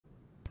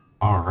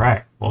All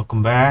right,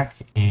 welcome back,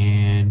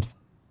 and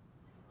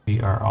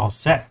we are all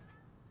set.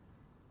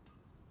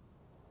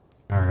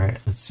 All right,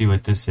 let's see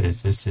what this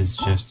is. This is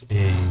just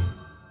this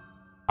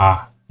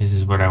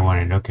is what I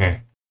wanted.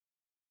 Okay.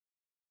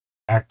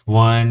 Act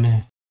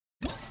 1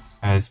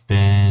 has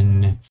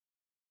been,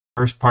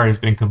 first part has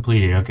been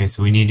completed. Okay,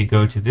 so we need to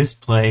go to this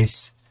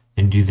place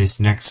and do this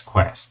next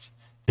quest.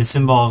 This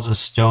involves a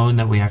stone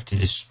that we have to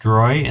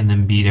destroy and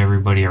then beat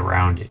everybody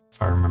around it, if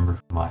I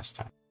remember from last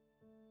time.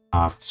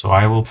 So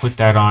I will put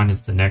that on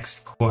as the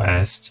next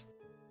quest.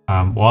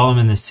 While I'm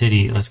in the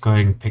city, let's go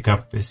ahead and pick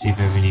up to see if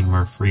I have any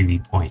more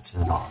freebie points,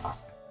 and then I'll...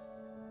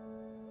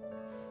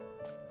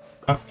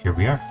 Oh, here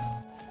we are.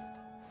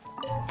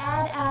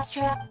 Add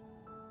Astra.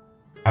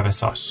 Have a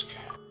sauce.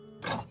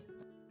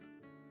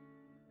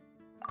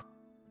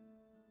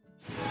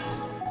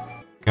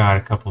 Got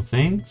a couple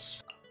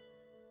things.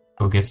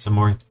 Go get some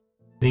more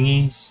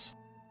thingies.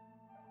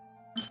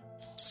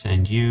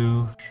 Send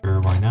you. Sure,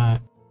 why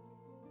not?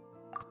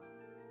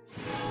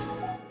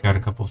 Got a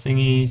couple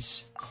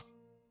thingies.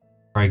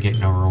 Probably get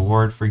no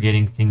reward for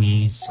getting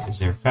thingies because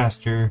they're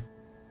faster.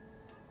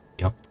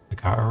 Yep, I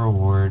got a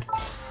reward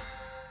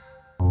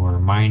for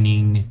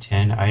mining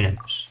 10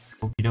 items.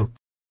 Okie doke.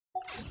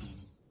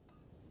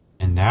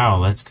 And now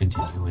let's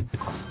continue with the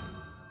quest.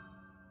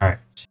 Alright.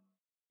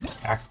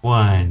 Act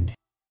 1.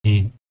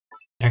 The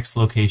next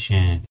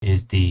location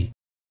is the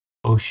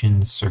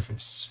ocean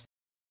surface.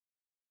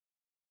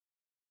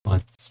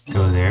 Let's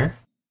go there.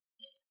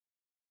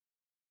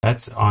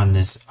 That's on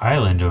this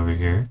island over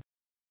here.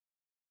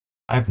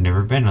 I've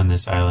never been on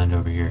this island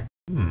over here.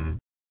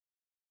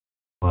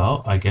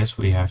 Well, I guess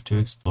we have to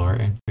explore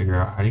and figure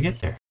out how to get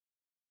there.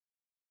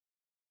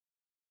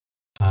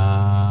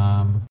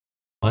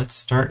 Let's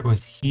start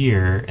with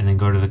here and then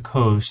go to the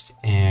coast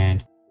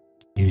and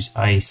use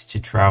ice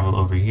to travel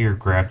over here,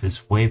 grab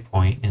this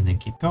waypoint, and then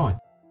keep going.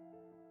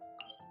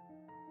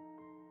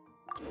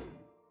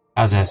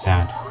 How's that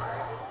sound?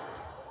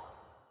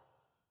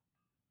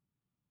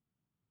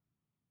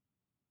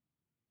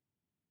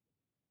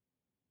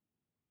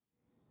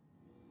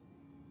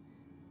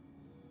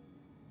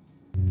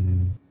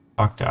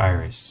 Talk to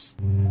Iris.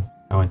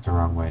 I went the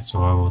wrong way,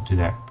 so I will do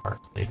that part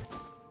later.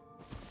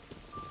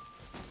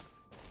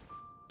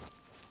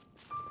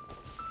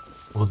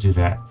 We'll do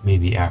that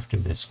maybe after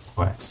this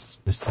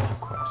quest, this set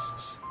of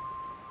quests.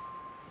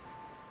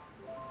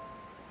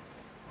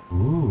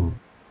 Ooh.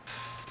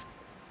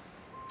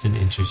 It's an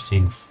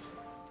interesting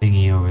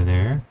thingy over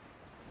there.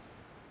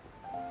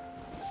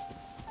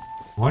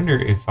 Wonder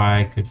if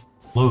I could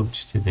float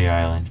to the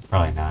island.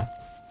 Probably not.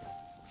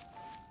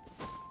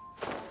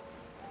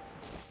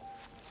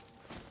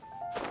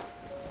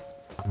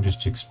 I'm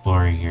just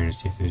exploring here to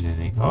see if there's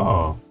anything.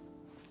 Oh,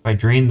 if I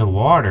drain the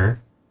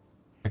water,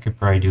 I could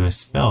probably do a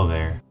spell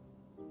there.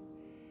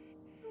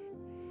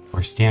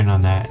 Or stand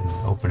on that and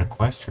open a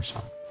quest or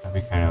something.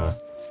 That'd be kind of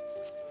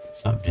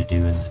something to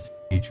do in the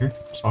future.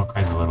 There's all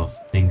kinds of little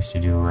things to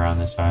do around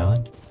this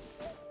island.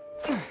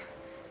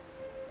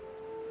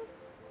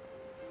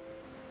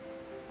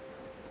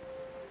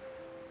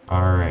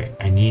 Alright,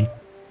 I need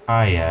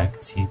Kaya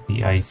because he's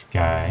the ice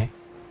guy.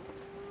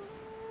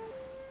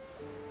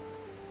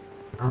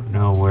 I don't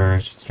know where I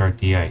should start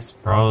the ice.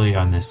 Probably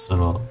on this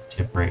little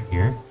tip right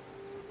here.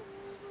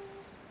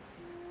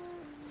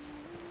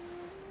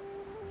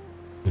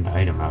 There's an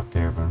item out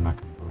there, but I'm not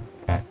going to go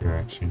that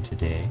direction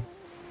today.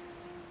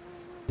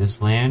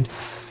 This land?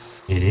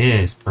 It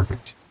is.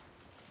 Perfect.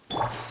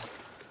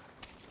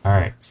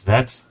 Alright, so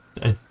that's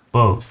a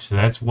boat. So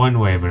that's one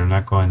way, but I'm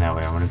not going that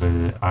way. I want to go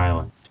to the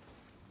island.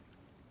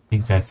 I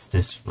think that's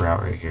this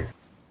route right here.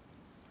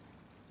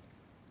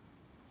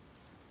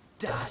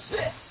 Dodge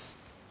this!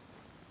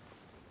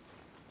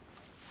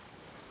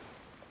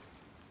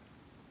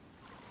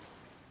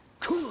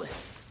 Cool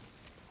it!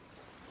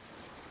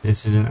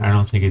 This isn't, I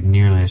don't think it's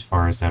nearly as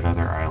far as that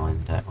other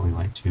island that we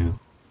went to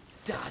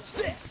Dodge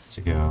this! months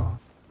ago.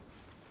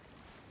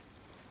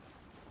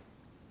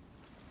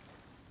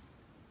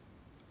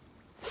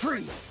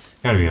 Freeze!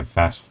 Gotta be a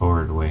fast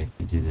forward way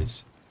to do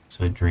this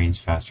so it drains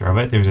faster. I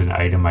bet there's an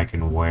item I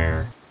can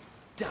wear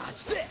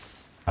Dodge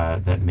this!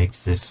 that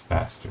makes this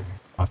faster.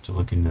 I'll have to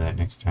look into that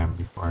next time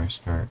before I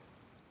start.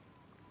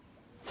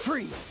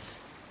 Freeze!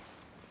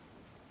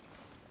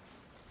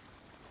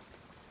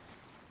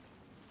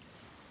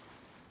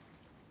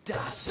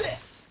 Dodge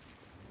this!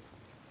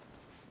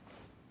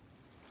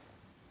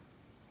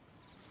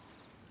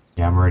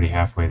 Yeah, I'm already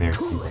halfway there.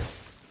 Cool it!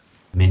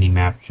 Mini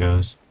map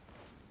shows.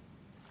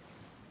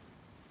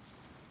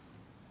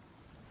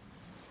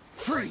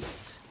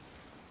 Freeze!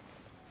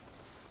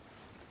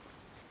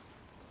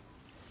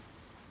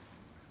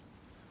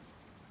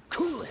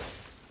 Cool it!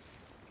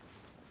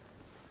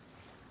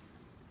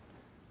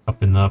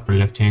 Up in the upper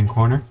left hand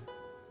corner.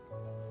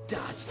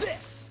 Dodge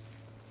this!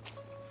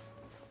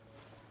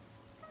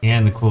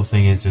 And the cool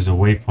thing is there's a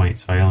waypoint,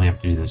 so I only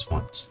have to do this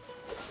once.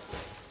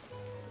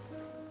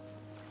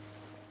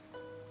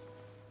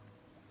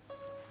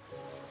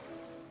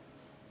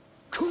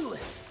 Cool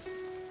it!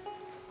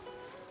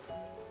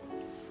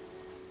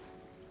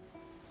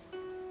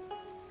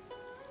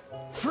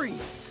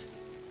 Freeze.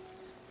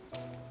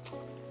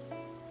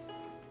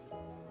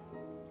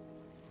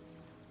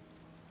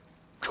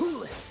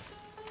 Cool it.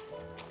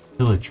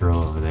 Villager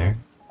over there.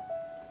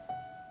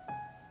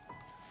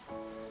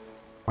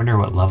 Wonder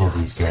what level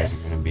these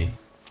guys are gonna be.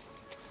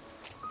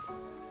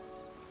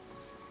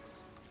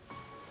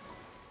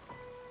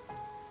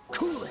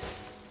 Cool it.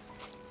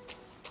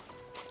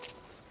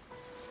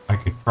 I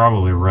could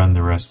probably run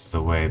the rest of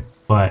the way,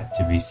 but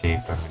to be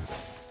safe, I'm gonna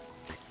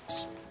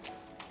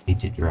hate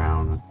to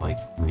drown with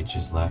like 2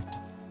 inches left.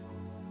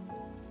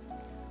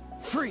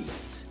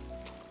 Freeze.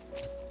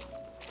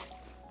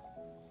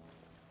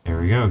 There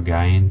we go,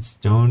 guy in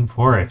Stone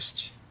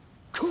Forest.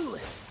 Cool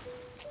it.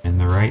 In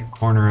the right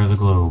corner of the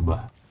globe.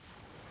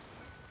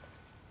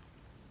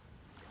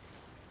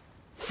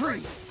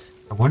 Freeze.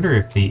 I wonder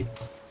if the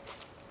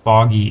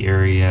foggy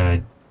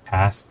area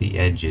past the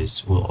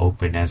edges will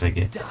open as I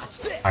get Dodge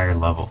this. higher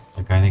level.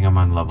 Like I think I'm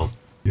on level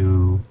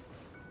 2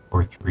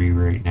 or 3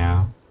 right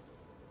now.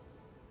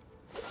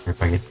 Or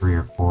if I get 3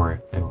 or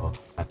 4, they will.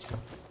 Let's go.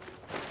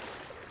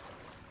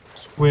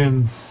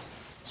 Swim.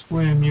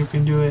 Swim, you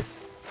can do it.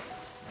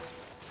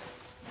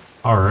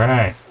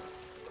 Alright.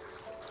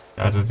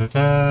 Da da da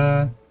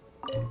da.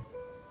 I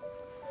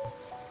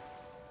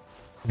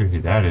wonder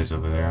who that is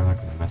over there. I'm not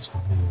gonna mess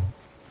with him.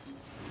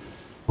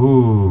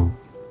 Ooh.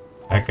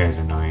 That guy's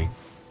annoying.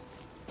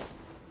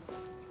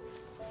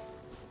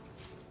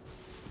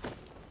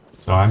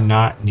 So I'm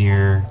not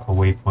near a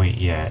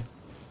waypoint yet.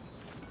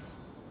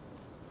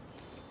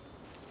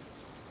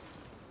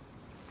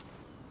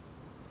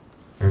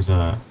 There's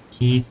a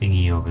key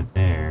thingy over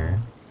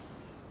there.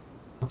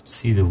 I don't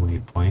see the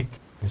waypoint.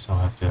 Guess I'll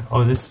have to.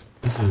 Oh, this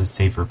is a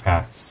safer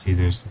path. See,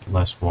 there's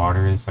less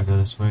water if I go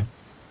this way.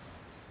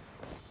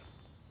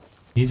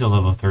 He's a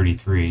level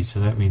 33, so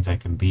that means I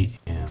can beat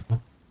him.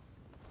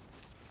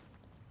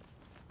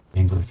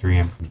 Angler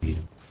 3M can beat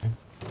him. Okay.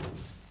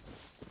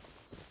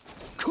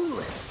 Cool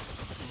it.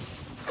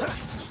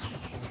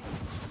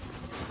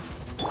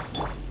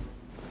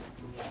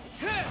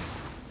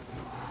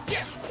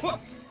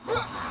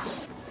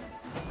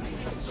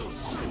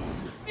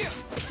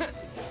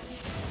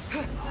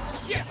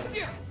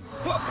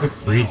 Quick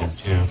freeze him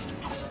too.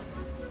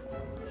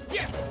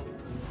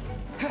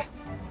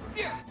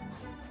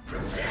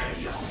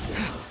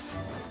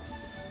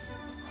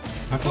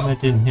 How come that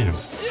didn't hit him?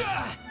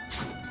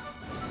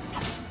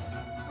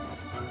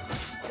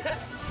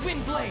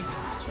 Wind blade.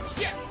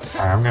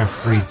 Alright, I'm gonna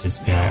freeze this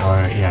guy.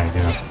 Oh, yeah, I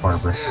did a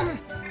barber.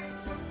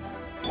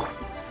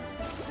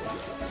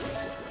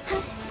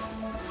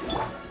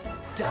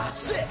 Dodge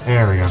this.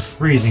 There we go,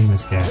 freezing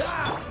this guy.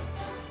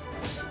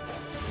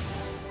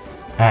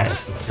 That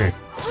is the trick.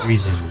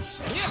 Freezing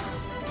this.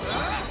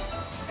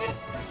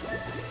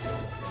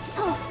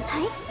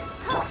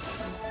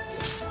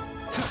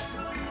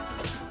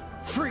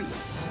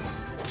 Freeze.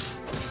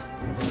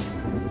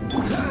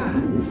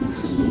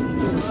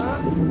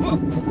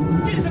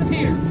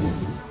 Disappear.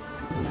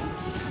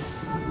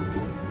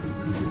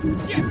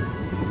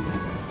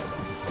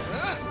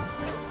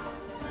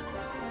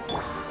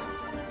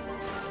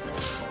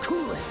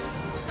 Cool it.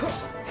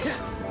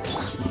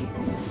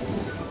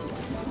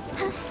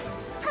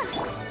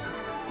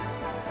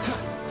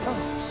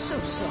 Oh, so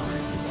sorry.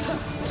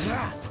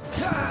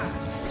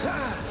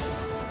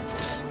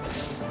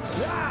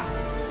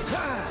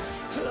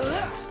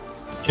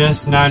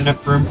 Just not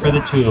enough room for the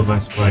two of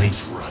us, buddy.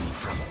 Run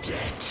from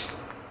death.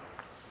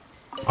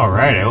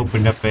 Alright, I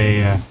opened up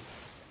a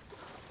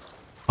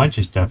bunch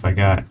of stuff. I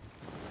got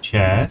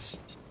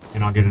chest,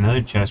 and I'll get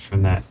another chest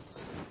from that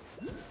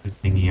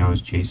thingy I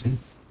was chasing.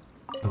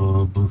 A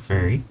little blue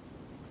fairy.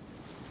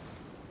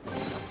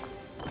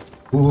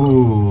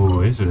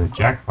 Ooh, this is a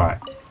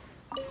jackpot.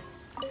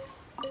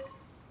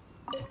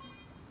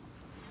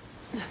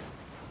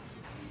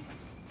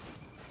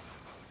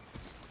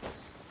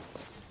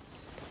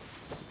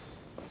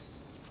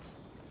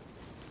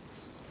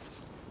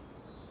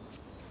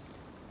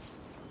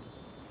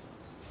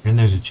 And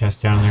there's a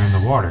chest down there in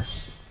the water.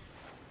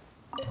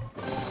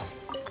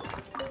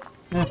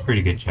 Yeah,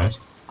 pretty good chest.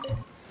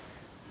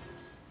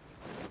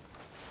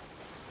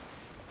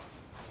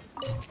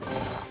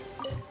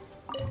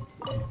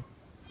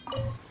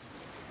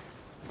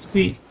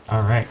 Sweet.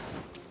 Alright.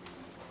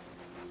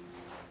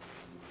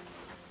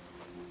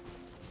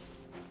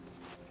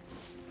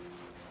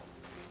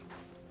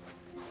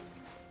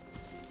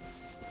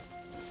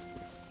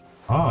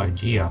 Oh,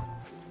 Geo.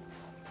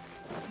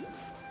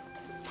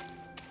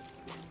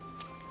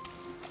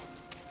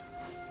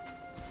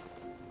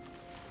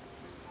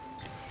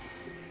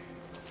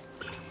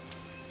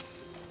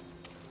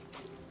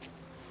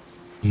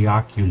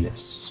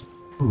 Oculus.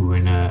 Ooh,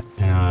 and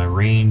a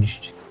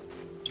ranged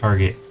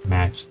target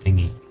match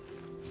thingy.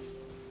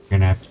 We're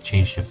gonna have to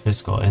change to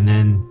fiscal, and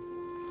then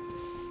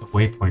a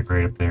waypoint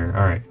right up there.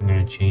 All right, I'm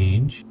gonna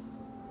change.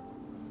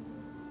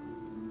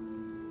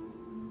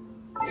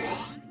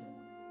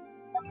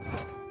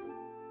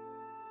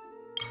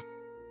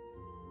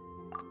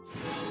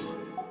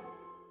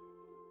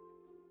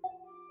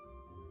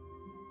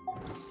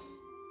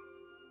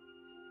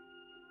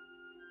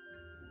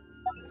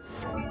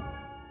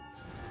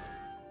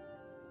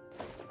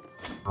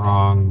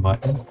 Wrong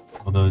button.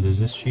 Although, does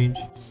this change?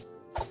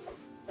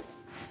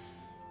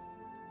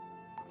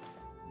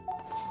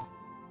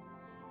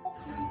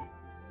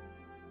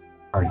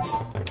 Already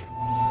set there.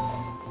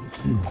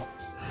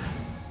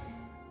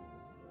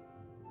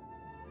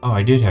 Oh,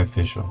 I did have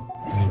official.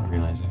 I didn't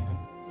realize I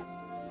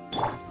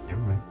had.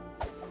 Never mind.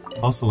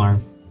 False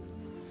alarm.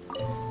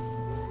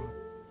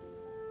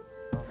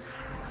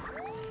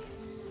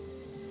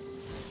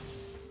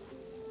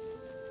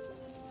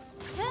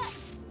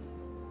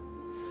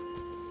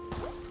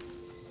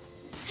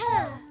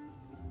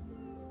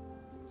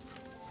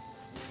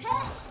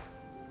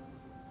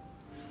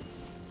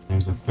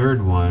 There's a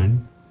third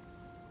one.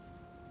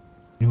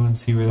 Anyone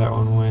see where that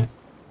one went?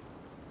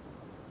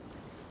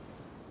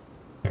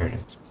 There it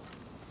is.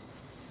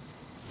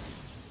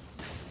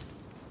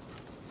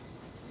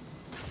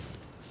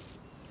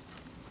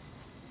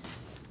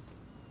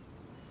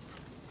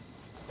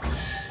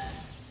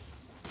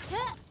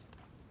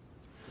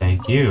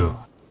 Thank you.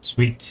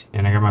 Sweet.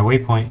 And I got my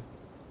waypoint.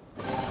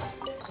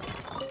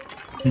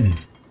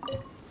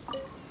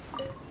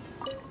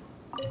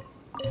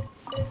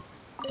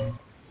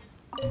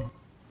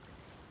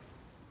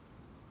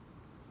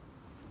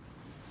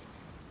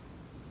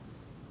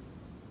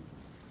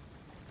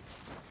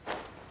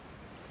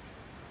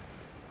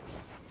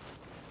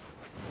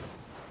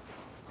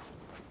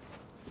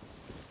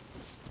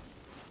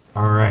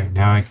 Alright,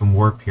 now I can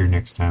warp here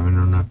next time. I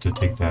don't have to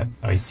take that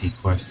icy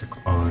quest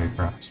all the way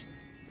across.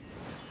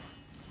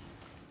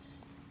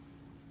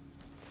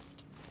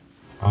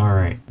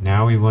 Alright,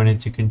 now we wanted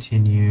to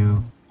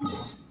continue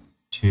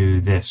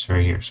to this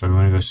right here. So we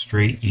want to go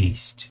straight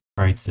east,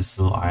 right to this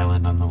little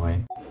island on the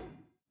way.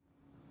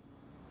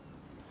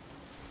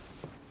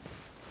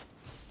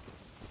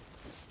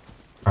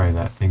 Probably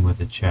that thing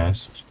with a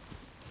chest.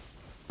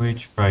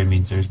 Which probably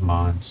means there's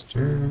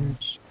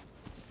monsters.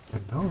 I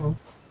don't know.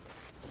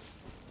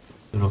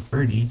 Little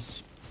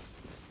birdies.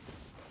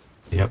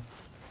 Yep.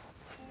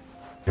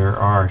 There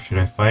are. Should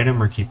I fight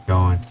them or keep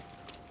going?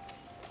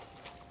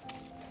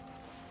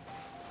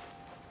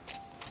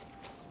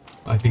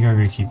 I think I'm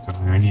gonna keep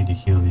going. I need to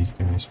heal these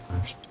guys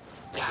first.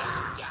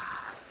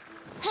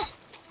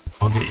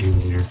 I'll get you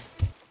later.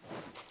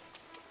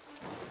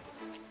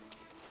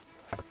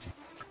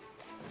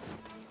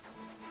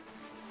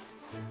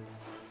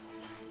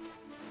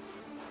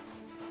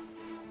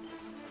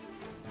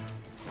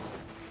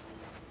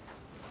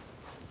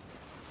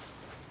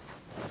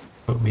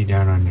 Put me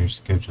down on your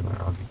scheduler.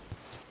 I'll get.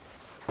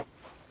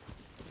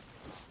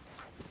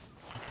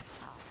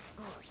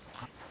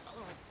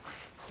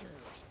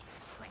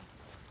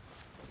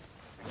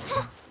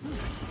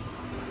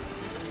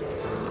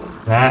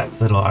 That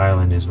little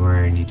island is where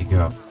I need to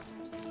go.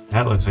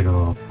 That looks like a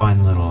little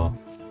fun little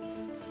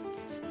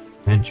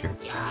adventure.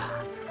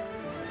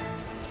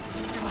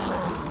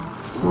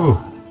 Ooh.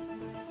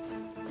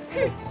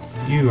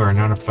 You are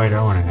not a fight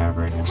I want to have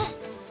right now.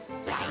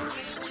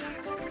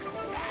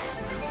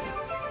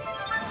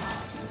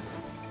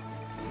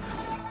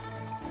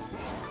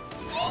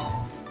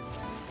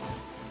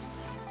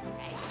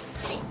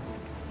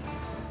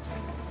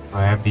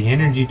 I have the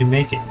energy to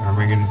make it, or am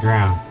I going to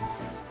drown?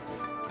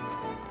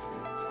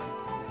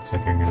 Looks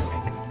like I'm going to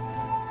make it.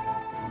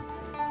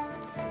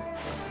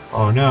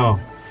 Oh no!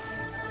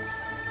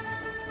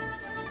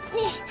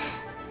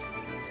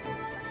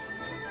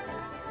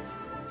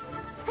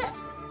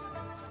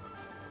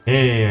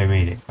 Hey, I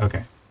made it.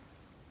 Okay.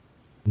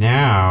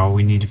 Now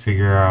we need to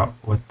figure out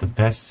what the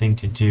best thing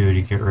to do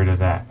to get rid of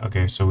that.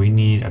 Okay, so we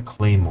need a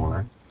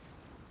claymore.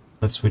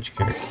 Let's switch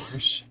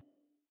characters.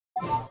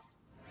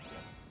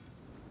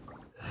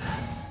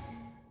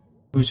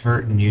 Who's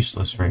hurt and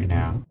useless right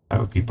now?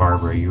 That would be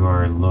Barbara. You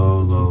are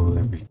low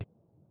everything.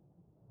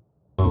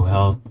 Low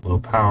health, low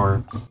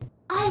power.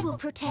 I will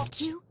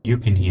protect you. You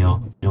can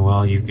heal.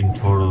 Noelle, you can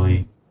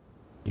totally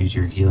use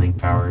your healing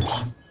powers.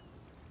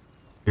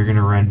 You're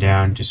gonna run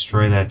down,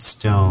 destroy that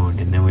stone,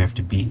 and then we have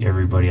to beat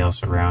everybody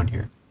else around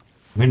here.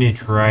 I'm gonna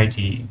try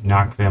to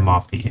knock them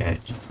off the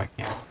edge if I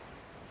can.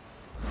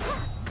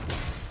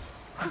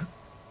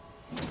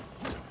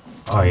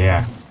 Oh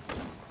yeah.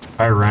 If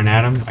I run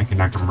at them, I can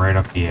knock them right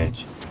off the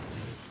edge.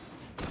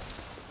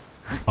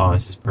 Oh,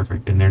 this is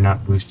perfect. And they're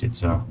not boosted,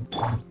 so...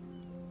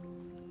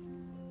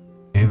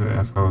 Maybe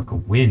if I work a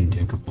wind,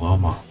 I could blow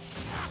them off.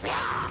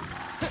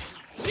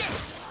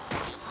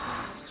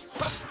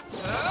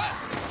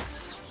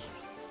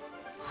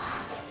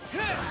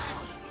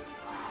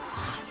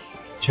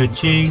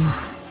 Cha-ching!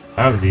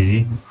 That was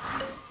easy.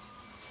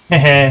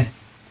 Hehe.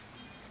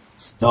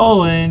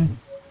 Stolen!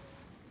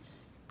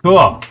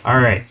 Cool.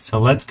 Alright, so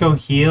let's go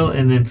heal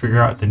and then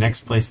figure out the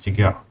next place to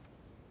go.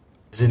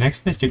 Is the next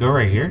place to go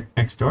right here?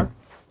 Next door?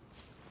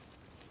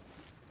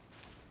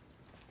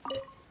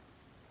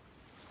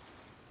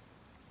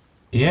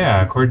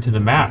 Yeah, according to the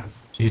map.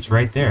 See, it's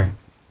right there.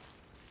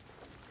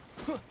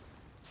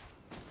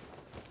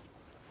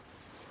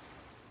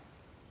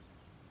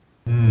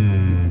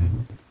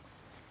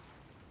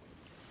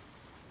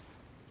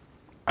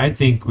 I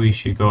think we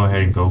should go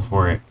ahead and go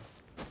for it.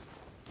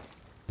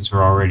 Since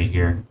we're already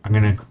here. I'm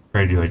gonna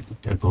try to do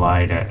a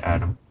glide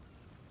at him.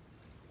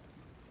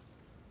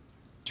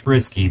 It's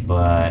risky,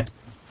 but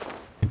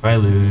if I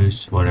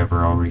lose,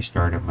 whatever, I'll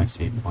restart at my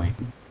save point.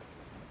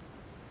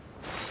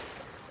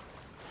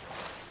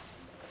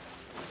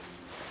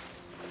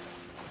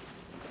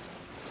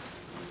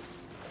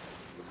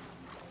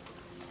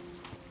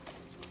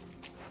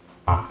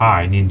 Aha,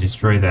 I need to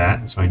destroy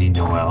that, so I need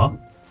Noelle.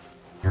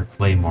 Or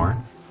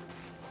Claymore.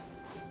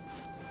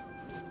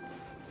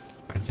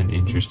 That's an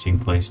interesting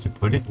place to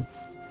put it.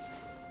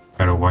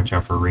 Gotta watch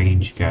out for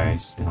range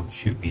guys, they'll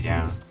shoot me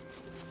down.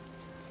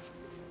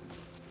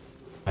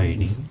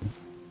 Hiding.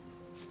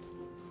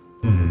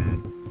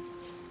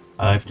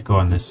 I have to go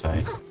on this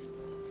side.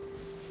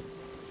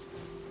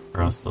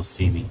 Or else they'll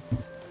see me.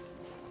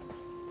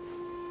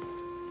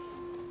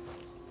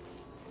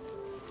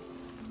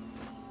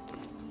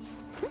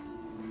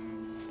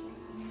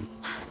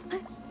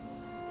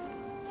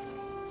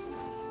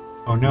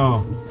 Oh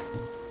no!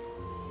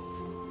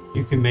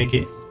 You can make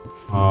it.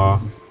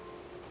 Aw.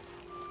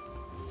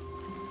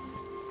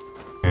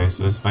 Okay,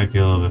 so this might be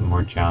a little bit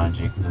more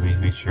challenging. Let me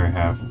make sure I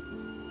have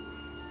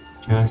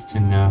just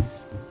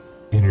enough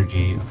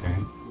energy. Okay.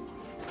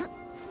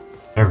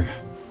 There we go.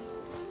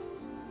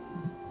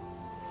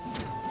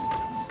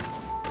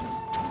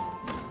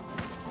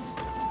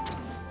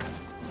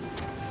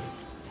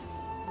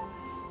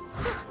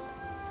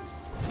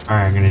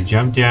 Alright, I'm gonna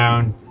jump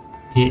down,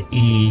 hit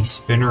E,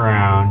 spin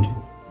around.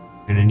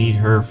 I'm gonna need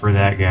her for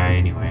that guy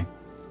anyway.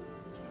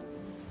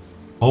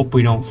 Hope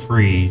we don't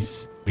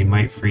freeze. We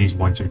might freeze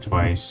once or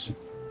twice.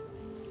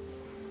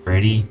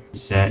 Ready,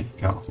 set,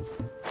 go.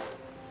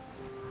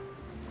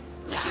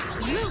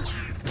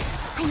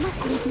 I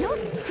must leave no.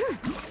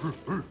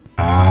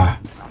 Ah.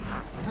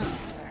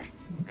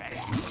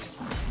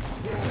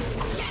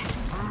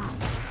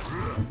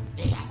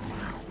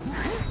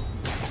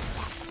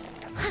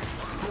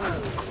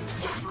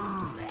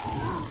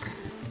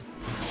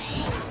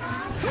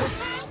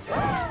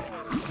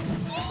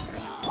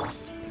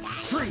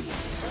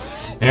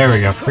 There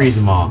we go, freeze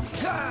them all.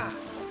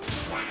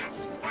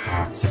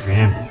 Oh, except for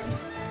him.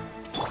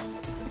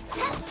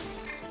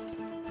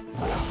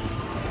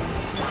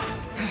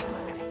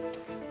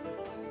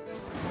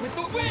 With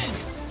the wind!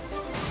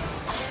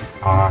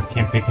 Oh, I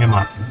can't pick him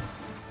up.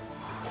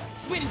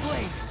 Wind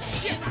blade!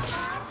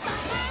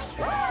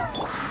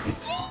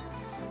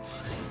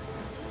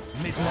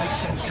 Midnight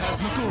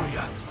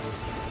Phantasmagoria!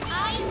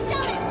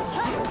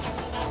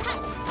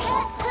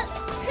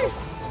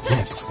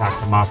 Yes,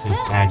 knocked him off his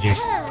magic.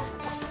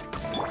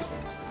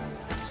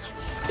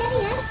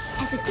 Steadiest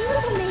as a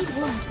dutiful maid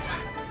would.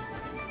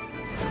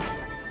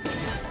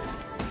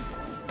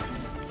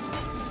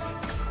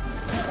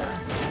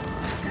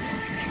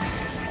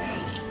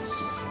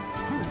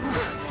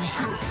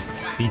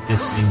 Beat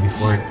this thing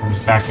before it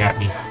comes back at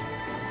me.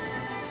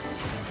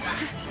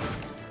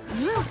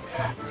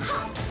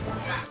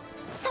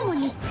 Someone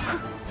needs.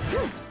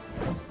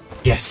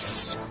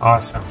 Yes,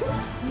 awesome.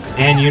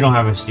 And you don't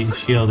have a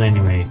shield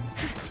anyway.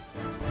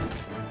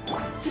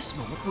 This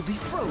moment will be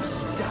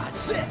frozen.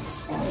 Dodge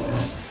this!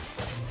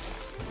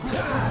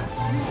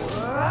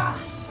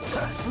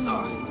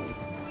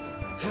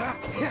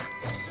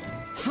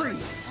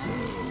 Freeze!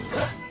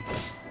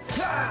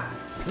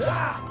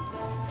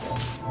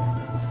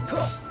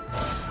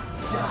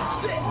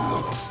 Dodge this!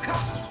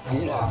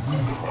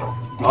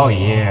 Oh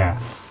yeah.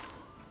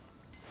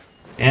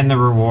 And the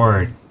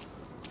reward.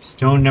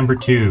 Stone number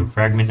 2,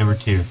 fragment number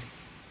 2.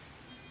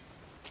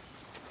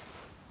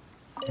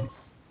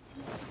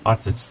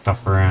 Lots of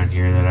stuff around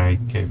here that I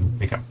can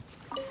pick up.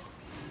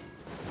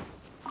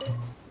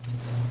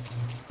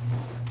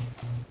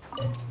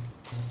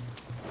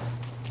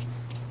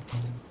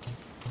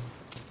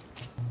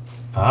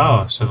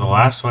 Oh, so the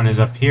last one is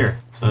up here.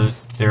 So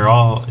they're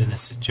all in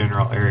this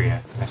general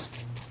area. Yes.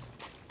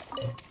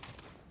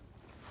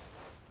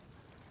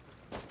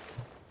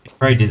 You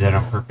probably did that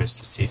on purpose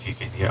to see if you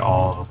could get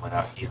all of them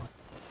without healing.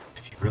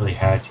 If you really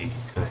had to, you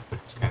could, but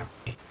it's kind of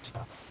neat.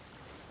 So.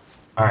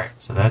 Alright,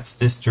 so that's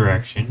this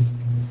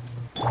direction.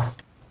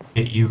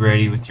 Get you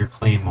ready with your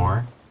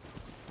claymore.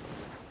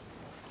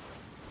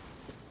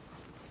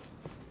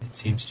 It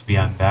seems to be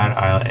on that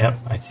island. Yep,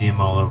 I see them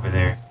all over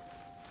there.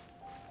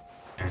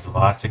 There's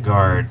lots of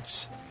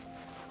guards.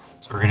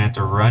 So we're gonna have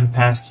to run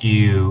past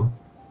you,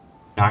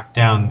 knock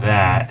down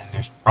that, and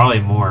there's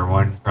probably more.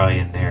 One probably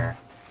in there.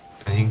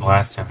 I think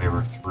last time there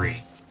were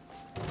 3.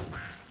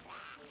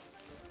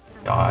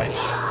 Dodge.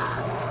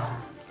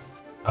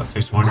 Oh,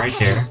 there's one right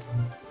there.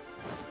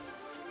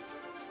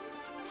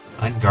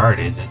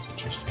 Unguarded, that's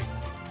interesting.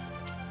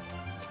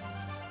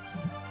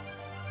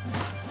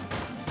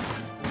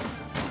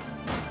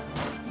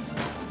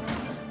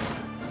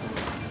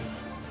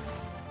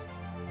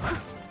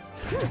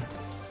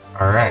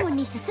 Alright. Someone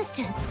needs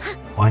assistance.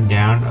 One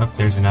down. Oh,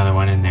 there's another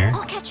one in there.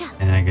 I'll catch up.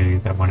 And then I gotta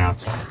get that one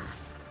outside.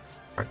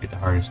 Probably the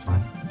hardest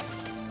one.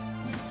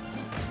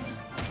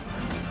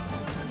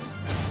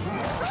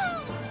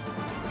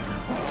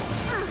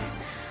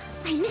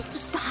 I missed a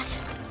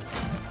spot.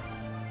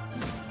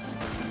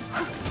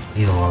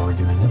 heal while we're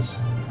doing this.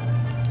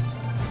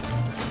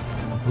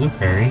 Blue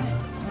Fairy.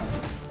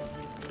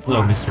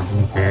 Hello, Mr.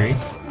 Blue Fairy.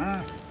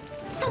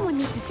 Someone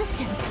needs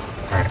assistance.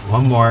 Alright,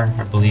 one more.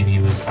 I believe he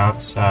was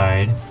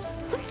outside.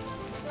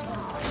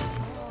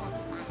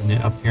 Isn't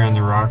it up here on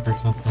the rock or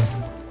something?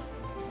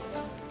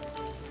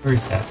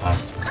 Where's that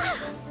last one?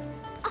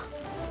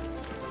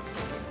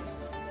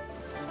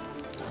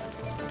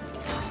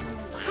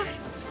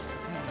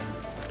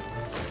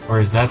 Or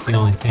is that the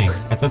only thing?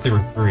 I thought there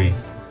were 3.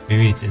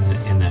 Maybe it's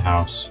in the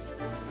house.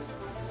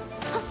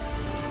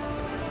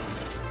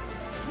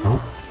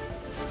 Nope.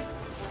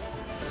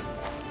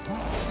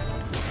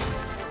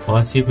 Well,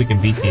 let's see if we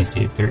can beat these.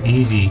 See if they're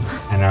easy,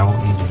 and I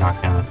won't need to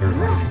knock down the 3rd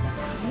one anymore.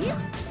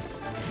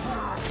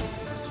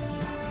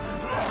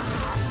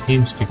 It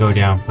seems to go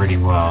down pretty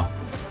well.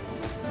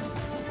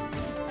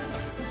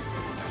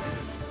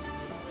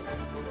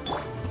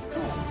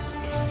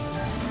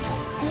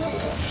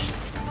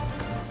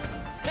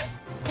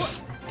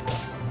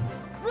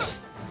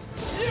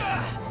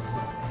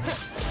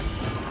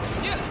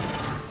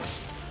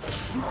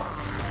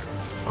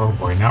 Oh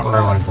boy, not where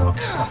I want to go.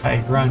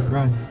 Hey, run,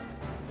 run.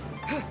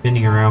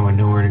 Spinning around with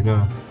nowhere to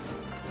go.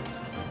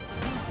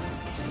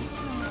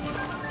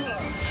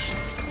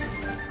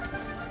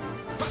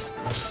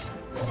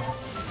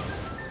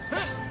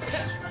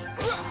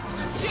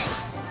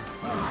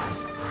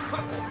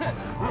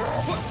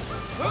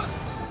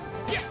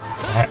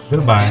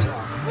 Goodbye.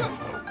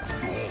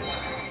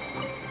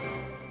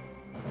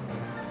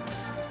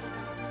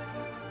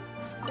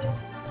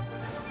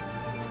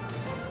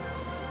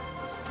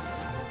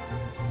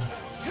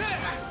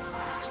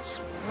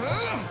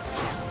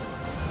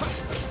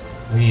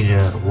 We need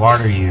to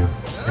water you.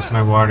 Where's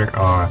my water?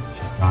 Oh,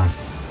 she's gone.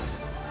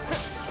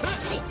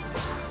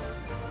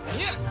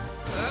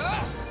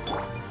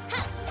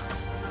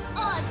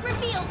 Oz,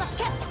 reveal the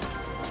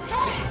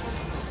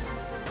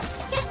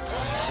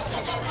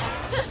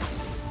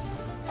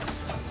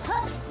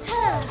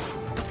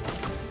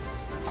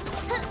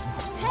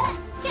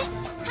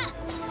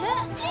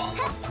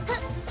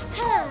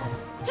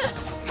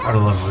Gotta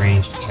love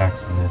ranged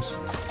attacks in this.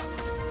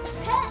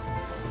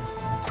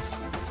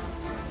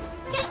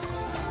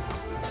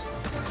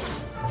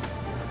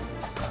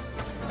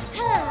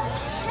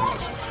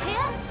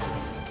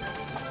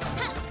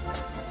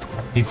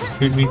 People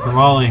shoot me from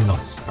all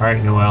angles.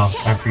 Alright, Noelle,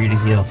 time for you to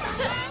heal.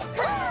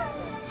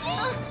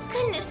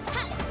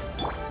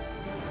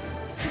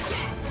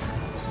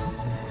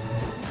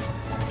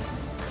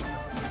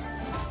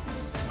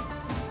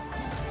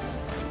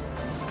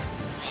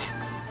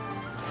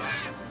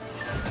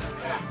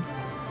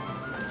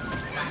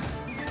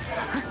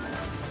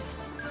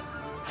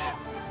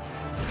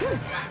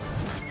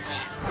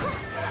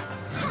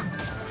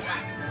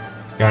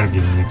 It's gotta be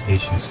the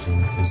mutation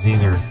stone, because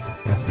these are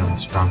definitely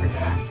stronger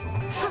than usual.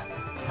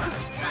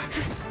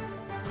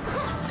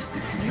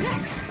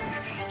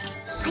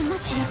 I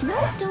must leave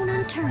no stone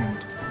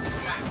unturned.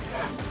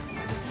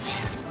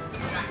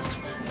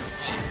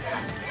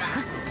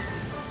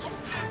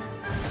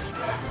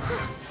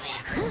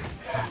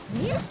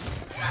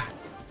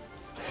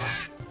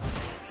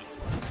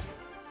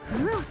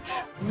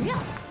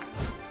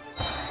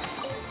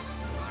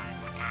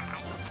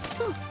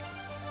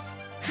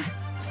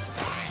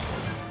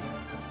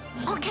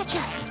 I'll catch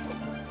up.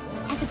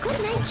 As a good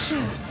night,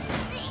 sure.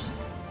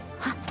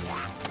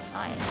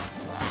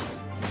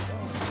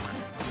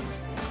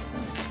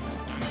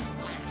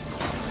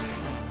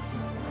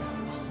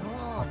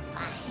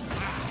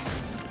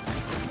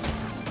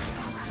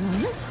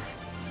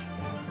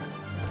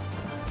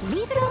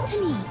 Leave it all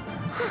to me.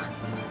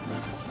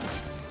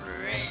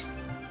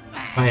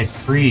 If I had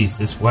freeze,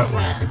 this wet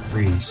one I could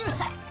freeze.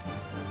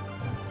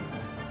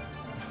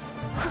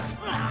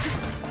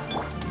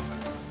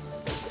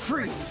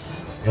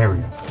 Freeze. There we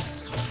go.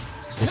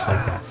 Just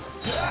like that.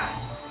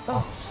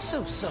 Oh,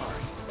 so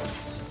sorry.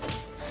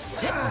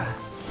 I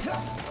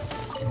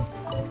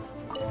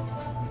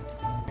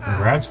can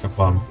grab stuff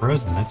while I'm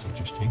frozen, that's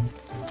interesting.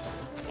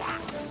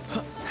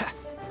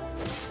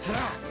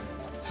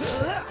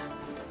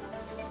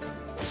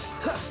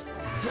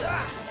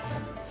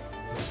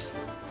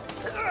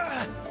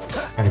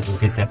 Gotta go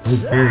get that blue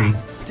fairy.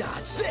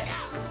 Dodge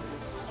this.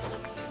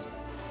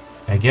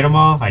 Did I get them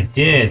all? I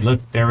did!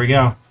 Look, there we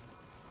go.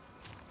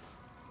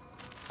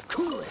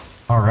 Cool it.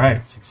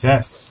 Alright,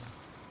 success.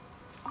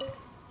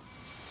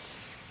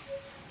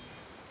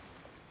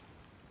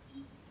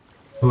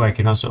 Ooh, I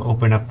can also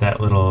open up that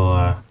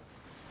little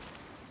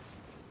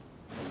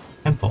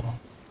temple.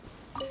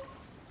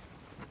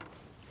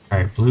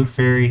 Alright, blue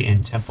fairy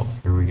and temple.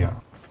 Here we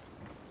go.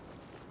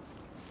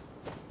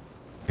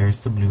 There's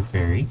the blue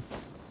fairy.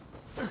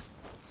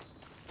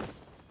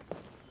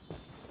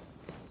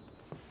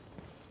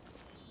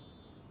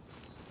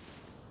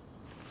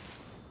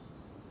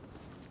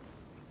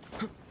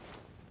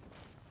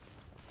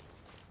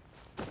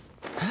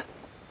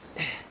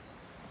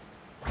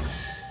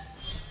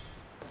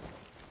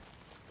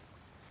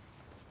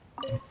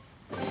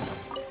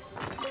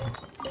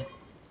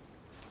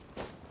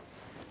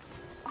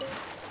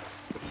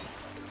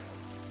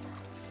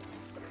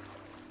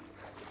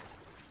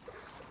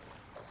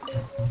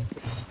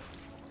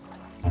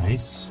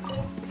 Nice.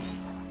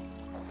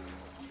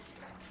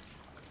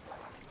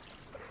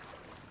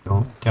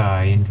 Don't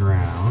die and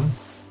drown.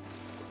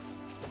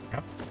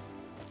 Yep.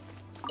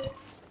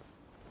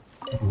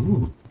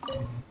 Ooh.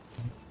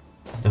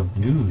 The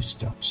blue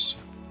stuffs.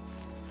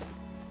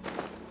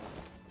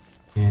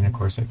 And of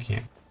course I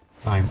can't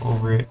climb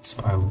over it,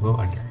 so I will go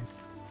under.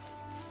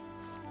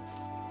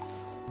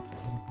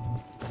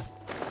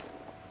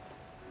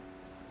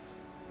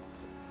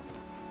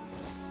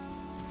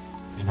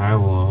 And I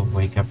will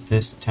wake up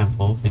this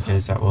temple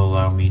because that will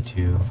allow me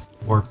to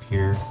warp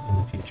here in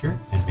the future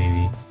and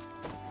maybe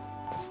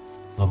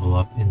level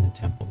up in the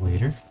temple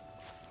later.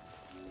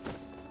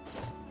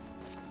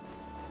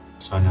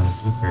 Saw another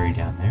blue fairy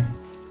down there.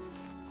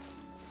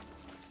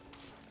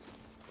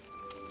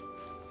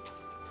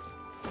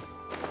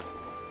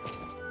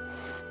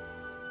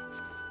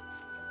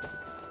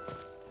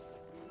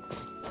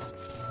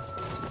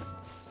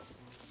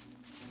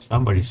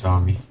 Somebody saw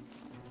me.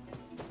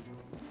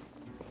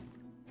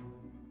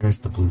 There's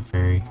the blue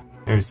fairy.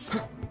 There's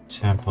the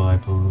temple, I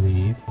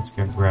believe. Let's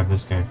go grab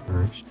this guy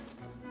first.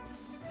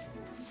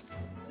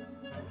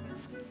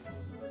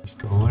 Just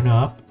going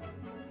up.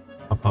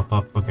 Up, up,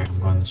 up. Okay, I'm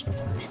going this way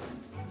first.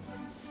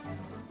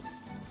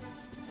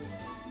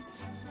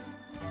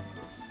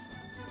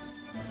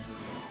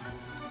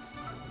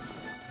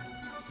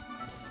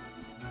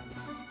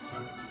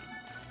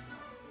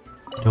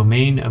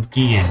 Domain of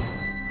Gian.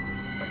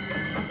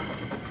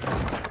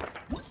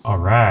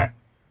 Alright.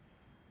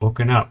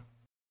 Woken up.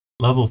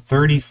 Level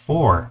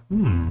 34.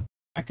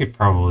 I could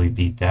probably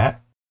beat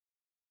that.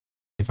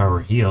 If I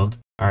were healed.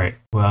 Alright,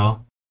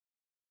 well.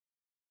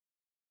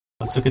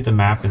 Let's look at the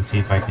map and see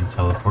if I can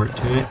teleport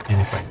to it.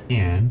 And if I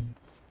can,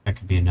 that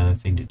could be another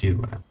thing to do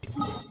when I'm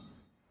healed.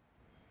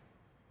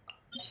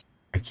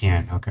 I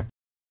can, okay.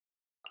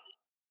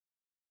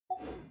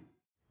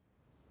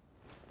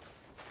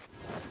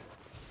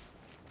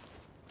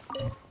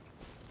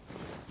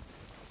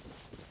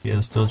 Yeah,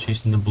 still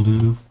chasing the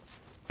blue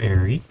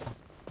fairy.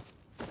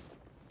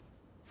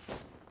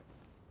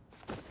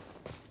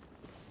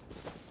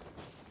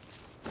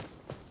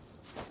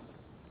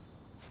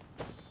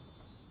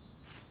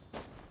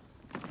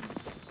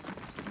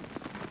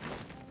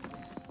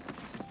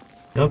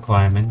 Still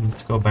climbing.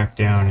 Let's go back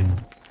down and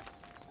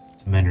get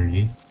some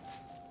energy.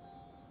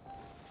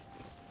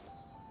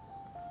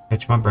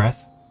 Catch my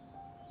breath.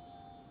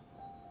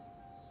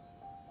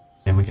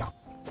 There we go.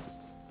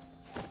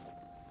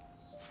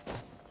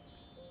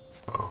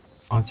 Oh,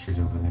 monsters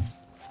over there.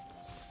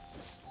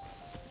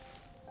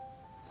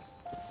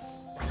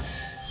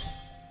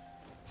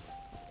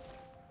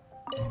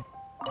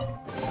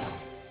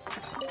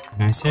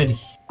 And I said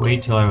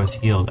wait till I was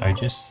healed. I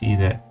just see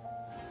that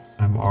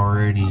I'm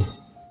already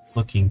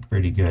looking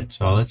pretty good.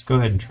 So let's go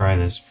ahead and try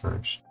this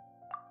first.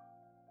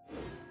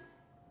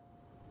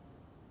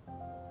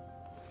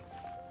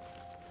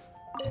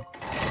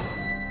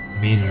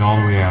 Made it all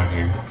the way out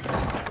here.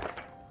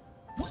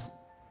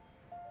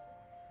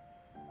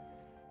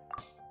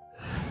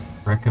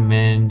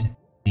 Recommend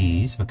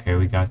these. Okay,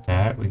 we got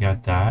that. We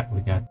got that.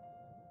 We got...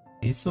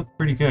 These look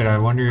pretty good. I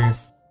wonder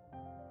if...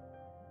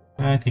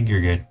 I think you're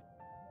good.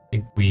 I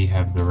think we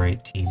have the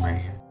right team right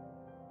here.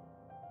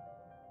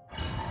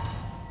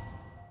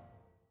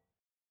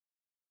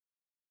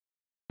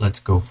 Let's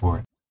go for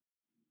it.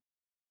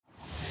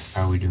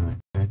 How are we doing?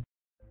 Good.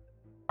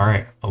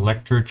 Alright,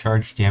 electro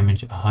charge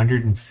damage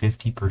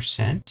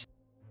 150%.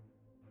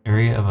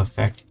 Area of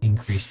effect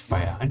increased by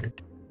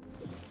 100.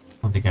 I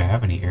don't think I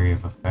have any area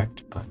of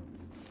effect, but...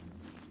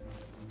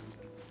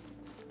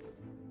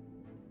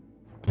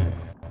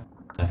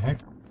 what the heck?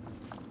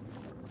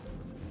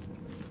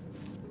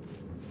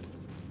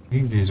 I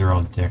think these are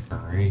all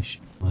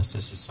decoration, unless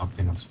this is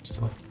something I'm supposed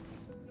to like.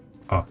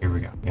 Oh, here we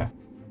go, yeah.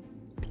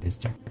 It is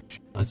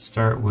decoration. Let's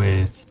start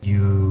with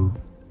you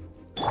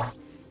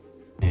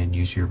and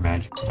use your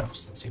magic stuff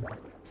since you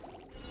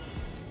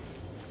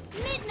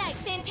Midnight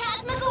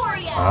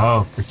Phantasmagoria!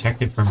 Oh,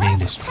 protected from being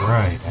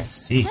destroyed. I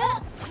see.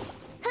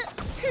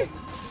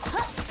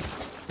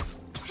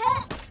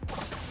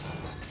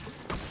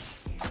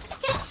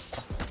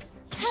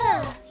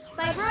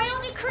 By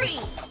royal decree!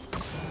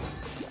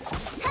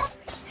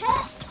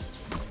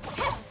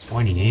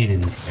 28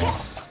 of these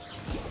guys.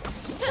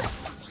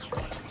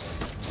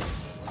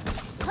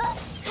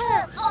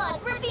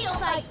 Odds revealed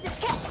by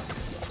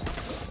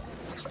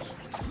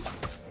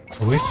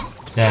I wish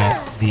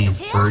that these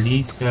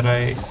birdies that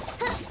I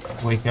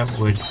wake up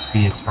would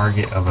be a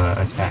target of an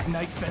attack.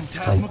 Like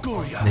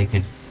they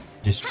could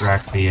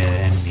distract the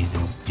enemies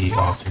and be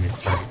alternate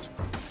targets.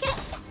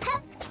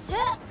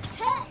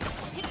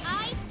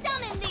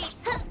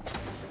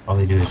 All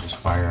they do is just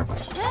fire a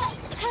bunch.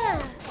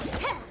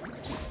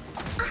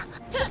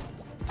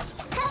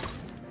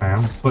 Alright,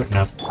 I'm putting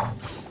up.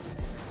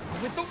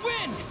 With the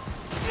wind!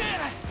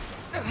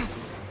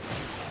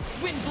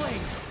 Wind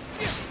blade!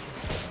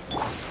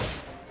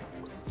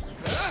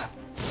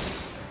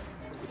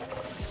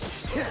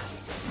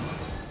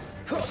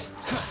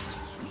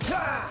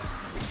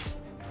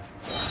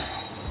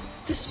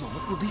 This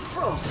moment will be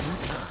frozen in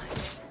time.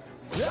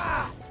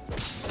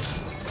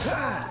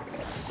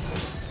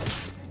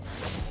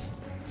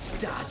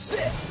 Dodge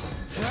this.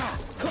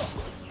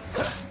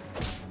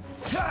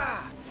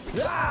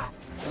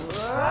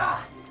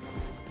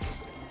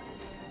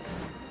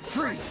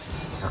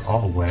 Freeze. They're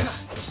all wet.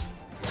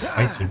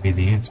 Ice would be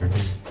the answer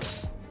here.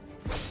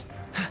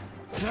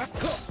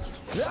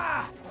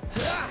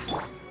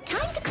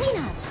 Time to clean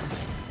up.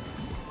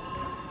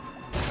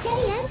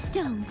 Steady as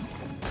stone.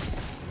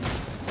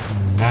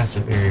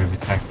 Massive area of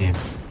attack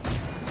damage.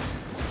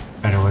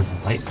 Bet it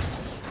wasn't light.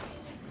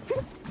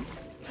 Get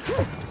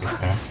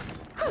that.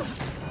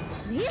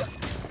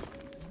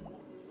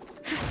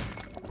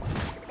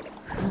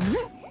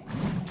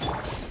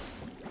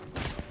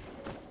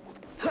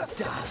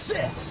 Dodge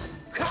this.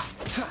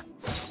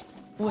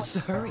 What's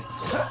the hurry?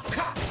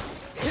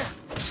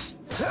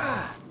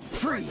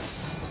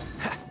 Freeze.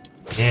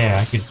 Yeah,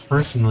 I could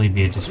personally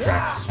be a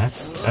distraction.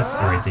 That's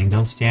the right thing.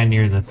 Don't stand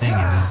near the thing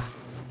and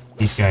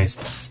these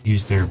guys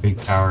use their big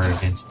power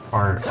against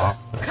far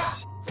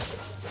outposts.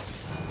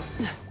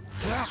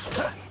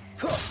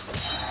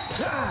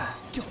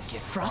 Don't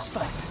get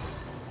frostbite.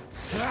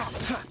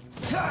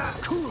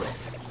 Cool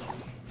it.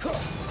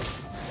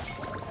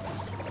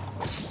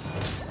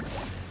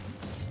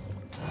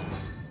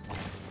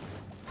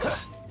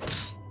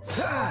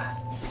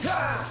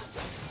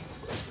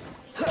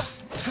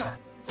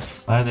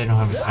 Glad they don't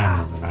have a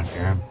time limit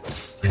around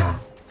here.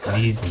 I'm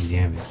easily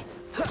damaged.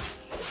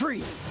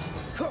 Freeze.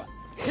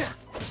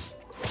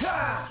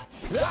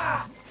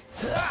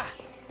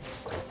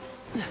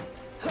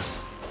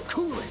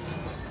 Cool it.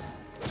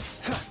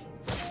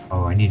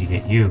 Oh, I need to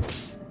get you.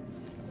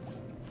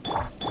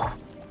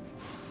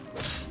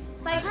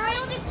 By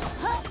royal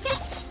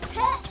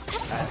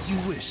As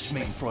you wish,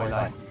 main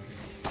Fräulein.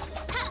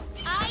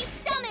 I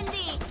summon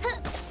thee.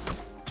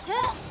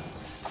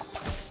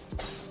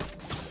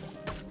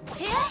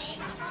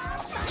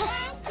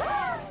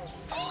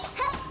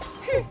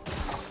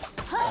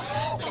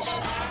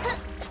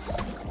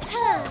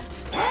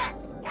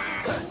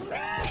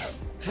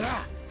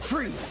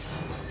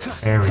 Freeze.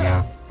 There we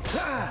go.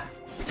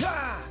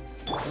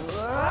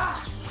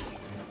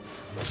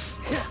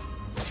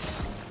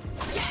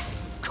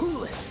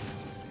 Cool it.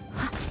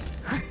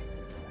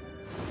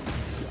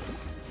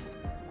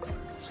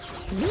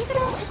 Leave it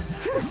all.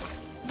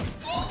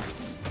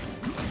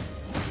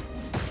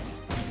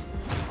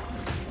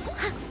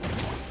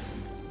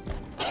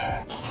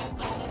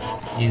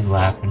 He's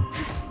laughing.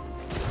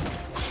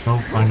 So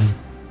funny.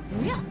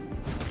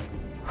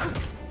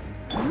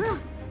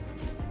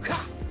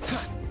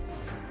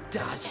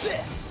 Dodge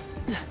this.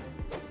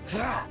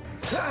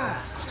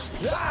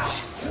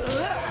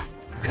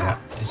 Yeah,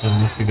 it's a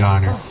Mr.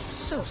 Goner.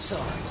 So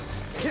sorry.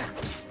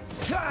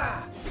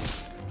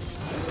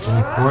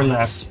 Only 4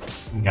 left.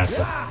 We got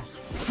this.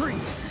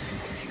 Freeze.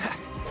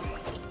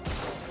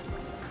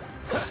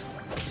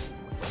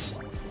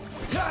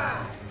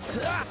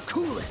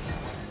 Cool it.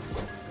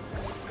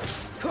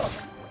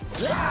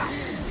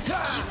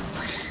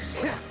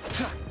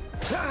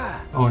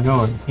 Oh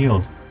no, it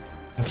healed.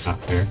 That's not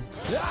fair.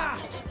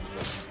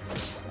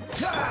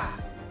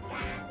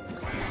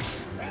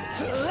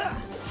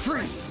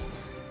 Freeze.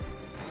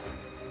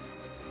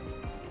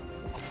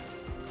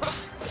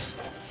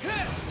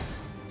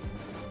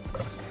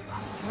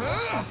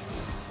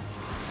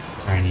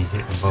 I need to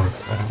hit them both.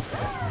 But I don't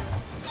think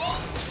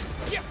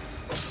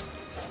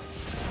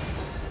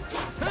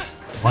that's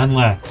one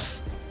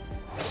left.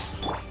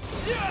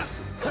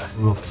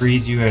 We'll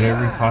freeze you at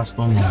every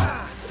possible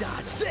moment.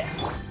 Dodge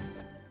this.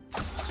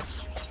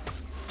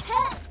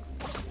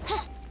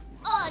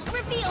 Odds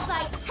revealed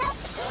by.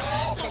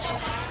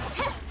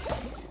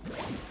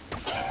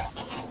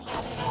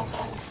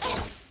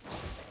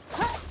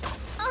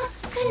 Oh,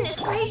 goodness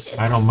gracious.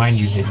 I don't mind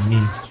you hitting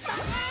me.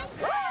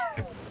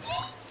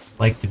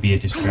 Like to be a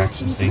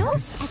distraction Anything thing.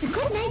 else as a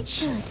good knight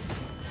should.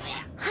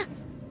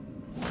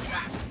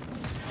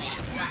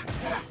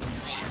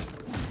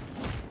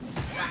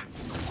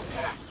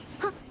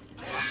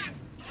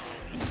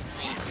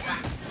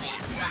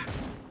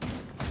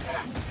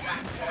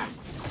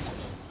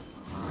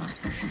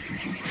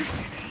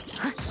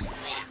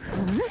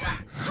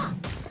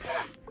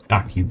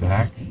 Knock you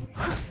back.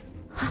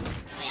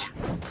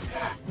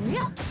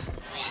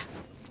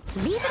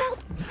 Leave it out.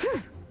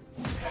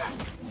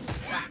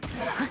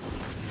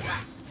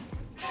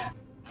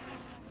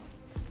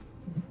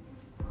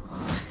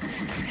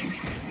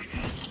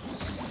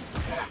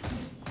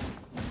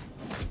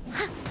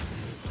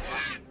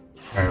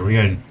 Alright, we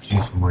gotta do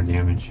some more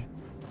damage.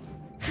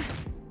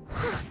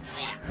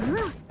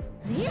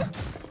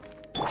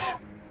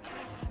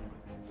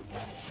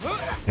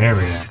 There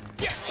we go.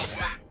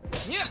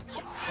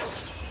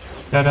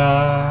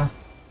 Ta-da!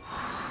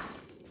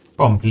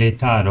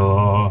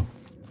 Completado!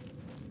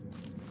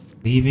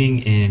 Leaving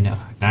in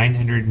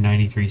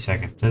 993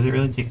 seconds. Does it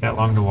really take that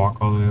long to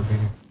walk all the way over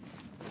here?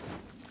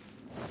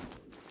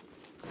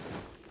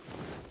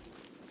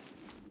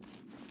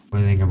 What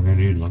do you think I'm gonna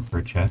do? Look for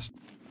a chest?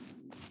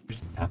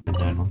 There's nothing,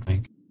 I don't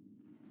think.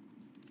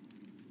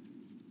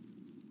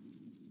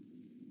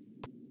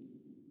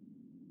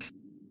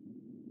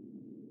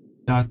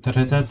 Da da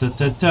da da da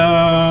da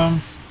da.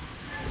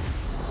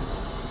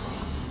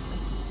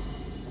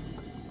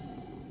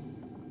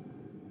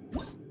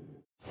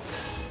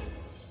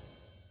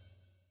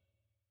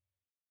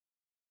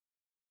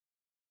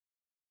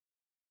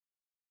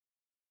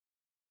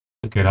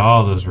 Look at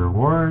all those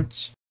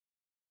rewards.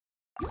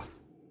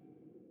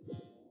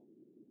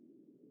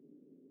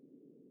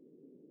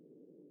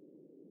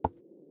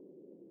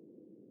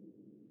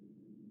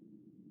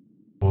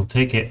 We'll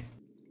take it.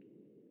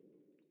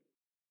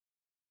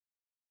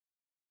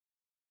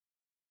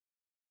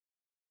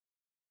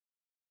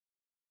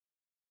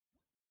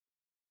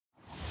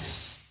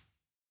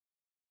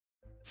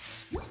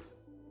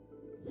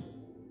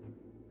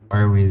 Why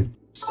are we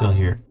still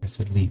here? I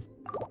said leave.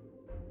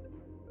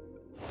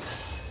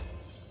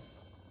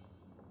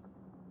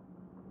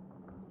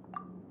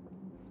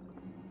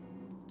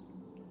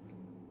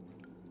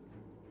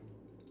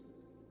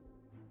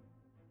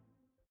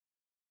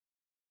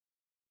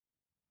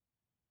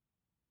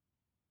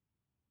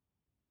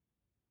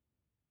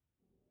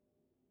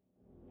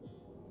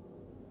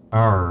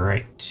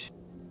 Alright.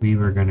 We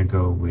were gonna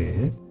go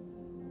with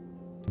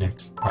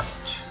next part.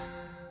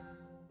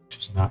 Which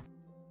is not.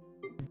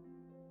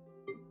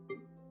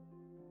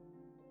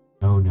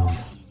 No, no.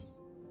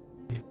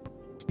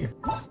 Here.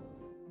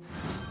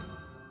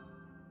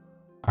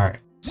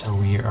 Alright, so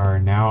we are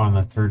now on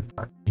the third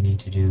part. We need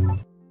to do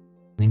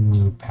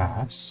Linglu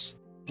Pass,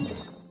 which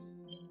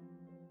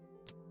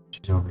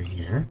is over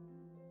here.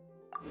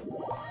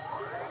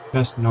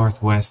 Just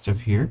northwest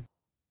of here.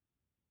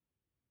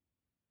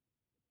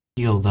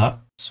 Healed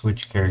up.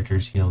 Switch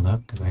characters healed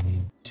up because I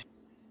need to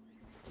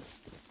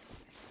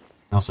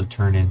also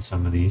turn in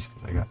some of these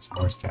because I got some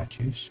more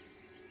statues.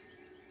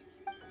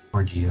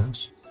 More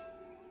geos.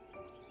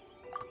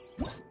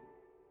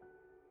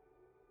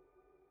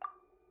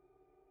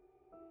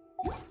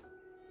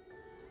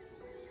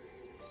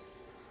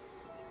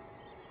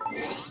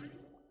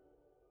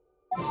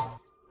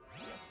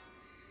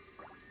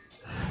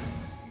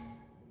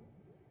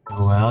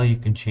 Well, you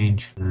can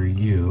change for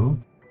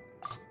you.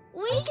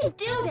 We can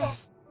do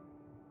this.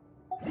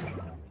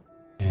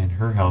 And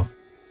her health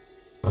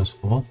goes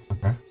full.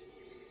 Okay.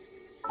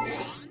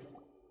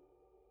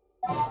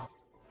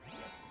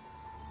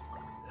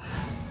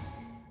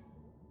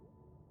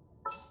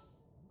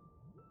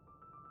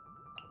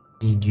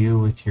 Need you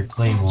with your As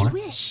claymore. you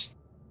wish.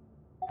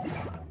 I'm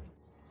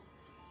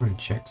gonna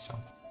check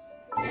something.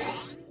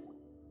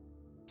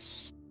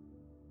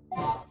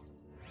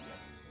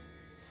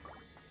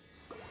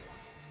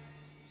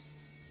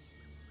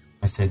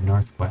 I said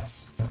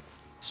northwest.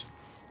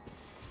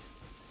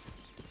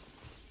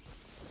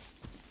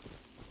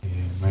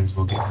 And might as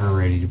well get her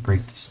ready to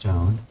break the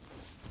stone.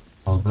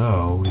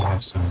 Although we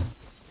have some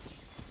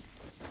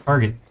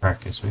target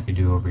practice we could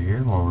do over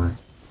here while we're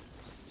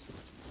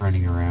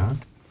running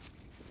around.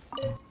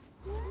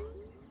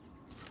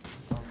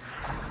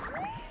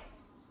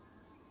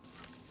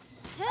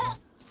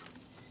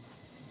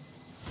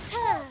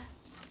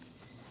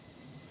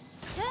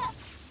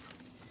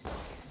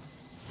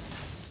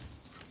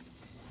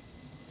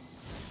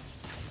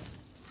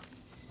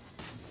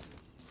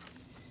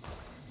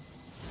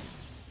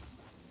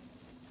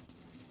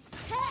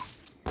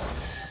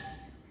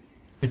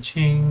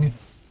 Ka-ching.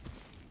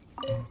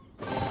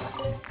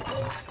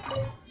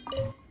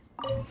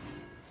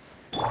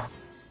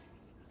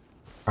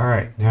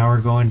 Alright, now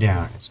we're going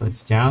down. So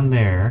it's down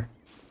there.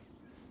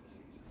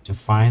 To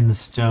find the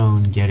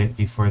stone, get it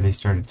before they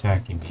start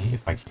attacking me,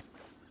 if I can.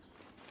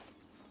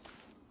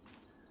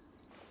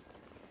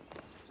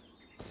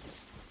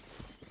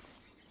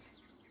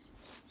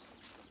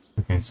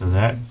 Okay, so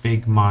that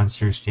big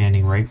monster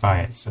standing right by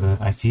it. So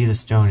I see the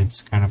stone,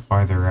 it's kind of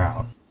farther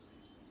out.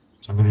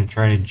 So I'm going to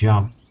try to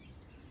jump.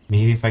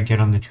 Maybe if I get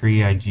on the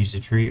tree, I'd use the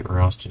tree, or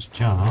else just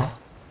jump.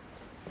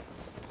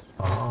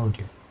 Oh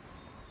dear.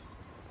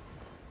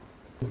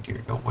 Oh dear,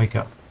 don't wake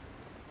up.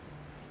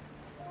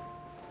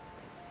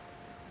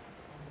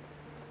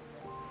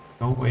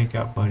 Don't wake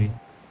up, buddy.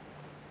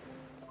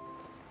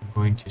 I'm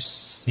going to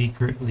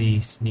secretly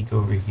sneak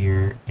over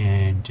here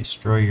and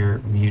destroy your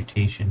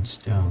mutation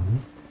stone.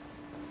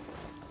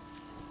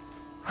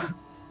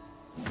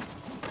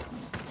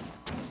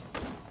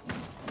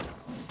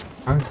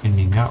 How can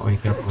you not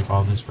wake up with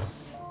all this rope?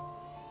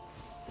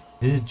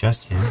 Is it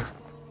just him?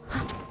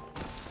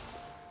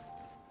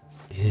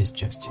 It is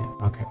just him.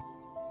 Okay.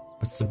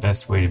 What's the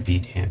best way to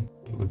beat him?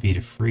 It would be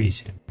to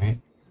freeze him, right?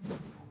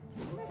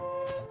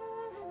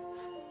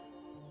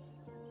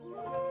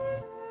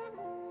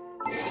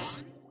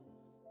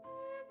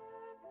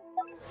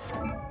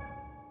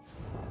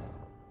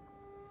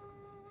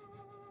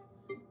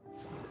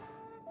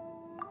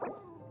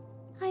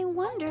 I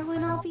wonder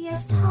when I'll be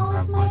as I don't tall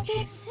have as my much.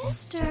 big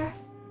sister.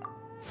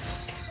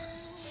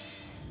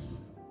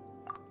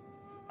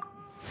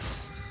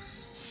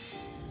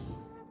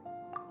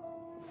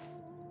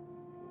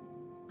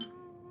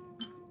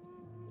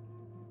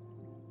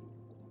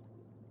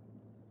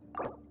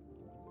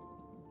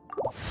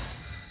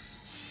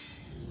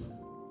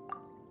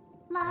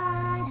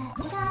 La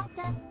da da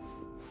da.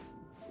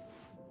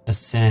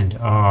 send.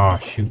 Oh,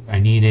 shoot. I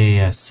need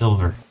a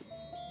silver.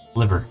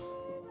 Liver.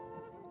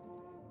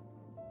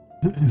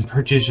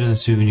 Purchase in the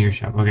souvenir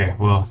shop. Okay,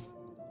 well,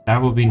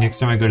 that will be next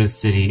time I go to the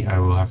city. I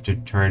will have to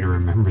try to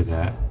remember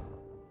that.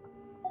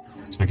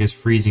 So I guess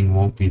freezing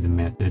won't be the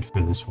method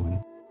for this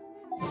one.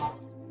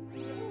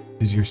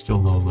 Because you're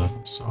still low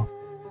level, so.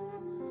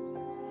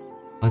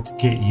 Let's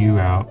get you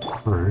out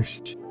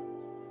first.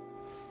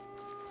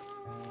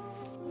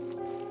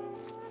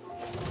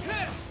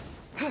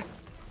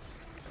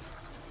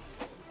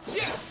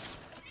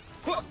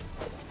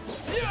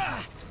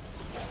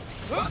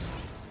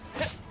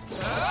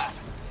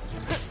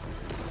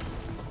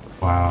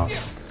 Wow.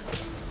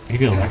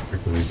 Maybe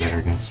electric would be better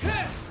against you.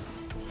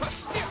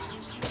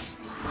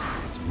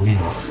 This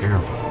wind is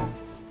terrible.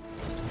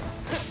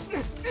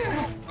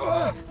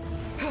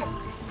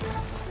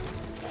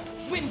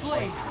 Wind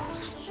blade.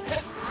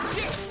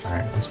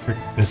 Alright, let's trick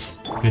this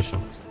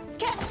official.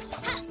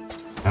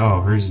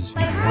 Oh, hers is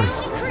even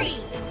worse.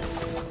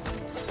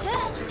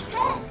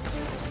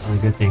 Only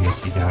good thing is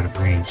she's out of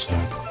range, so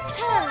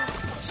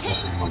it's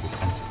slightly more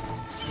defensive.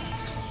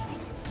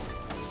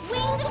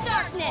 Wings of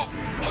darkness.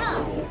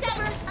 Come,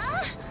 sever.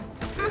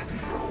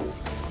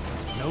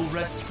 No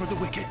rest for the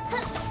wicked.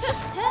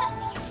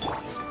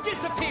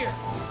 Disappear.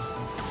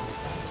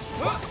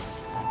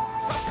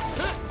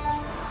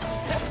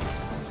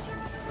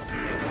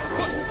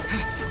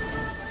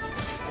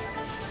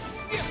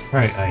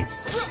 Alright,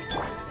 ice.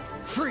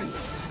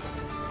 Freeze.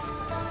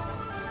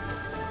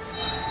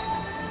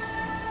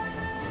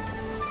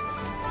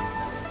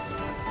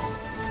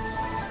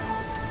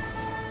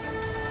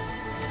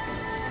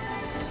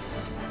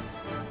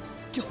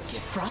 Don't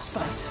get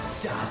frostbite.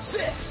 Dodge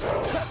this.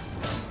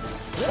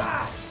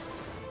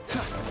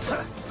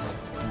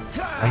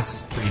 Ice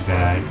is pretty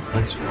bad.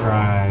 Let's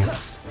try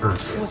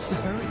earth. What's the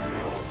hurry?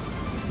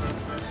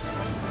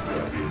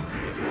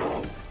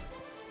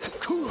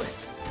 Cool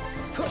it.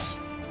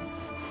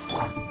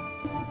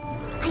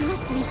 I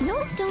must leave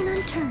no stone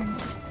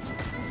unturned.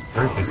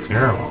 Earth is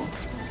terrible.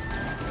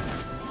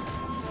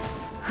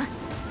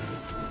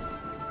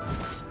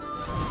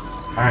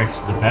 Alright,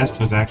 so the best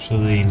was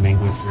actually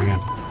Mango 3M.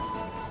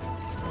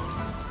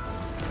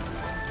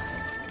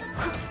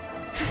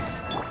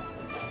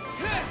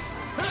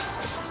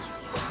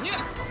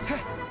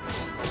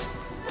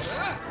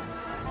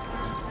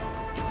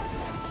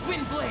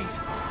 Wind blade.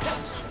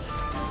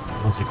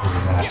 I'll take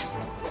over that.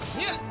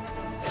 Here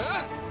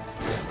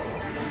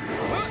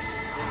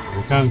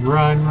it comes.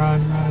 Run, run,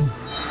 run.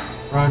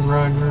 Run,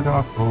 run,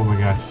 Rudolph. Oh my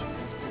gosh.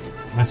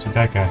 Mess with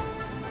that guy.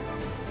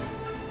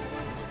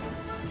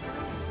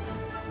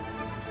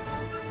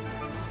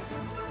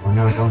 Oh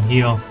no, don't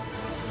heal.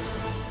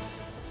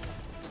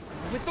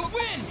 With the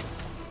wind.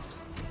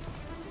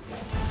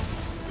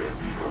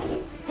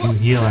 You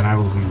heal and I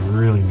will be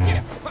really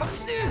mad.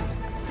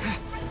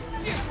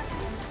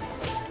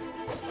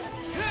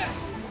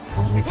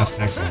 Don't wake up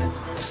that guy.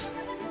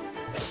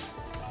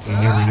 You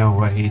never know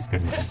what he's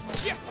gonna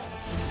do.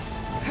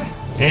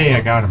 Hey,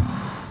 I got him.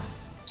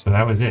 So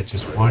that was it.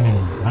 Just one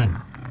and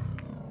done.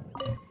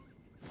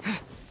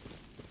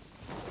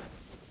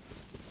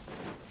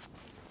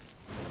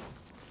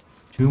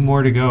 Two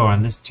more to go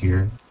on this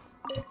tier.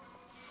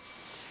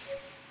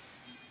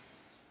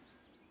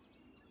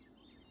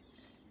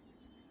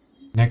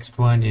 Next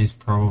one is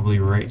probably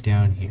right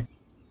down here.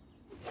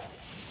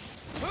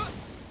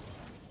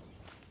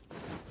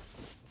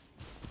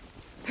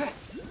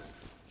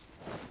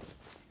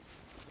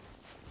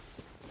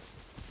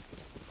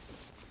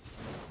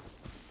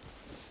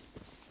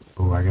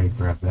 Oh, I gotta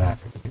grab that.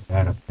 I gotta get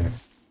that up there.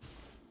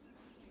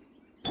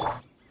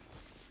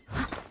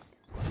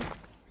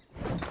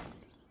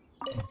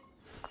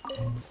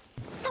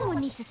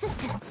 Someone needs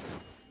assistance.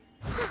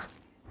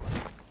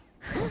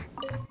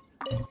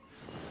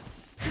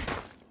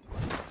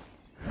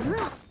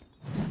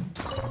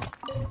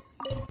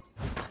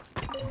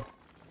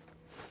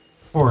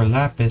 Or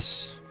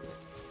lapis.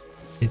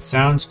 It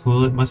sounds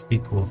cool, it must be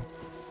cool.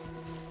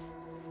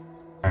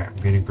 Alright, I'm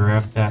gonna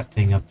grab that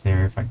thing up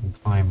there if I can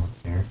climb up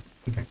there.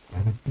 I think I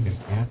can, I think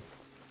I can.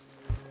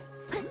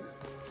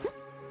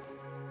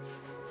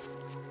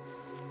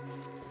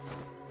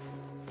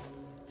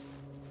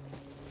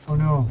 Oh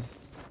no.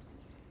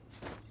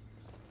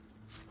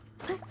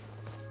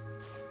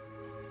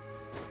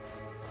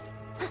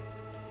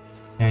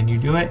 Can you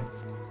do it?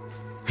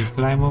 Can you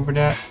climb over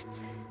that?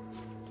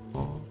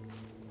 Oh.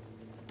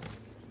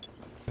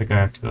 I think I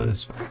have to go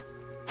this way.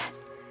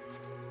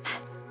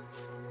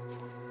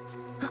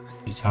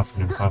 He's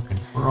huffing and puffing.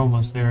 We're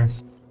almost there.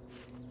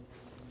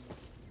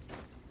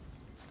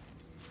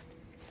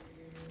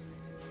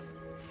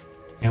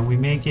 Can we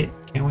make it?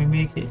 Can we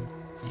make it?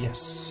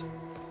 Yes.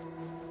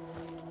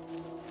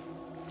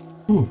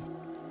 Ooh.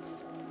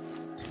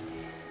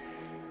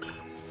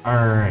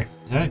 Alright.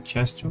 Is that a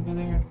chest over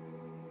there?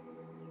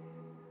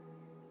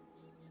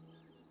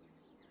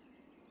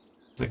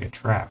 It's like a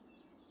trap.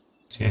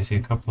 See, I see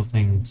a couple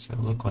things that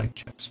look like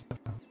chests, but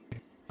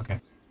okay.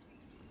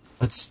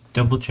 Let's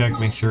double check,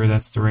 make sure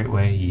that's the right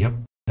way. Yep,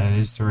 That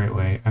is the right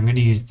way. I'm going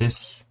to use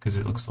this because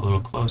it looks a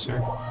little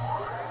closer.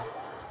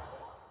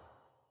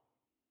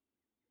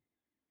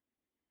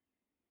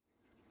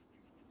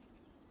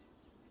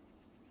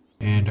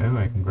 And oh,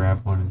 I can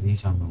grab one of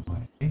these on the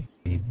way.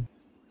 Maybe. I'm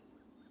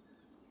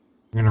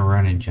going to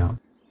run and jump.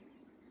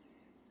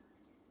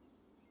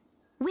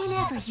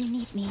 Whenever you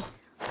need me,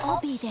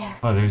 I'll be there.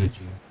 Oh, there's a G.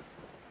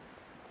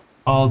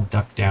 I'll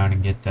duck down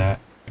and get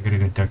that. I gotta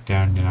go duck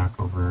down to knock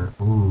over.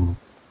 Ooh.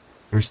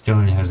 Your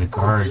stone has a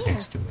guard dear.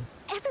 next to it.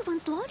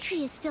 Everyone's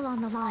laundry is still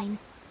on the line.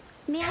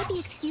 May I be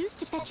excused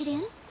to fetch it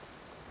in?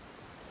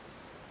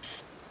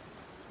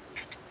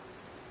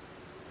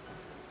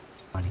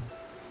 It's funny.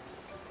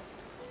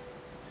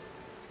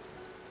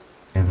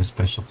 I have a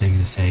special thing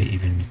to say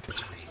even if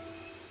it's raining.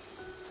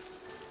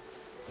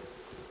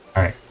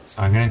 Alright,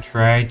 so I'm gonna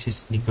try to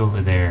sneak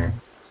over there.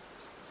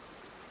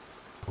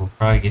 We'll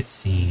probably get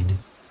seen.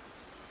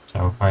 So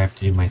I'll probably have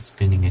to do my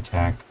spinning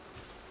attack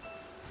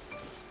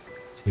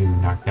to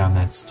knock down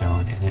that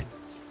stone. And it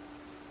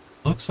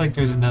looks like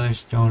there's another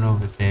stone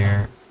over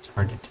there. It's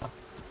hard to tell.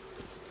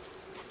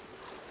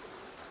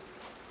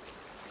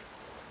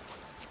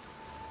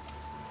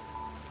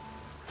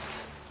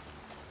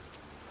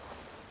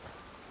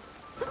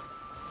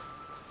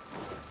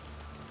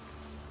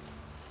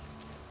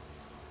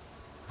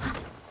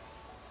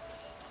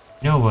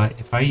 You know what?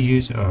 If I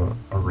use a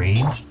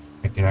range,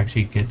 I could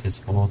actually get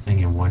this whole thing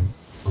in one.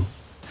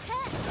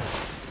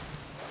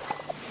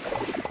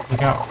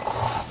 Look out.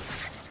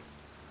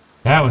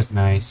 That was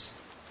nice.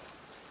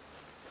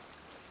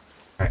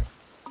 Alright.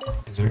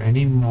 Is there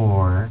any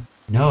more?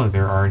 No,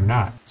 there are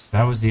not. So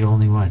that was the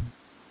only one.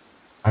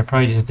 I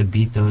probably just have to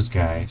beat those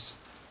guys.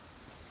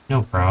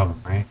 No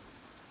problem, right?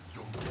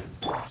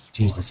 Let's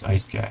use this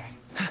ice guy.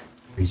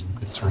 Freeze him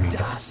with this ring.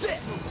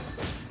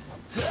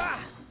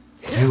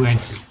 New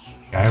entry.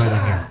 Guy with a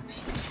hair.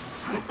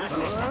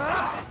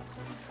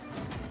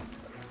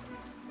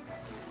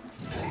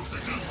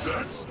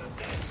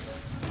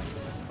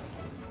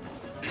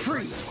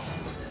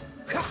 Freeze!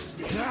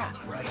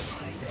 Right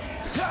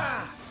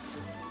there.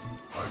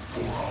 I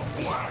pour a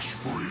flash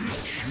freeze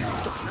shield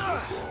to the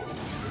bone.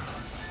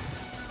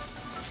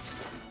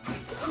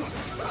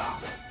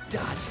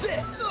 Dodge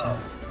this!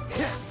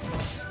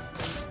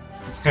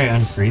 This guy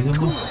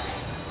unfreezable?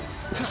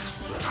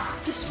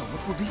 The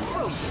sword will be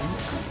frozen.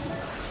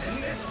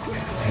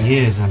 He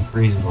is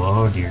unfreezable,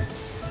 oh dear.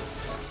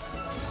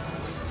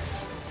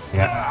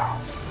 Yeah.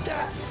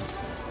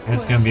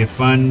 It's gonna be a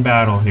fun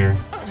battle here.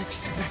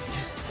 Unexpected.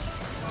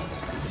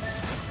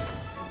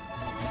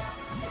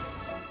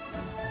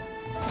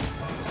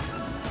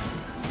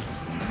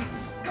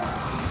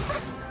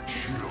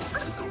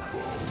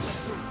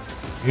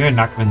 You gotta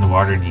knock him in the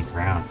water and he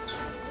drowns.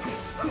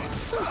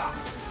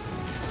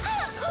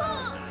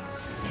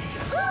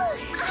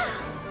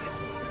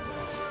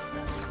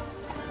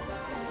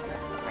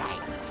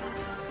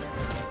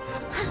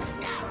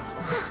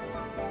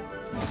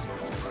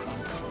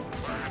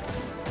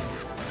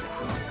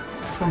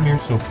 How come you're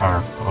so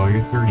powerful? Oh,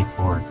 you're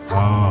 34.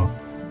 Oh.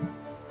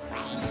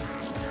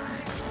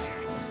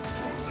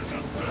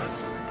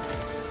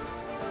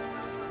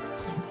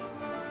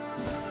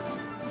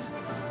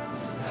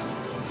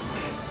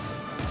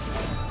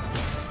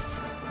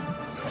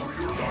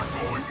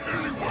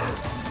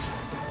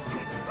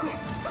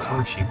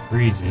 Before she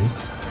freezes.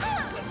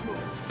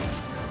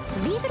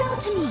 Leave it all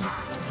to me.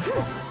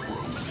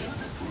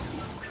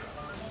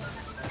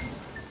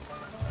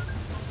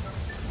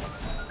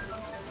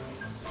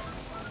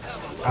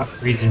 Stop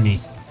freezing me.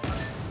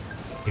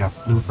 You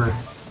flooper.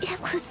 It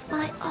was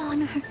my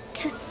honor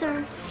to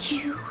serve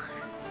you.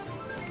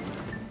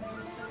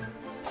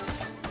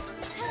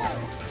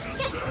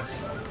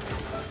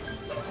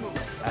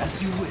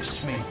 As you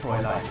wish, maid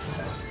Fräulein.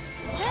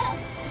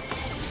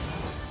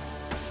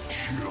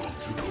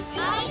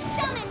 I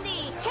summon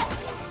thee!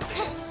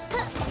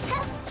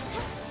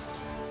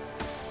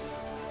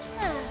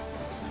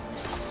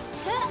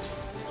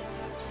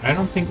 I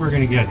don't think we're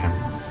gonna get him.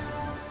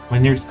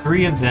 When there's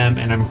 3 of them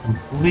and I'm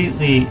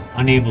completely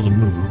unable to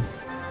move,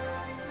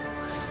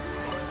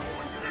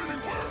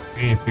 I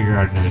need to figure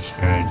out another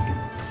strategy.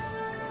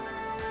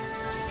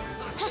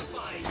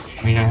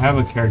 I mean, I have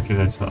a character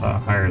that's a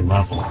higher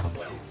level.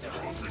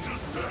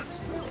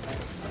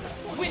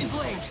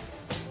 Windblade.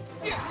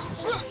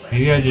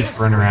 Maybe I just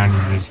run around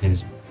and use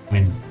his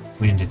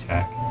wind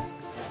attack.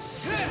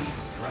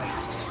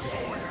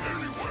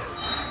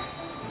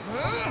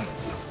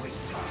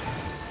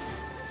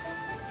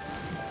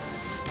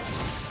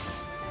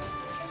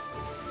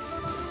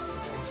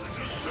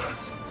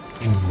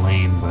 Seems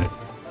lame, but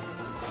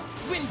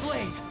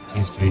Windblade.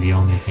 seems to be the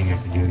only thing I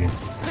can do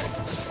against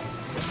this.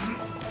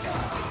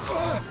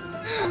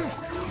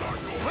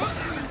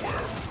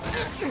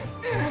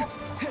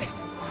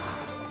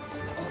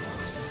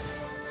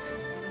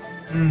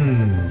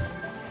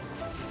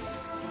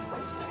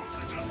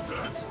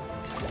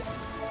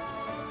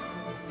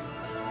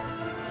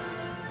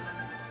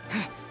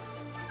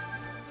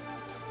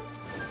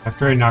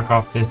 After I knock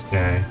off this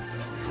guy,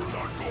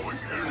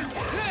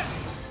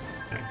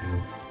 not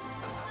you.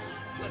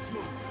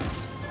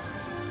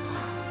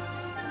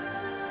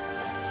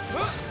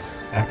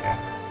 That guy.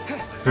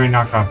 Try to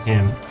knock off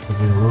him, it'll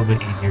be a little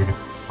bit easier to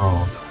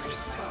control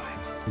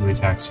who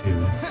attacks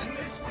who.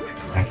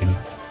 I can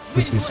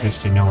quickly switch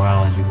to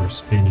Noelle and do her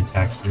spin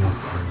attack heal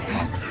for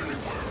her.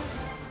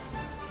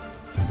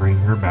 And bring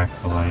her back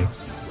to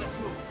life.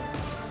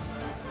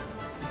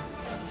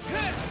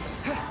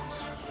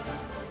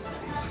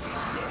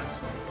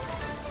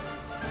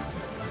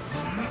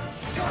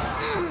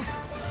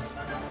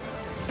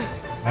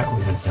 That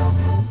was a dumb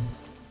move.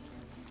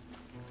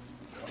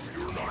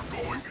 You're not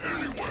going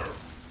anywhere.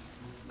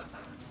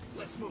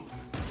 Let's move.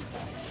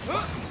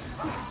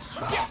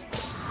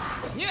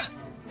 Yeah.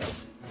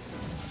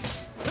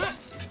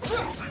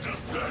 I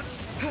just said.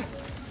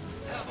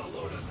 Have a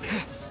load of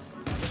this.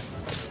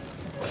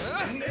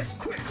 Send this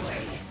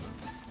quickly.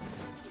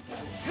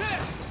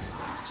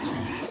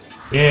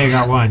 Yeah, I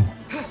got one.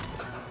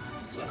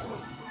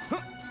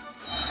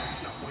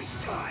 Don't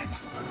waste time.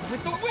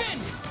 With the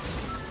wind.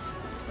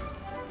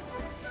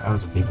 That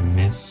was a big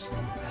miss.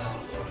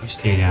 You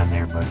stay down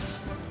there, bud.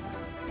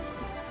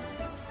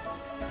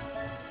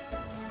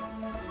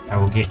 I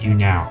will get you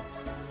now.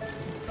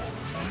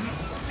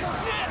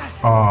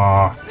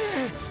 Aw.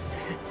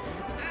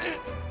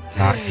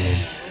 Not good.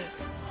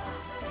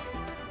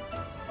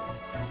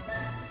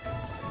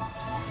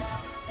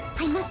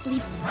 I must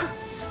leave.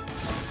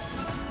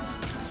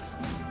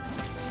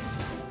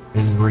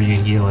 This is where you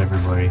heal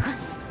everybody,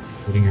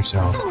 including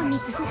yourself. Someone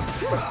needs to.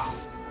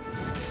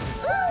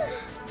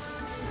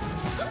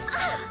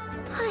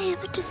 I am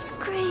a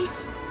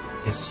disgrace.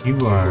 Yes, you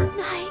are.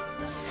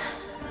 Knights.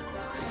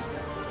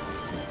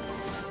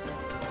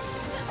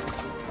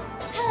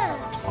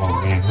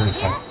 Oh man, her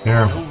attack's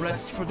terrible. No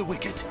rest for the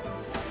wicked.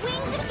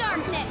 Wings of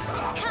darkness.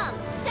 Come.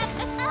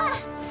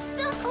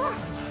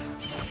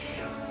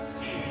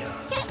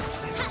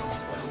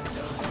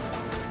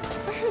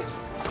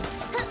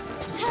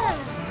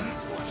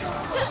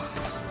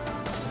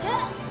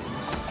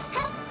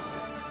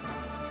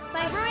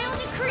 By royal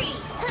decree.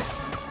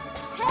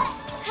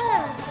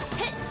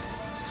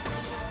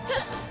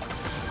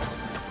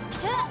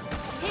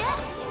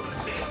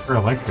 Her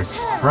electric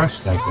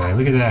crushed that guy.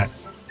 Look at that.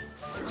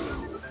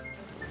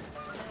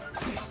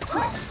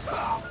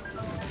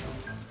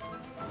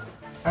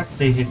 How did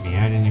they hit me?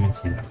 I didn't even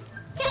see that.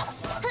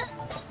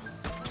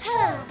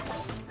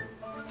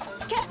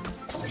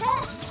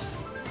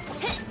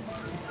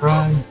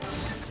 Run!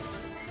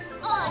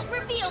 Oz,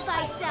 reveal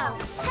thyself.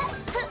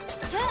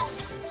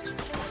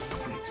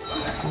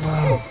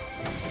 No.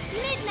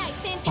 Midnight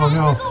Oh,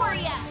 no.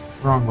 Phantasmagoria.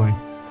 Wrong way.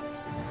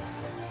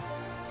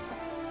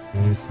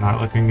 It's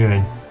not looking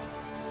good.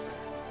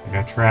 I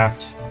got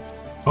trapped.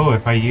 Oh,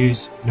 if I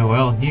use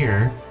Noelle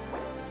here...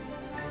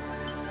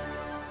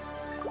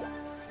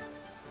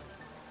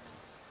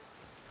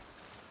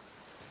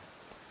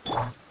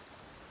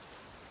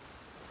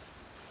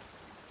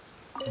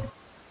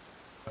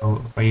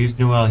 Oh, if I use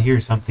Noelle here,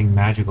 something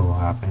magical will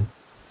happen.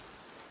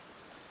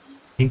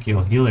 I think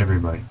you'll heal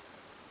everybody.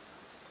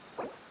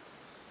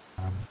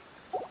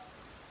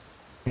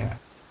 Yeah,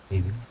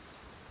 maybe.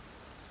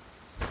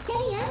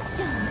 Steady as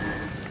stone.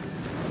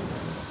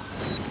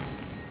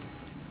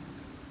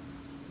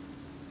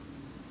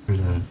 There's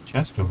a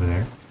chest over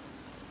there.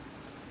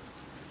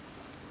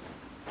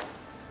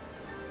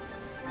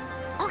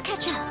 I'll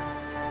catch up.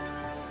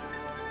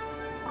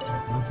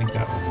 I don't think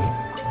that was it.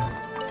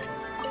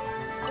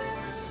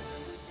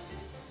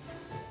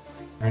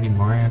 Are there any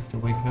more I have to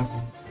wake up?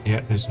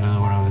 Yeah, there's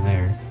another one over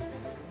there.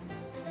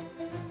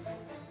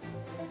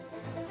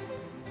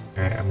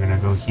 Alright, I'm gonna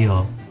go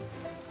heal.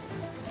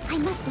 I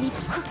must leave.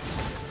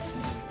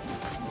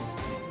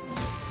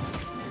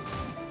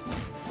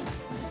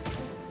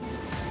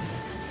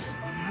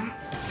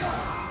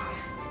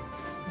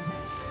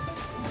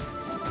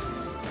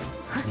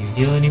 Can you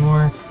heal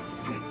anymore?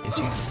 Yes,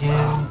 you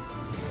can.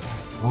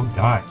 Oh,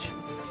 dodge.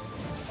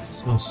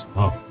 So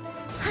slow.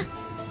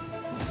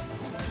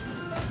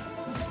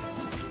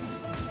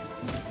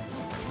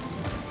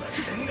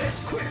 Send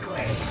this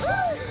quickly.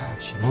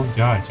 God, she won't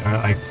dodge.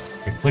 I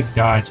click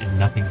dodge and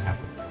nothing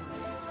happens.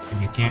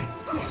 And you can't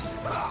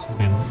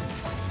swim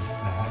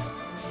that.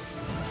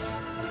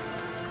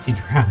 He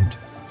drowned.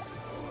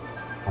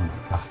 Oh my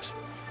gosh.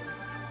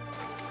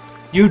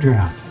 You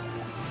drowned.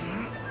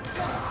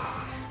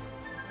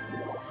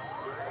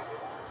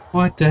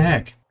 What the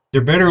heck?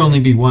 There better only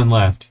be one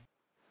left.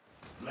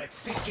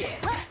 Let's begin.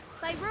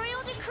 By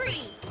royal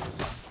decree.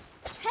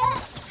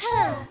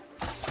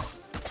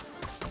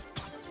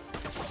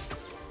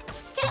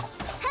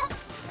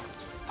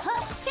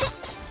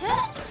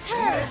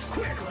 Send this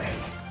quickly.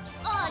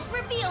 Oz,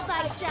 reveal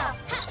thyself.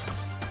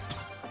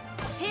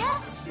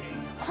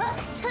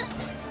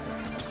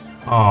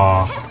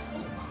 Aw.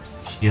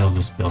 Shield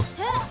was built.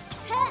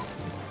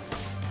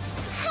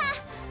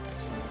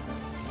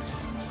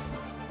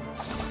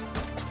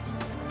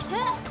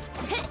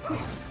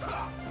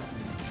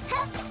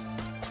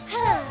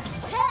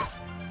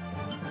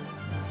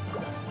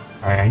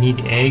 Alright, I need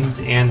eggs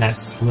and that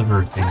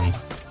sliver thingy.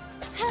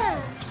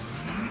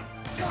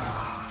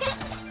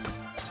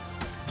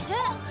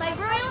 By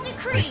royal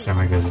decree. Next time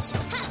I go this way.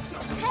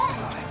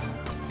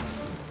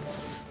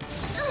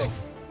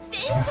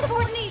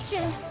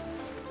 Insubordination.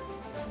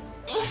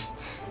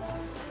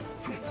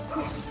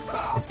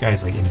 This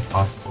guy's like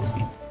impossible to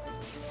beat.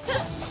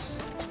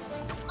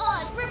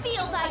 Oz,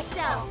 reveal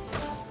thyself.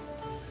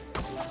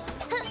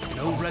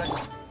 No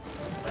rest.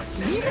 Let's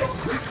see this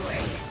quickly.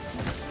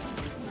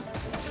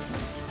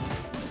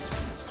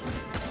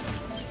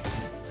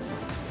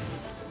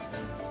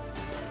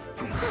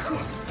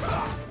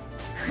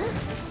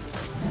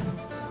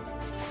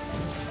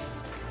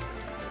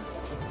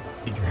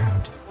 He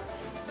drowned.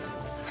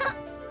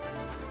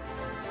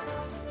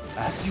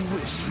 As you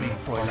wish, me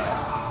for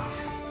now.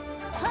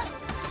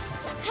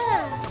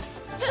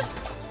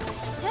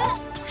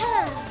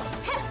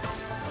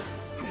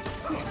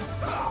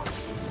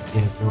 He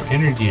has no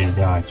energy to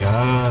dodge.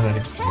 Ah, that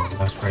explains it.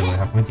 That's probably what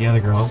happened with the other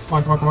girl. Come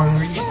on, come on, come on.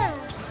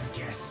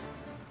 Yes,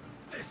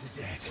 this is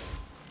it.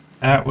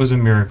 That was a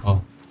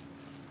miracle.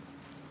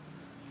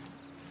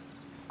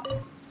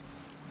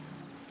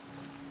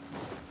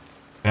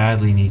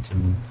 Badly need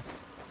some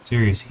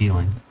serious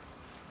healing.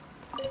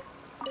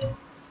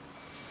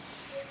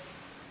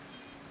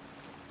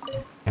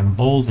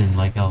 Emboldened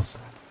like Elsa.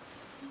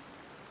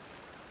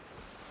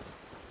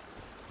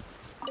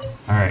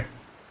 Alright,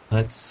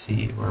 let's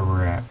see where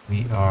we're at.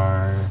 We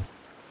are...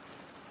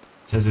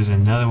 It says there's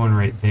another one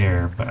right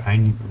there, but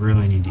I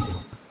really need to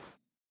heal.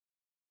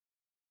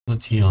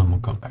 Let's heal and we'll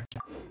come back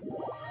down.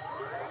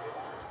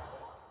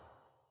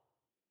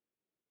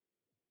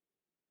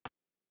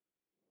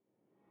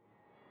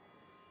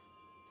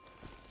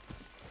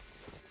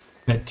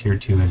 Bet tier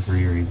 2 and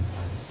 3 are even better.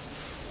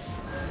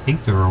 I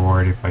think the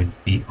reward if I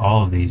beat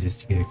all of these is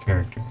to get a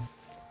character.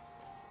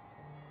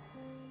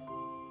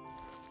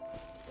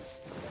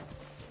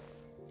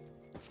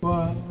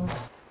 What?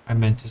 I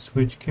meant to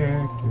switch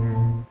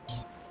characters.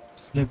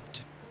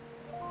 Slipped.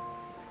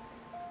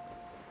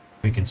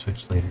 We can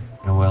switch later.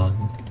 Noelle,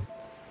 we can do.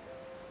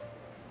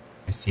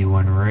 I see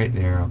one right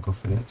there. I'll go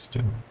for that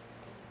stone.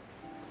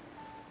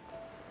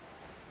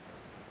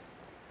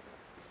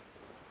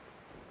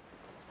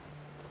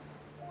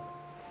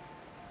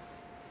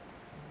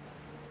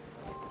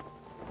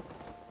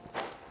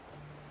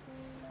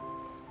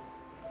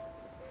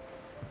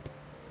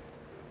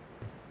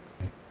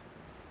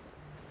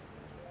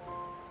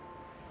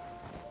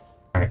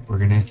 Alright, we're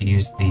gonna have to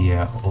use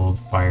the old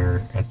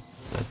fire at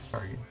the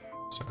target,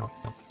 so I don't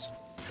kill myself.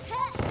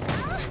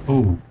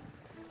 Oh,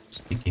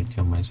 speaking of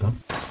kill myself.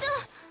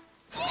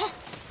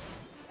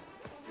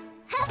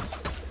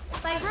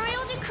 By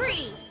royal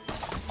decree.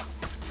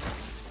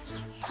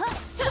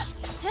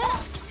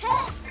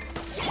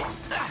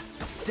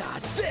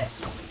 Dodge this.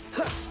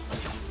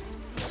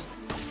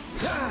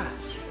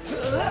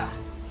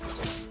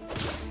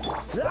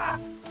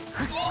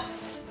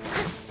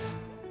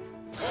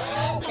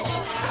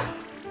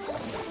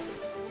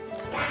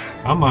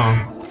 Come on.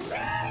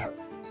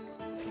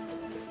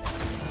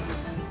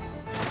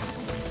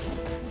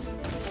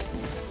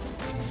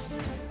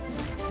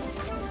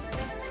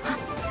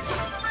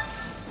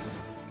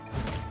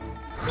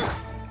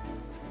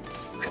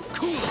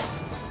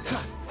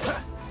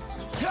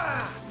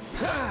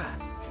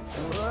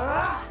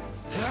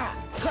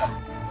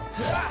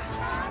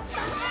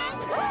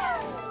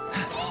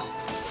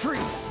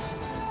 Freeze.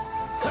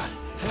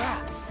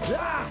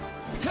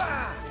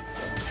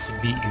 To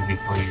beat you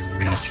before you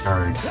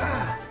recharge.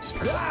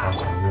 Start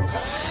causing real.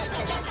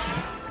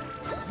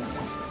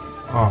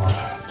 Oh,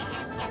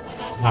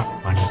 not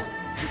funny.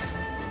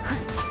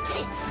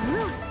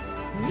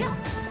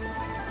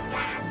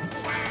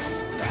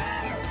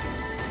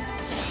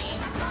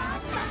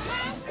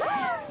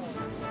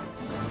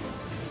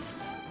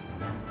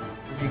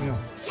 Where'd you go?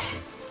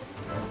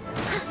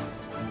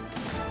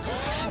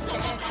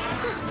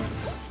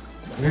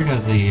 Where do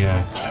the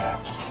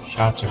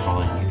shots are all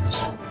in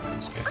unison?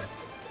 That's good.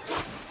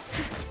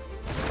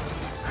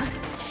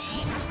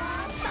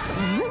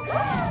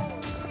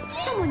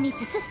 Someone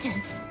needs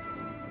assistance.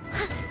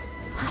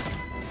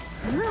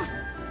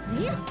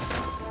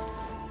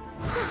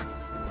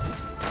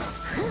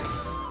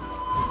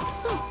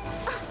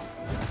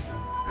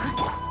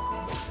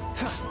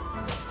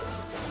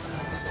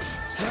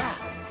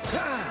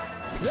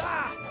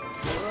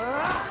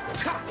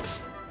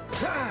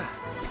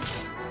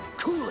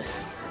 Cool it.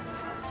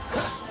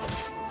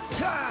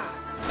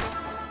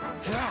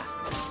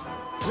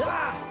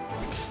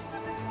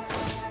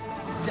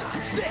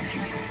 Dodge this.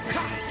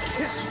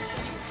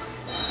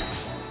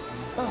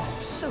 Oh,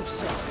 so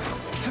sorry.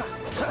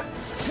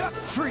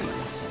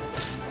 Freeze.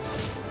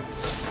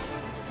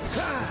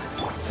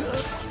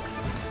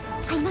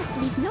 I must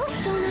leave no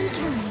stone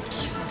unturned.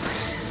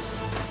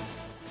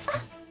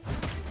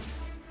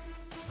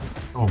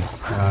 Oh my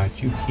god,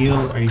 you heal?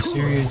 Are you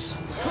serious?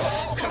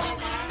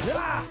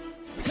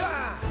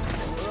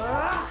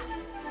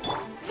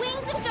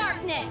 Wings of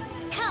darkness,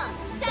 come,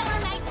 sever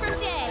night from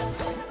day.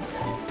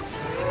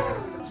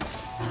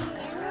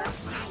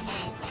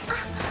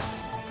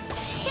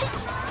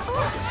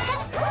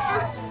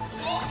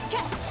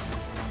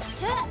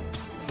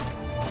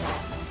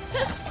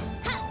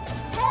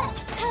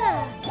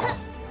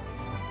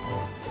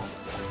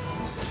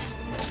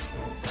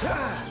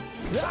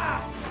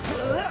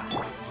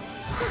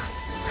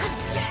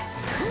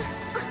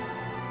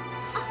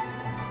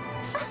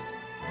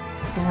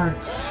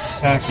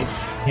 attack it.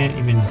 Can't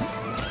even.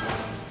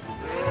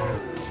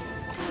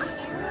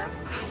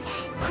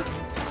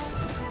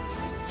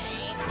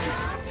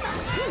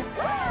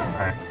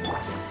 Alright.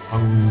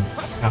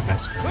 Not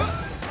messing with it.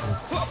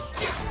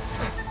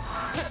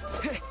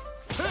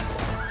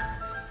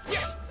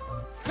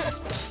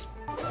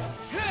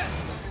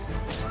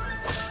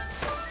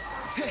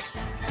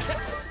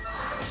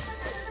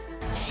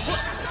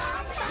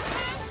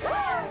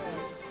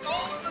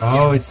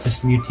 Oh, it's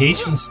this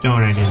mutation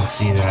stone I didn't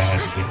see that I had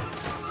to get.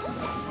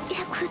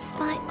 It was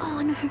my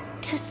honor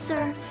to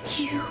serve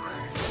you.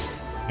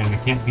 And I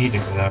can't beat it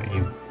without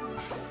you.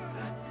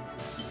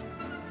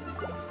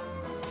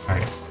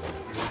 Alright.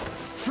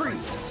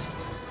 Freeze.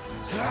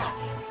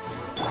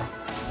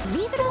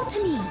 Leave it all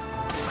to me.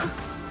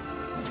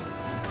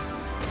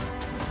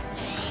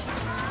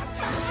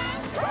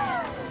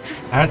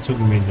 That's what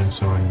made them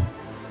so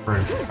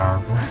incredibly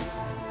powerful.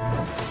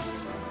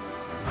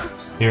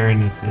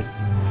 Staring at it in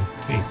my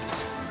face.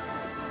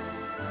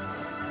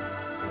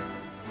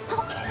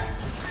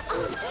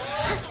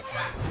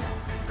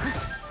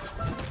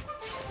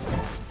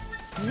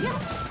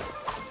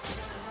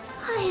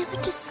 I am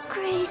a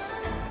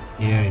disgrace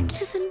Yeah, you.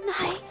 to the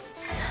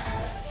knights.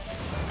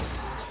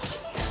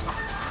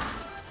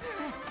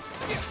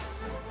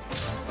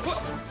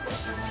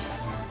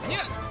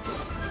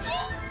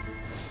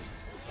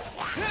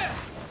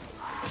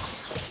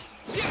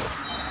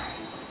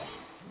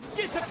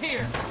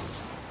 Disappear.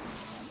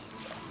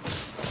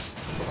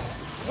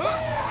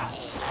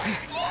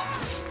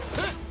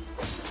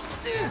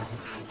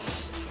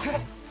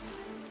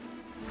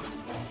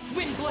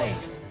 Wind blade.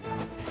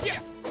 Did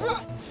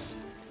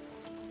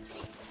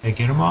I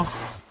get them all?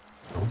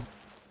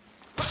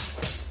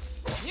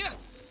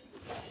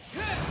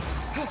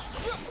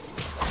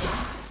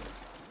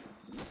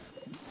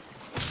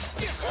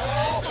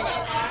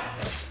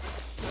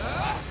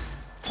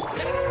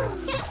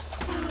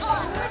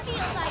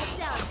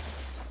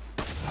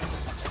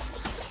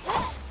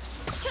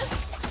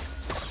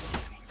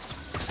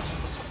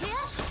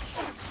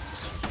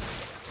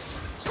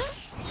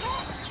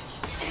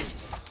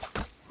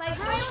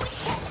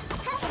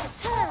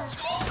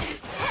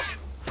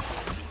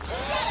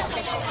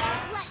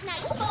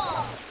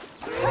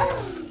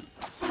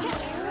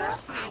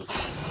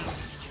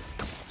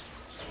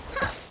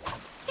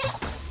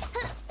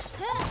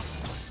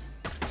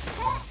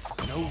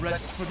 No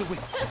rest for the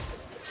wind.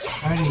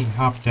 Why did he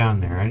hop down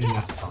there? I didn't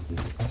have to hop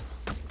there.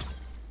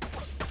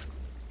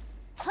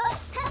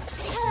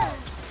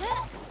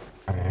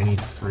 Alright, I need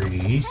to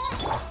freeze.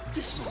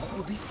 This one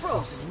will be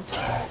frozen.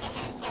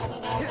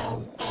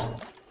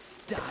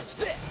 Dodge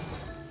this.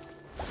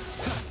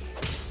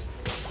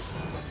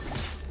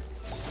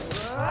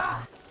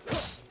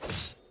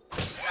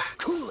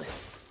 Cool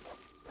it.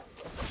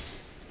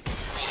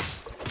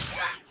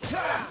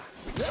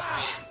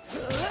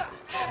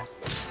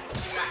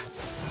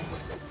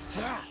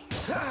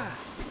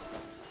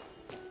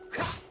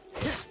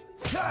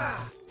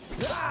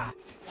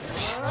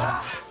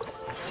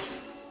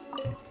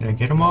 Did I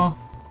get them all?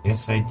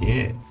 Yes, I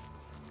did.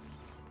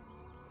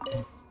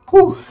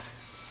 Whew.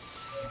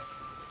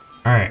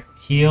 Alright,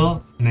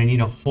 heal, and I need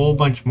a whole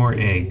bunch more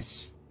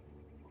eggs.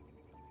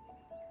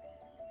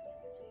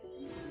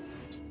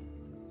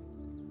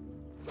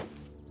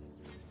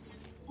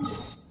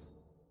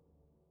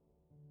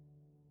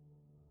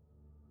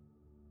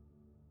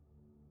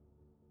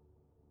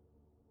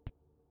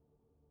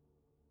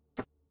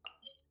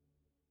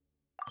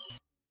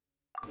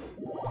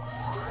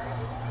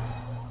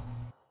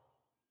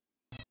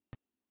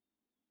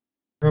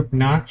 You're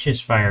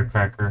obnoxious,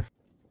 firecracker.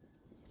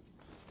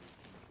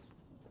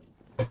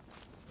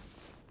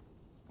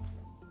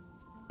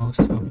 Most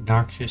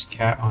obnoxious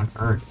cat on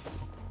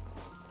earth.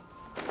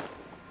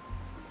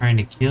 Trying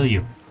to kill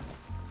you.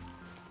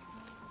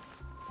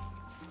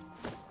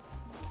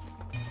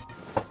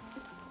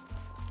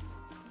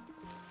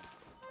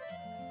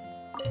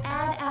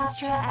 Ad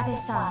Astra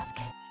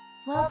Abyssosque.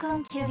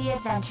 Welcome to the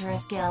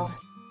Adventurers Guild.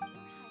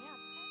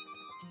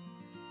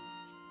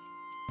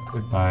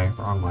 Goodbye,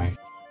 wrong way.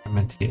 I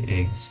meant to get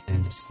eggs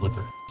and a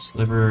sliver.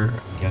 Sliver,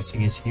 I'm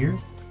guessing, is here?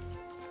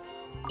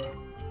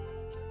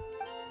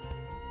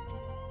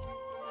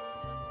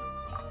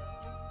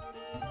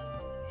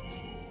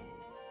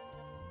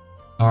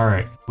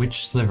 Alright,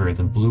 which sliver?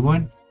 The blue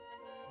one?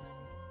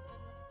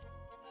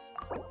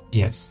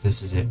 Yes,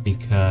 this is it,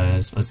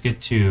 because let's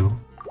get 2.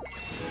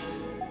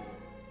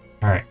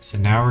 Alright, so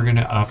now we're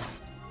gonna up.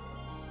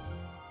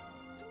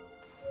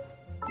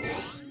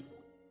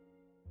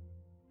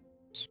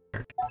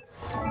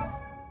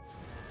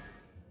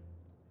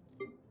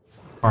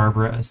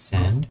 Barbara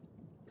ascend.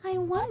 I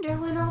wonder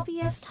when I'll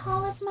be as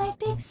tall as my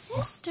big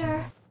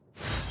sister.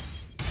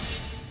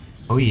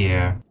 Oh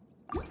yeah.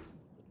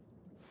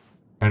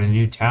 Got a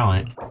new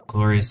talent.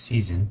 Glorious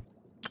season.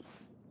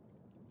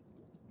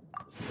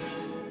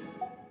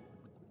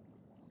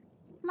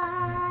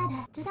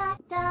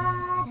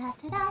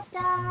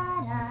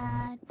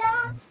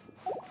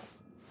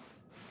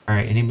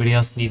 Alright, anybody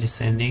else need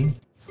ascending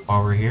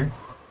while we're here?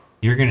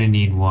 You're gonna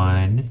need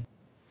one.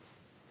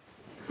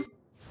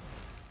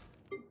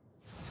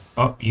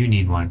 Oh, you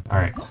need one.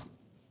 Alright.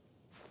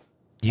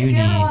 You If you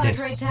ever need want to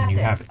trade this, and you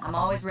have it. tactics, I'm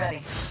always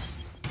ready.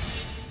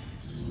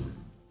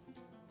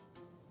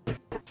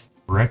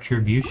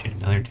 Retribution,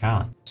 another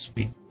talent.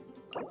 Sweet.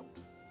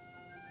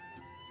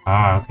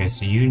 Ah, okay,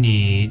 so you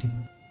need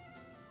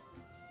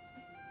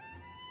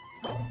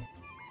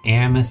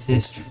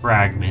amethyst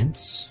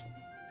fragments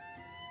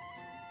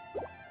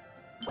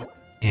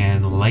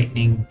and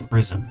lightning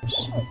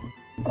prisms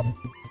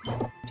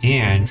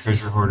and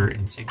treasure hoarder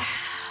insignia.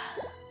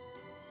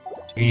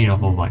 So you need a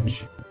whole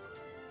bunch.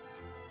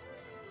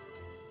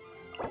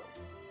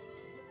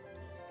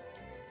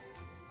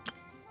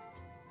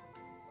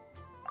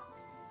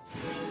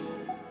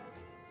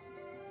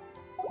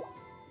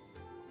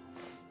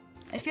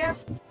 If you're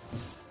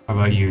How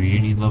about you? You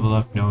need level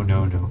up? No,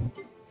 no, no.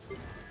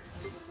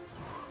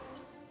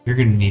 You're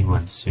gonna need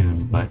one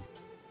soon, but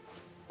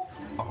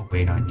I'll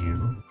wait on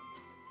you.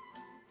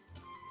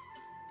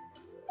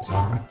 'Cause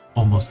I'm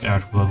almost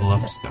out of level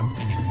up stuff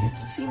anyway.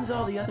 Seems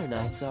all the other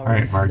knights are.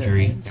 Alright,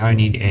 Marjorie, now I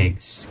need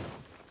eggs.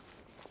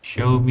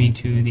 Show me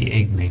to the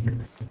egg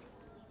maker.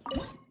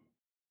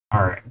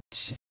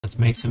 Alright, let's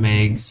make some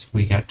eggs.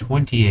 We got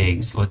 20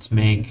 eggs. Let's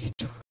make...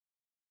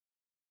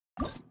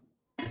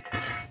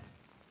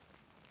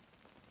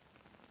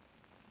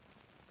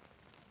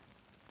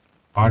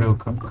 auto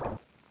cook.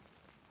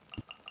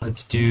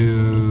 Let's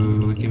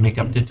do... we can make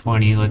up to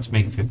 20. Let's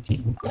make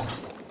 15.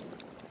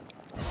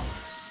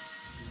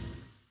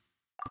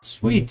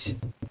 Sweet!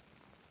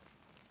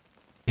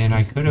 And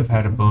I could have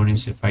had a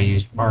bonus if I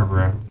used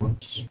Barbara.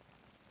 Whoops.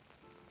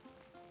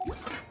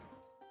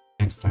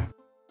 Next time.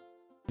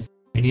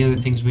 Any other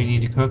things we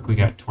need to cook? We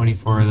got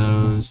 24 of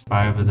those,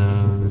 5 of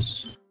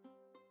those.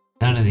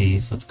 None of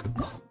these. Let's cook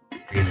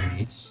 3 of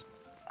these.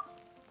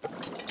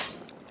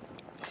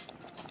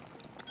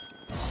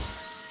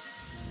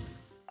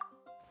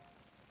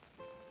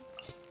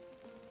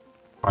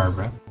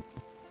 Barbara.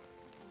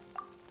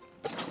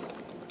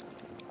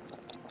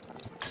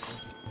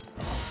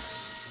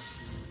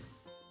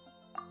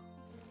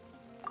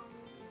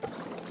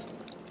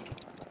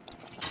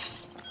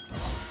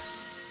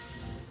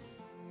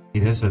 See,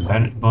 this is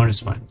a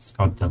bonus one. It's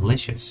called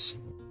Delicious.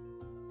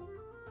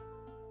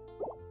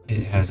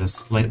 It has a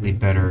slightly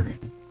better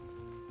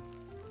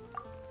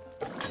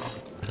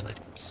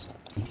abilities.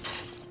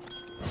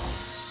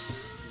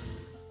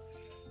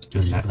 Just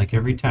doing that like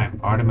every time.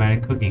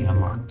 Automatic cooking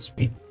unlocked.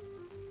 Sweet.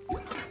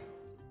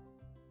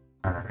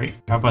 Alright,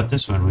 how about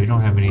this one? We don't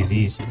have any of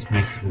these. Let's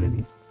make 2 of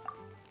these.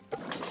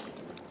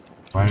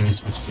 Why did I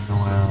switch to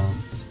Noel?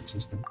 Because it's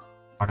just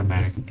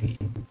automatically.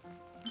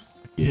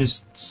 You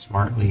just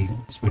smartly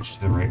switch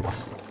to the right one.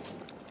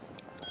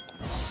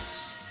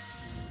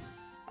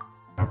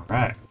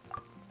 Alright.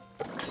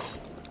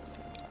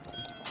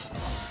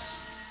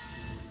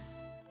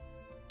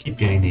 Keep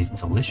getting these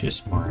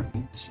delicious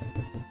Morabits.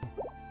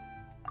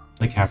 It's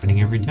like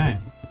happening every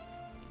time.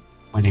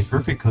 When a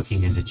perfect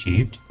cooking is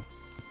achieved,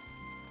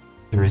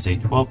 there is a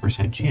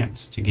 12%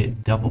 chance to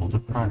get double the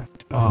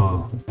product.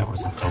 Oh, that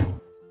wasn't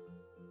double.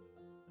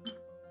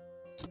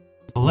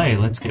 Filet,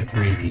 let's get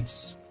 3 of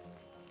these.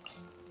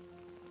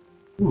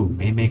 Ooh,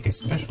 may make a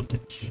special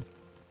dish.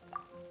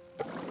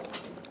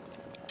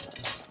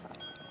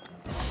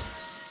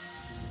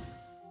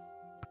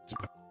 Let's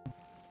go.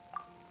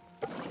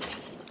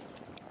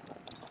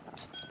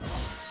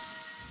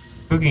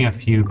 Cooking a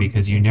few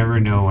because you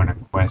never know when a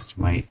quest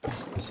might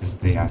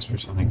specifically ask for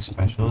something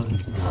special, and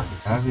if you already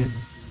have it,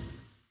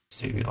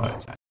 save you a lot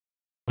of time.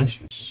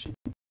 Delicious.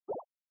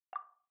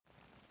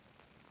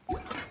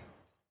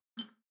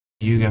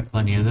 You got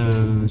plenty of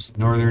those.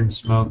 Northern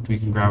smoked, we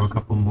can grab a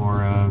couple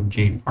more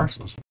jade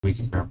parcels. We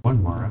can grab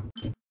one more of.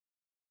 Let's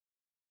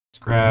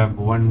grab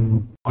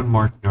one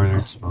more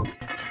northern smoked.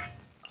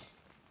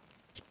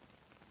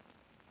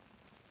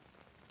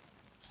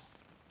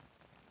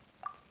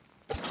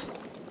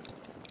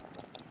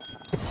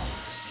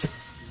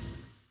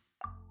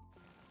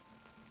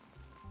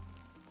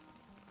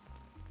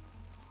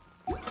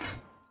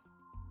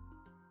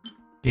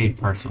 Jade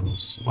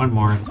parcels. One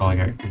more, that's all I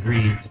got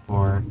ingredients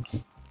for.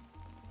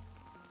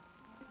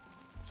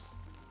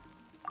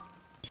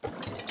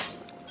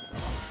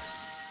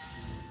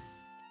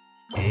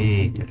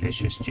 Hey,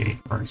 delicious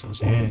jade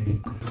parcels, yay.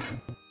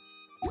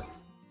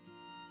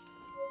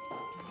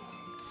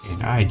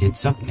 And I did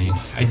something.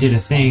 I did a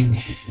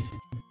thing.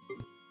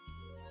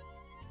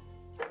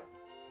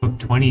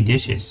 Cooked 20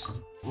 dishes.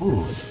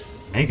 Ooh,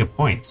 mega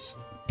points.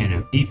 And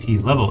a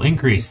BP level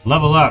increase.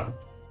 Level up!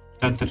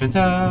 Da da da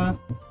da!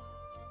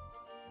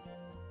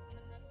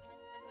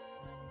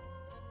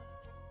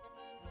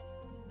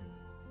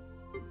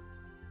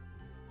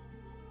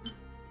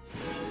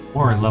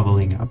 Or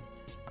leveling up.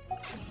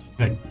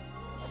 Good.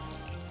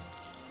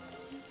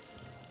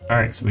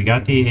 Alright, so we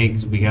got the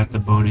eggs, we got the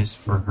bonus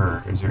for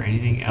her. Is there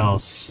anything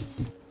else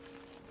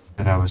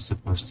that I was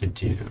supposed to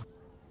do?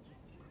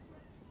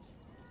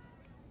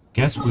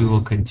 Guess we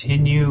will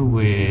continue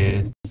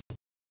with...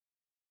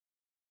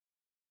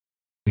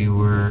 We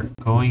were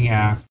going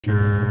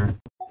after...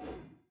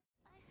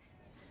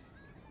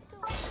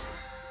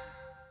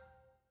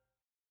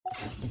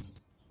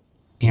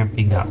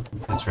 amping up.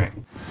 That's right.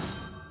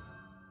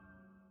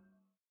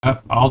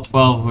 All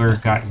 12 were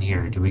gotten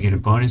here. Do we get a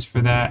bonus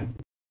for that?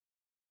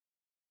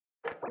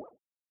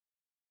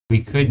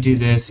 We could do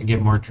this and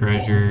get more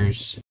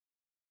treasures.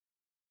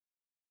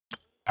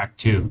 Act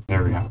 2.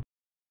 There we go.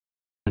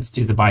 Let's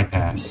do the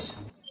bypass.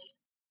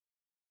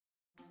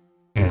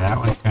 Okay, that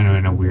one's kind of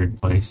in a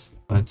weird place.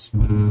 Let's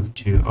move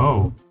to...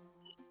 Oh,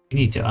 we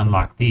need to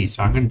unlock these.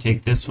 So I'm going to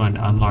take this one,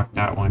 unlock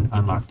that one,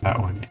 unlock that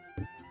one.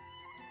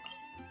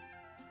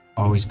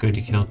 Always good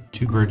to kill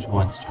 2 birds with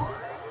 1 stone.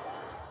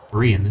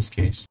 3 in this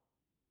case.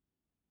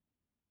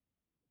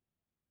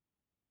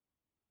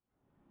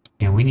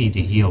 And we need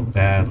to heal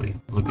badly.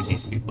 Look at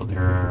these people.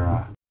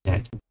 They're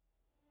dead.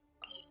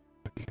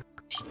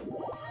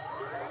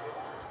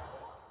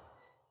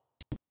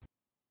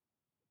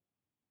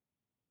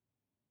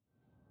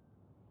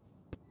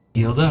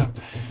 Healed up.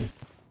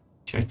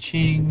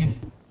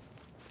 Cha-ching.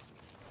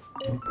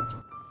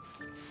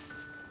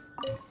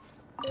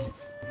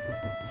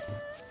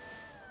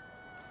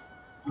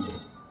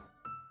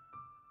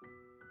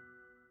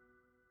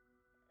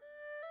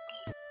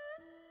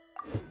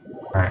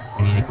 Alright,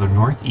 we need to go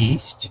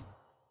northeast.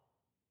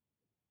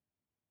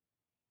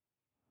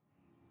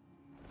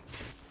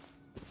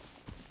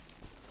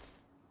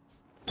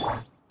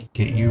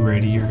 Get you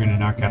ready, you're gonna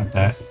knock out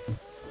that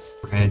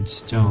red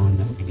stone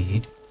that we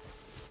need.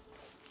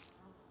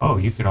 Oh,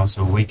 you could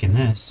also awaken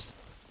this.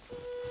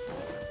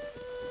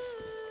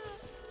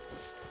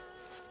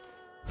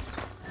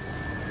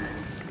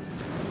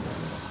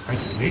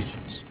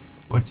 Congratulations.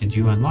 What did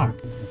you unlock?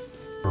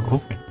 Or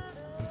open?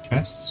 No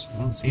chests? I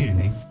don't see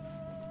anything.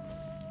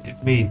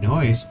 It made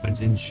noise, but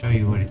didn't show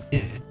you what it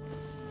did.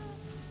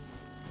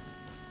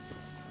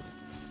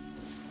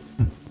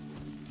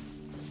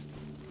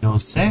 No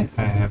sé,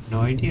 I have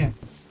no idea.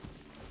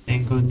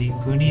 Tengo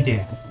ninguna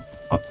idea.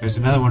 Oh, there's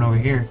another one over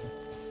here.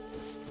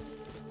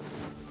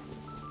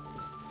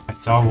 I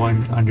saw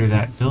one under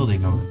that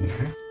building over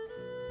there.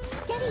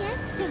 Steady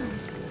as stone.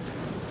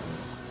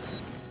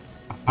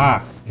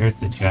 Aha, there's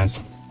the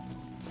chest.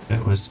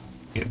 That was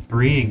get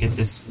 3 and get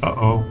this.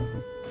 Uh-oh.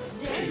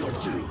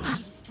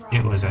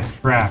 It was a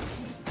trap.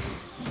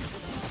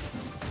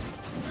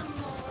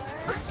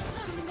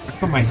 How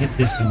come I hit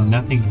this and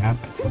nothing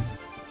happened?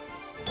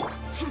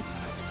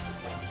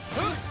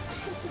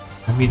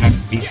 I mean, I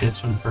can beat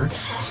this one first.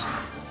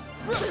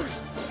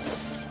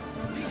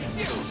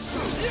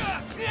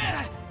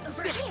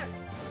 Over here.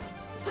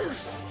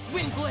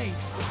 Wind blade.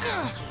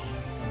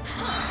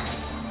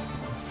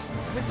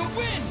 With the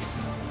wind.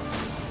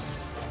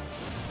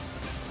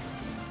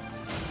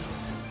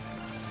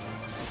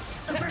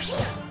 Over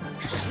here.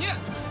 Yeah.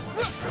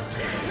 Know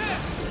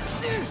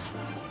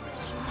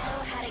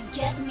how to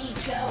get me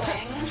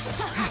going.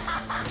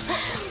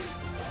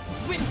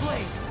 Wind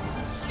blade.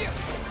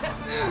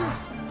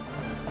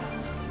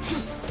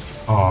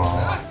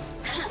 Oh,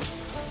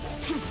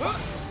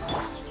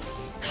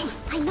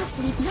 I must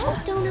leave no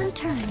stone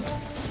unturned.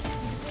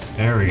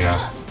 there we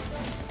go.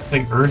 It's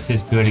like Earth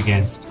is good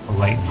against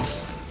lightning.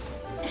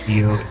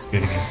 Steel is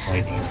good against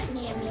lightning. Let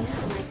me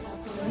amuse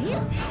myself a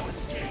little.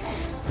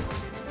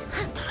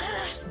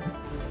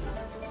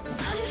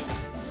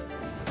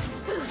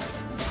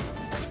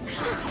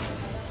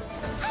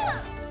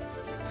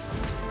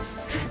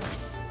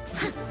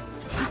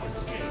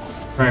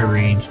 Try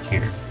ranged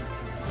here.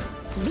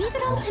 Leave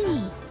it all to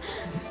me.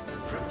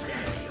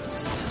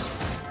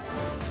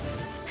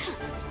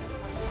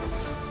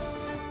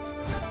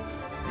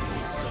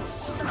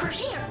 Over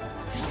here.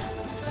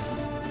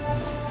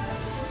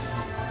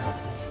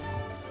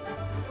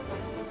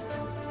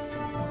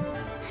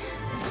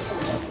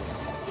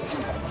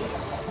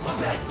 But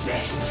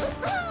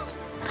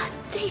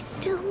they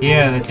still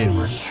Yeah, that didn't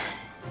work.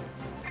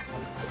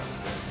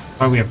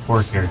 Why we have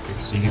 4 characters,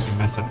 so you can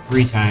mess up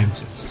 3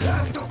 times and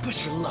still. Don't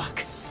push your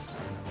luck.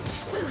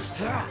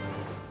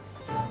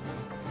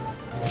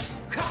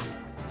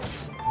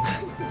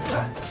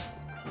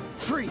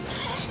 Freeze.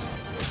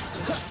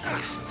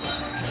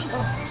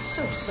 Oh,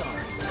 so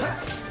sorry.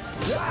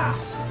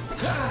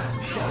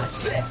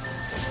 Does this?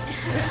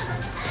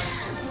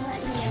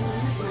 let me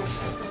amuse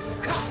myself.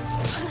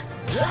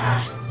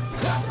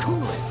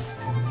 Cool it.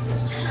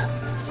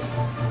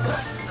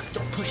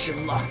 Don't push your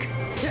luck.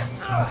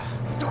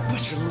 Don't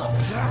push your luck.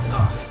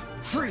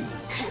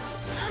 Freeze.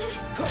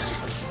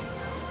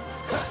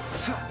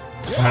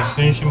 Gotta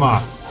finish him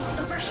off.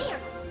 Over here.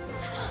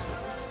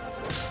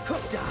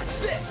 Dodge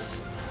this.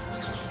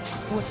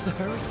 What's the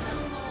hurry?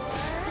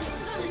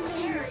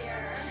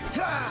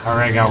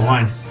 Alright, got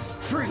 1.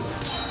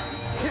 Freeze.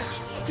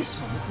 This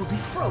one will be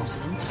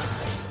frozen in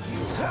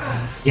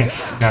time.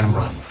 Yes, got him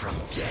both. From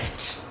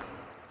debt.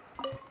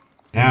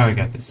 Now we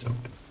got this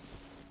open.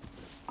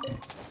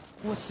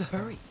 What's the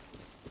hurry?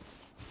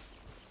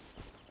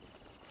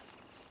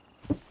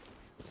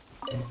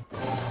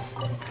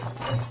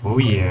 Oh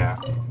yeah.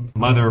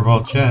 Mother of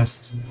all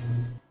chests.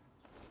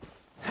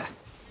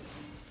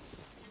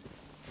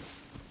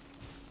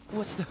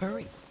 What's the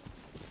hurry?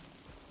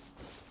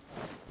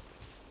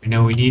 We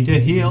know we need to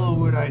heal,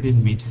 but I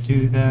didn't mean to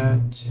do that.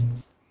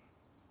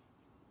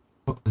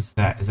 What's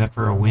that? Is that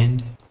for a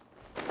wind?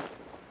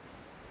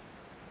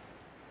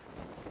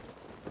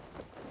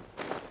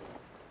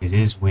 It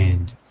is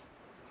wind.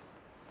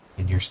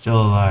 And you're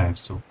still alive,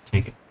 so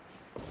take it.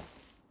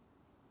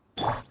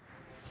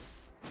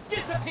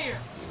 Disappear!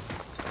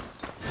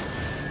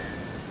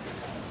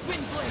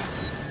 Wind blade!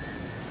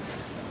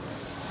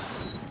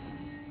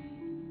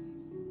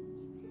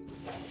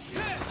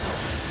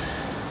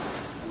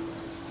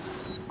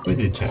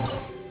 Wizard chest.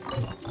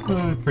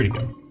 Pretty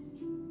good.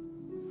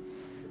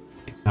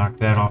 Knock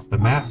that off the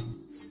map.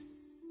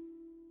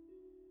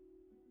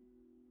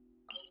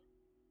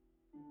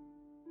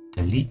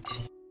 Delete.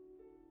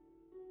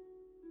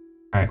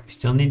 Alright, we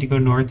still need to go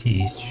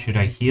northeast. Should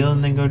I heal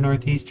and then go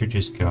northeast or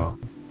just go?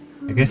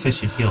 I guess I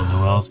should heal.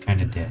 Noelle's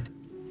kind of dead.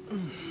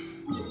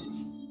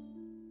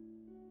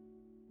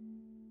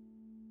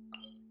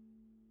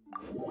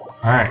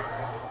 Alright.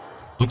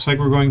 Looks like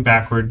we're going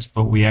backwards,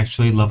 but we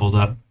actually leveled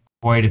up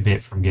quite a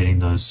bit from getting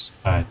those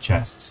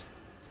chests.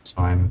 So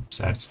I'm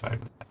satisfied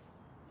with that.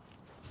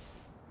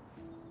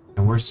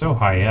 And we're so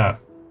high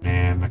up. Nah,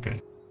 I'm not gonna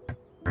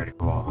try to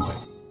go all the way.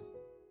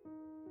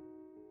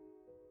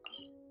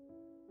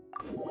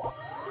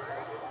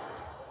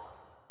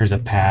 There's a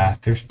path.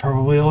 There's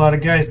probably a lot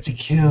of guys to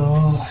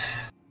kill.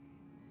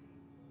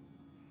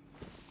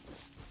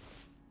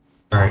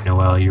 Alright,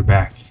 Noelle, you're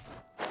back.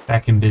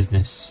 Back in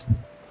business.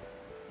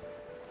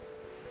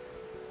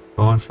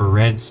 Going for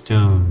red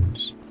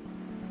stones.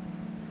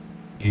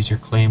 Use your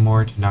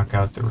claymore to knock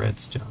out the red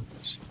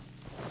stones.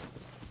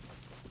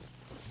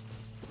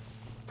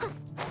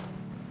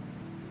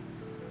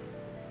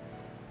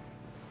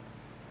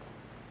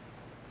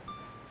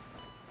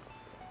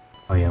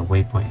 Oh yeah,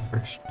 waypoint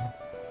first.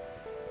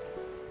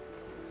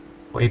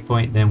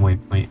 Waypoint, then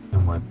waypoint,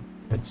 then what?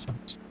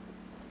 Redstones.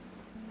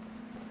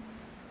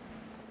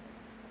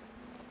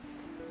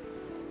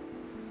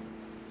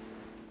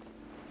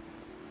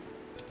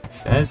 It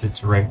says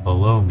it's right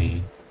below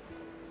me.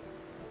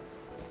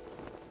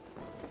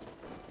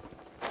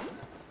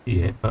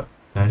 See it, but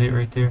is that it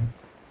right there?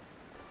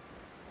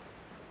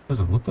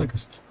 Doesn't look like a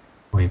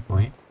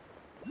waypoint.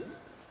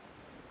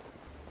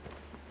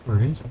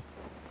 Where is it?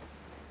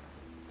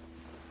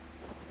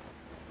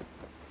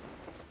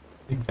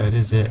 I think that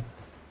is it.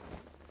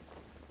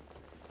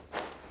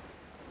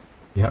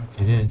 Yep,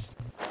 it is.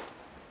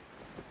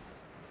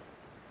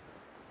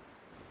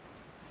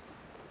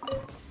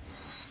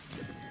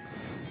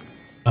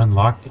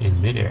 Unlocked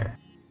in midair.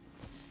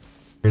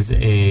 There's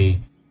a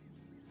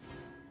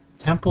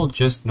temple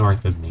just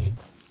north of me.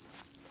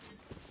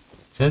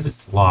 It says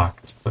it's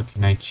locked, but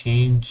can I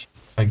change?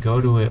 If I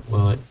go to it,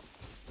 will it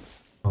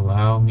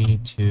allow me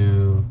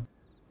to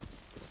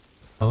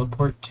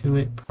teleport to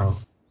it?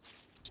 Probably.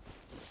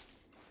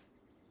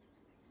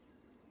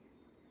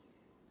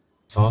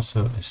 It's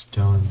also a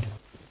stone.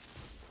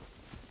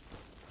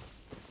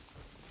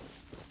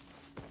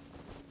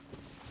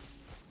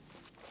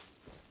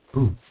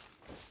 Ooh.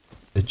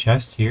 The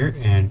chest here,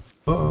 and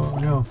oh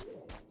no.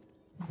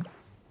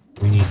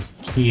 We need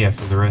Kia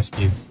for the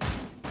rescue.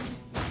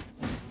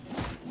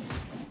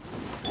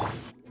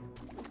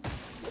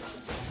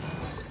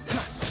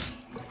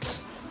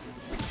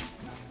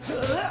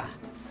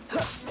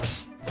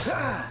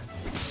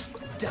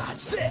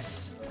 Dodge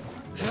this.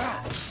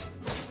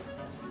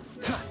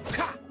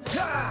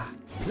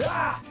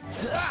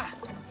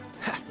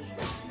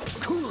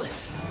 Cool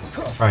it.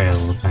 Probably a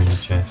little tiny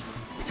chest.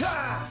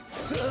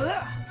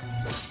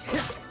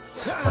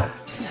 But,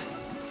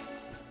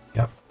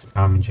 yep, it's a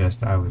common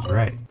chest. I was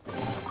right.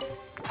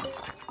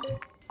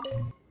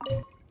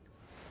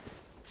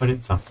 But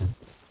it's something.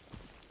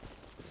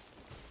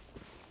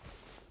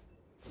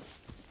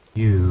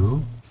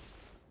 You...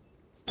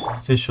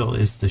 Official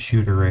is the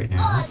shooter right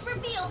now. Oz,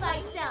 reveal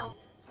thyself.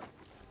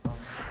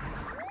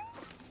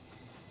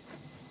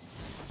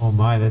 Oh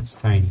my, that's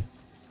tiny.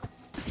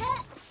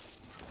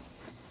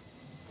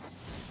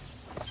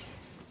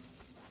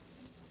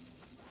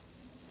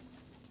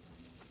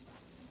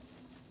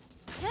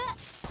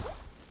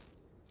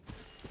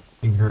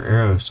 I think her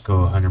arrows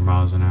go 100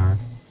 miles an hour.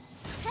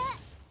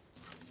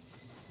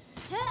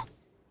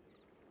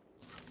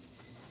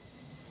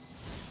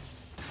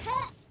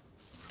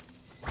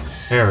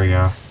 There we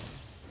go.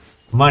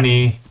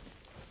 Money!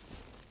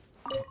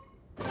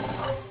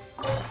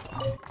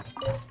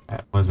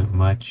 That wasn't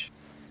much.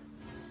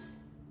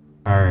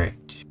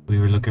 Alright. We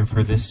were looking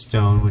for this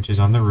stone, which is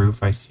on the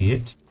roof. I see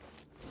it.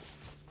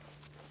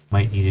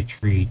 Might need a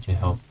tree to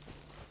help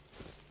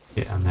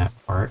get on that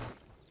part.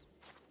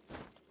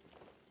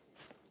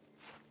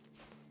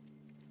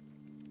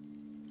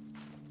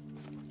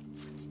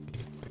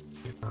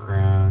 Get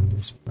around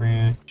this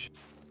branch.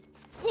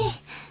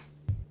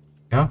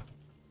 Yeah.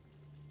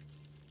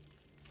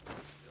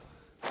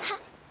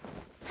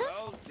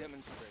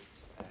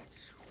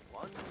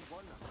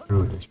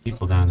 Ooh, there's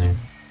people down there.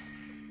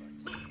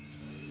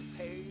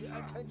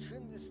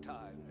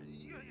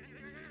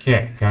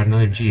 Okay, got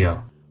another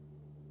Geo.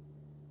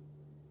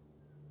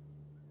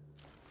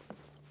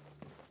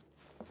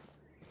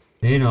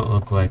 They don't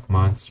look like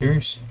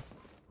monsters.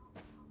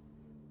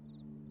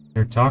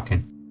 They're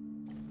talking.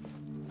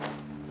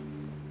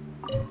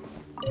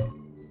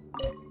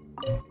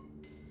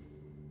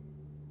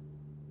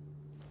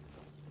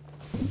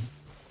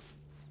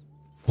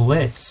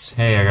 Blitz.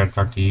 Hey, I gotta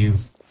talk to you.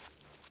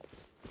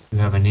 You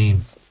have a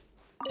name.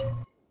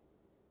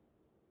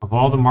 Of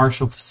all the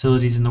martial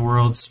facilities in the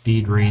world,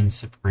 speed reigns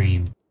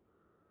supreme.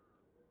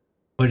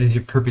 What is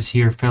your purpose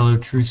here, fellow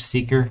truth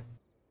seeker?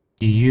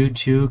 Do you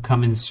too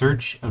come in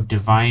search of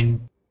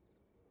divine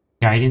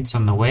guidance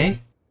on the way?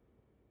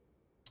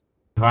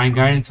 Divine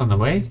guidance on the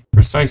way?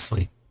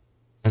 Precisely.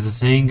 As the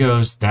saying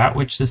goes, that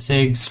which the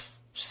sages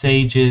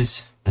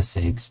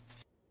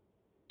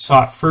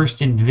sought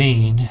first in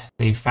vain,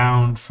 they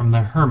found from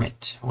the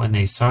hermit when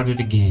they sought it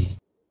again.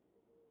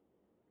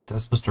 Is that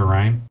supposed to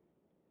rhyme?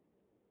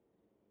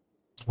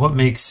 What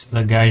makes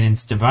the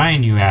guidance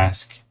divine, you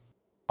ask?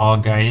 All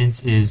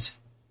guidance is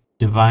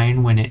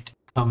divine when it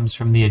comes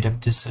from the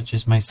adeptus such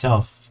as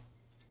myself.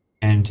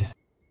 And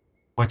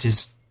what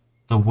is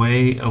the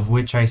way of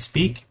which I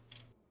speak?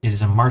 It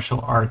is a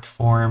martial art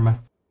form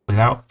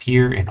without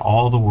peer in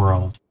all the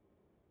world.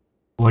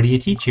 What do you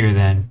teach here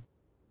then?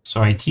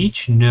 So I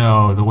teach?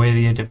 No, the way of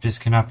the adeptus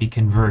cannot be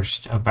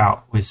conversed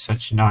about with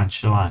such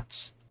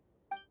nonchalance.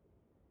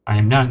 I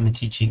am not in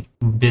the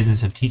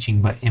business of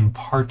teaching, but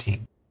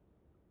imparting.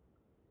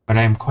 But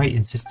I am quite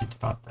insistent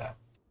about that.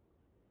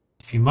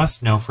 If you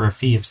must know, for a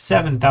fee of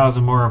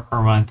 7,000 more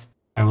per month,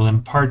 I will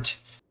impart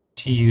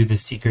to you the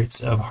secrets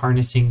of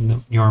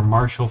harnessing your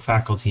martial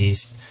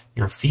faculties.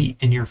 Your feet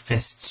and your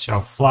fists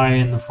shall fly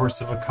in the force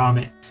of a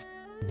comet,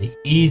 and the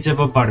ease of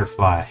a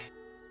butterfly.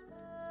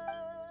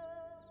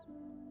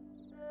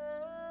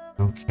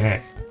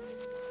 Okay.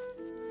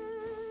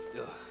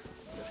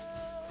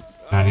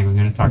 Not even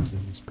going to talk to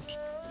this person.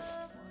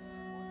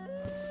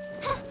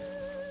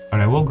 But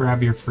I will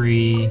grab your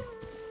free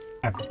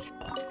cabbage.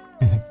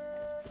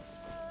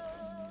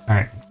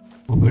 Alright,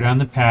 we'll go down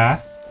the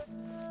path.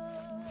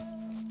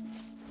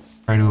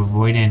 Try to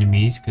avoid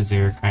enemies because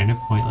they're kind of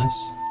pointless.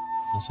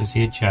 Unless I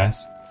see a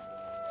chest,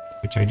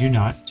 which I do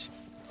not.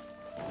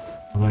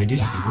 Although I do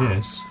see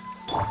this.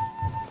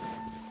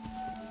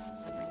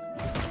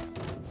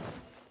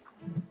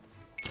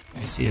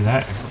 I see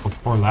that, a couple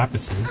poor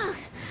lapises.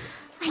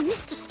 I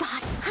missed a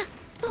spot.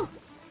 Oh.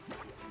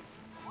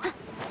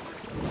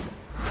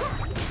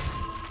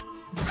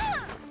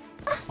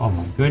 Oh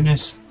my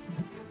goodness.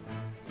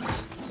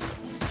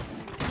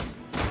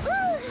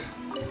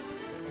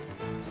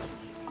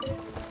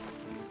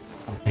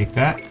 I'll take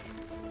that.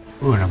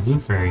 Ooh, and a blue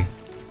fairy.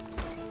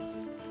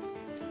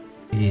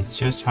 He's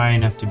just high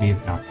enough to be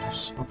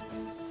obnoxious. Oh.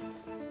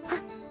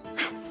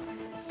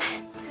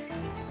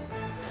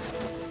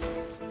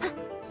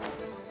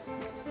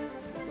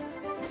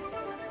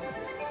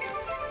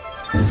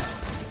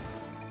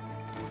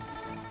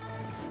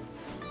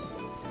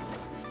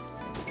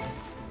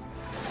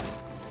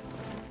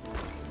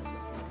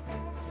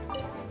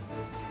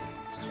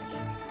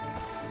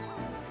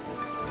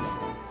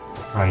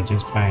 Probably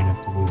just high enough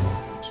to be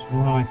obnoxious.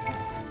 Well, I think.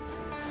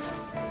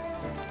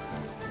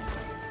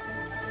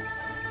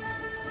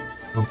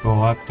 Don't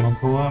go up, don't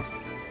go up.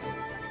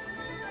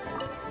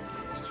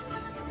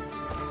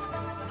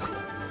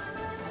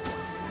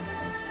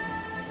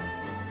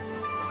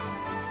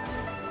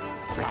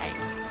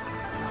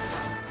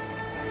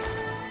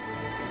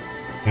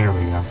 There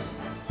we go.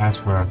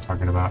 That's what I'm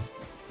talking about.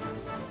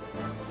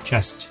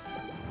 Chest.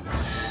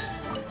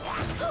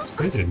 It's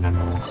wizard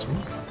nonetheless.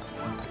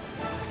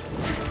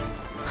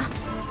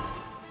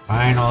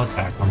 Fine, I'll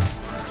attack them.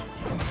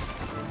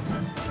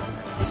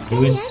 If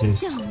you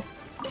insist.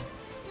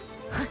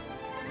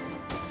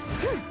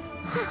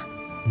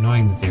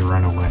 Annoying that they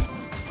run away.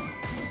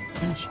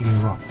 And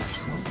shooting rocks.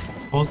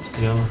 Hold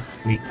still.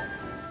 Wait.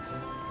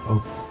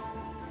 Oh.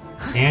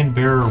 Sand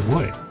bearer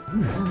wood.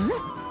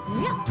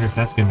 I wonder if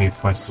that's going to be a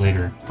quest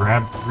later.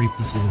 Grab 3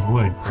 pieces of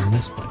wood from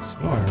this place.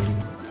 Oh, I already...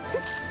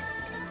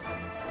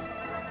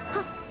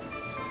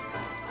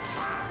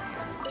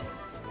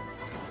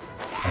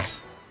 Okay.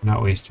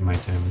 Not wasting my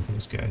time with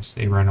those guys.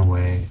 They run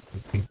away.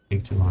 They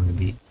take too long to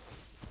beat.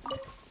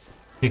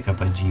 Pick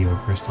up a Geo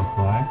Crystal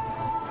Fly.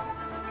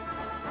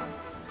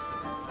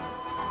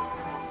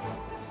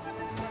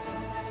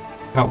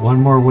 Got one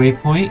more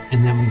waypoint,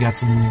 and then we got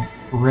some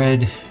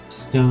red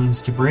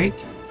stones to break.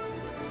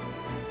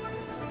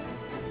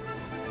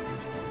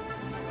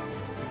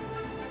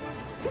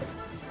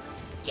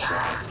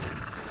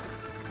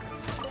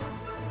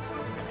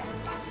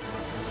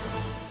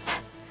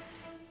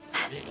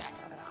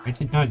 I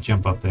did not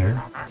jump up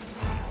there.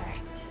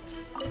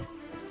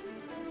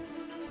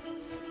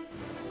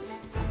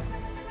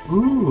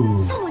 Ooh!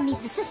 Someone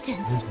needs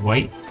assistance. It's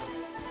white.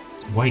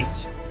 It's white.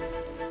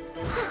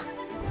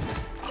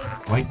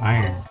 White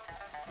iron.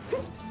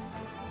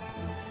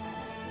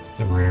 It's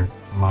a rare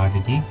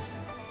commodity.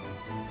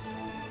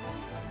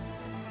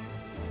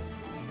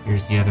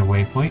 Here's the other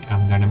waypoint.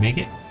 I'm gonna make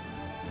it.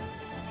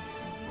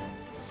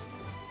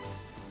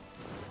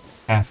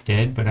 Half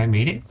dead, but I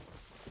made it.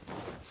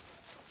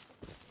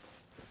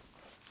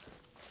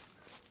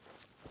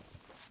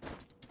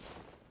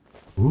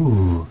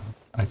 Ooh,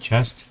 a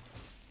chest.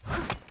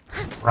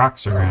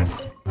 Rocks around.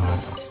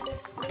 But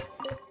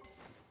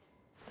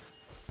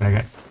I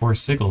got 4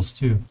 sigils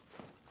too.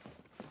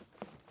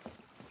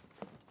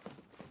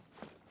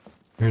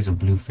 There's a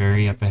blue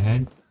fairy up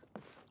ahead.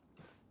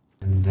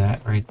 And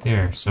that right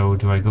there. So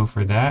do I go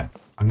for that?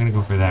 I'm gonna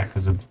go for that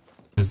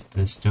because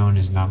the stone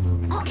is not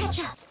moving. I'll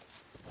catch up.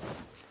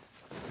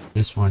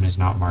 This one is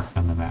not marked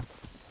on the map.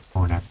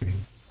 Going after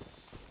him.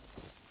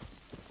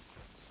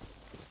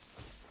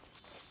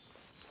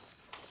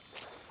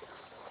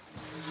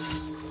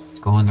 It's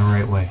going the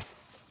right way.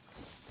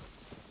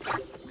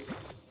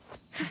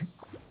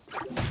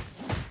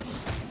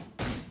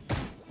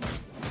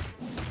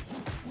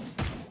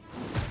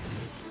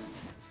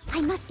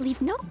 I must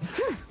leave no.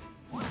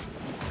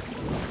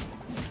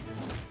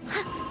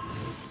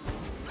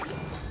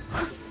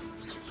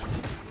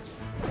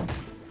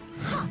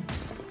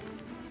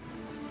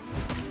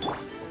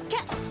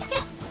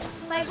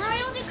 By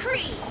royal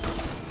decree.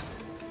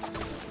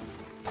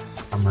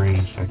 I'm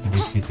ranged. I can do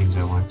 2 things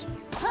at once.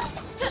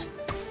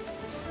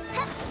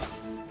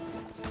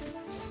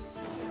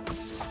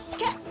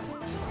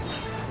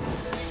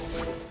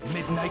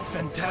 Midnight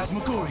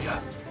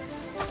Phantasmagoria.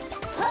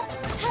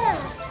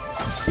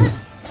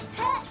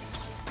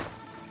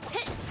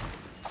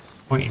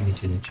 Pointing me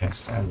to the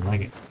chest. I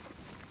like it.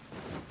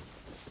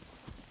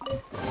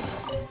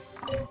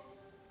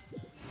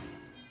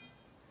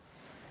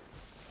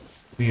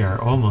 We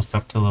are almost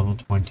up to level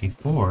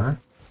 24.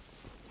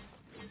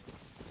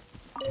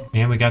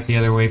 And we got the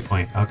other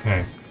waypoint.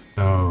 Okay,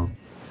 so...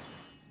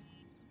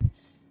 It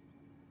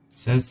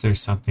says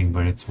there's something,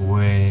 but it's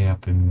way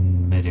up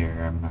in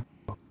midair. I'm not...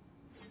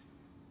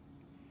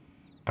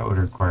 That would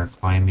require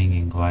climbing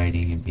and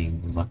gliding and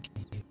being lucky.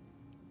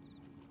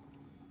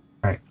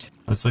 Alright,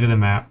 let's look at the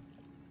map.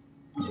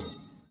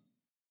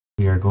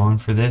 We are going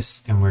for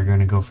this, and we're going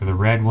to go for the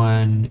red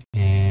one,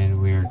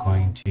 and we are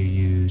going to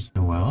use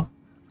Noelle.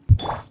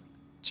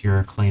 It's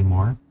your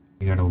claymore.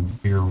 You got a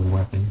bigger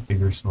weapon,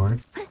 bigger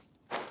sword.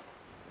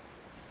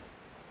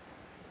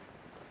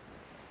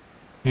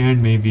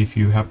 And maybe if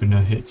you happen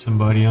to hit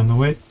somebody on the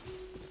way,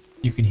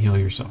 you can heal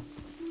yourself.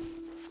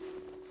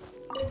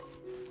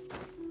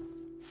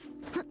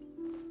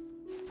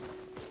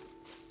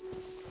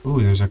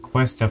 Ooh, there's a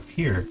quest up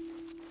here.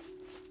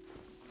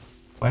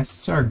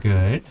 Quests are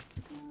good.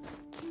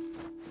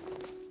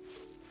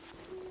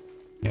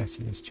 Yeah, I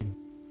see this too.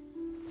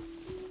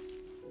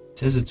 It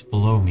says it's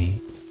below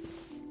me.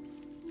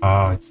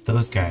 Oh, it's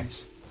those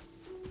guys.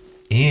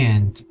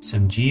 And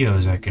some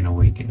geos I can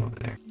awaken over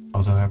there.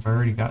 Although I've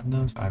already gotten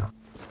those, I don't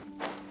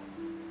know.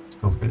 Let's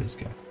go for this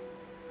guy.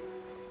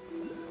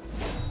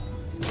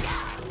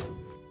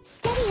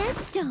 Steady as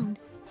stone.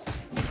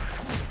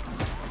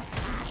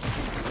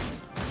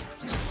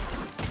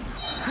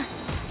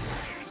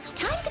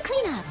 Time to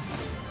clean up.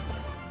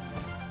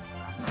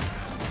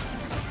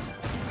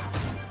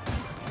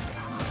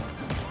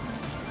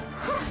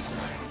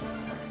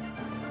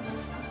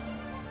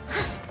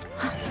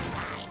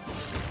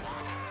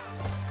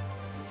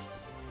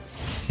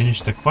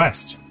 Finish the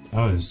quest.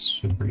 That was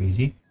super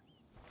easy.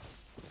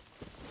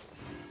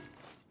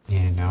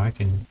 And now I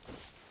can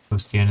go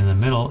stand in the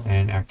middle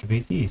and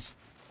activate these.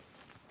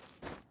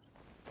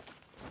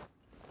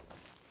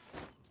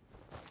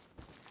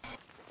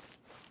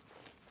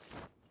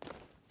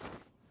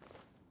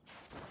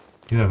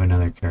 Do have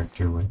another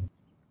character with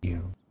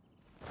you.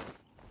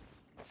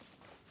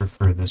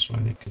 Prefer this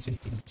one because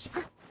it heals.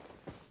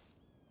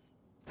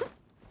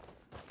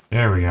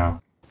 There we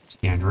go.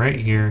 Stand right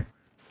here.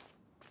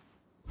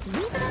 Leave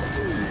it up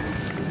to me.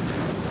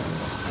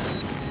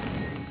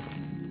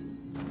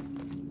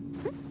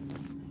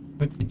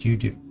 What did you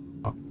do?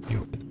 Oh, you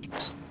opened the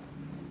chest.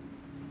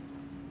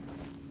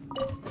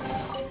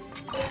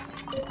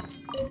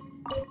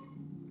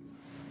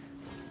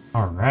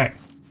 Alright.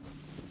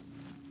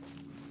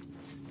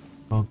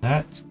 Well,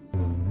 that's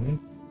good.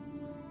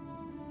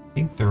 I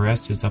think the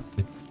rest is up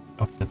the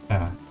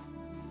path.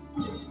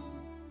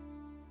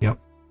 Yep.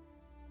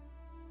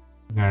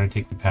 I gotta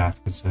take the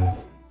path because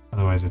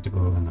otherwise I have to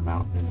go in the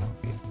mountain and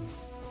not be able to.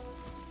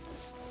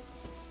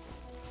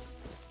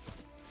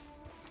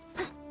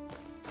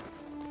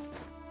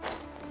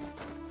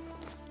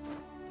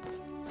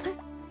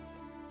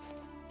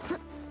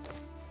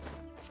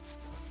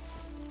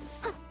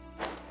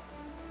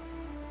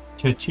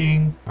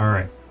 Cha-ching.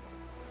 Alright.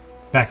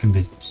 Back in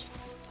business.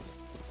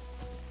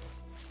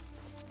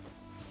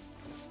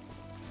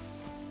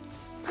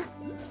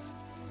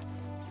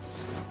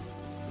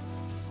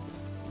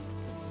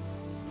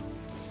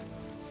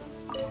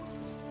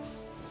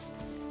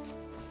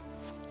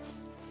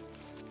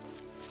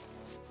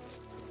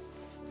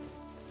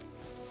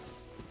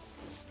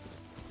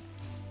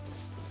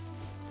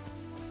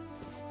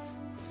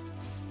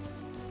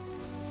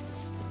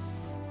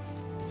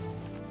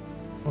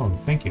 Oh,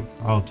 thank you.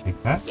 I'll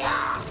take that.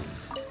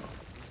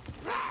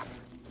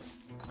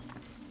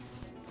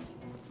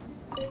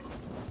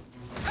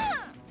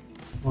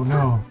 Oh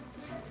no.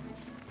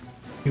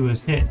 He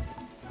was hit.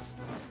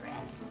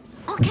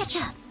 I'll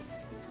catch up.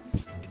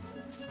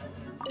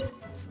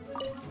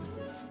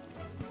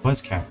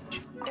 Was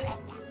cabbage.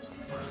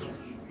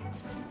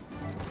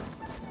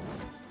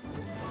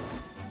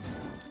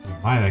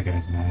 Why that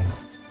guy's mad?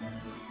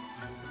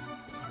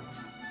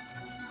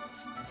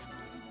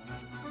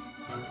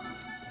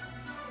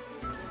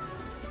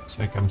 Looks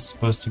like I'm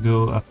supposed to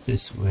go up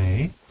this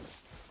way.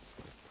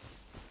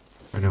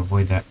 Try to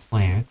avoid that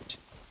plant.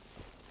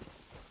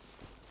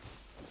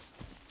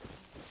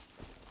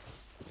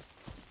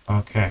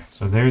 Okay,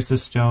 so there's the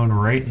stone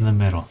right in the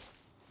middle.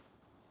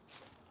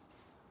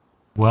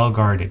 Well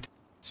guarded.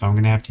 So I'm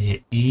gonna have to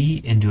hit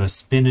E into a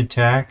spin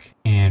attack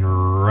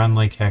and run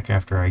like heck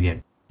after I get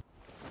it.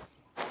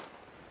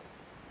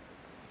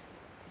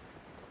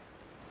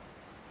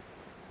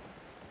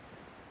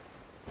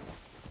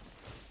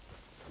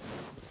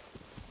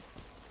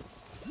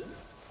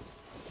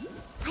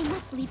 I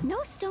must leave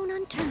no stone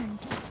unturned.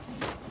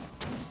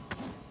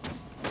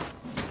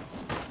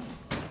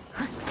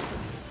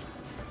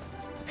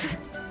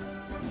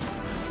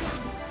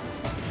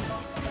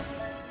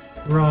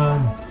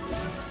 Run!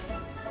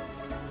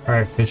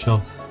 Alright,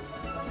 official.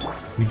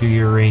 We do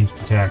your ranged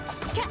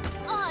attacks.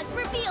 Oz,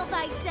 reveal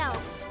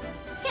thyself!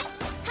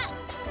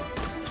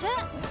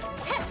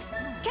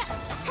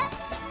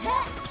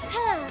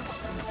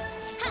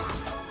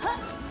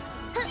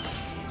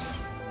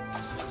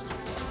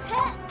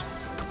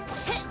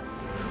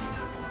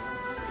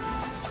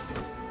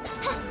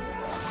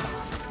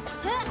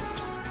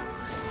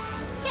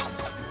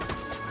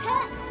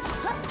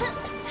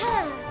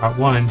 Got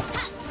one.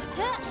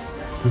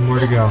 Two more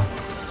to go.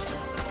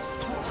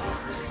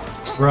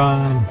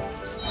 Run!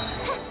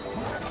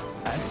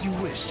 As you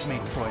wish,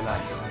 Snake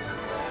Fräulein.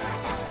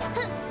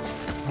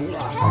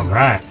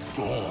 Alright.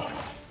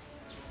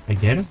 I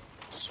get him?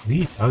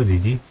 Sweet, that was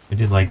easy. I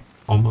did like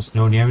almost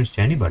no damage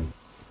to anybody.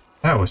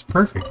 That was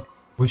perfect.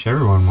 Wish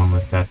everyone won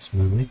with that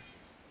smoothly.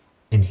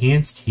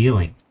 Enhanced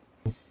healing.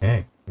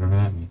 Okay, whatever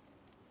that means.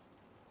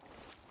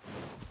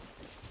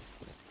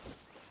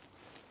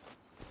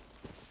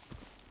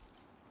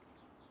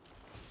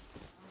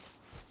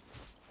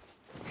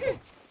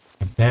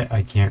 I bet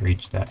I can't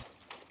reach that.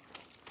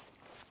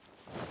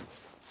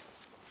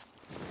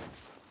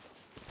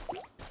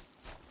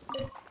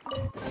 It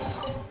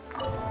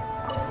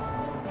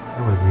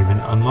wasn't even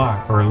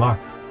unlocked or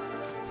locked.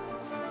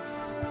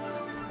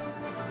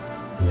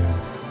 Yeah.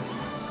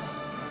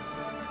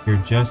 You're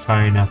just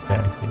high enough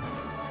that I think.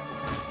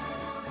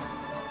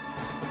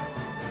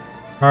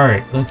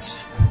 Alright, let's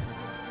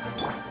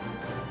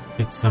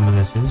get some of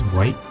this. Is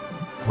white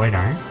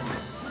iron?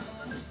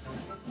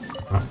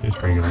 Oh,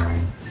 just regular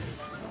iron.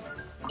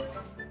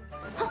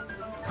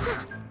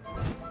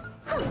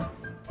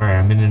 Alright,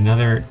 I'm in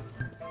another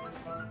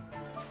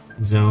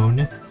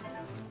zone.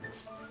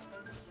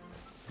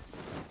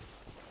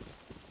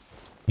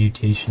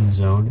 Mutation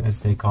zone,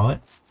 as they call it.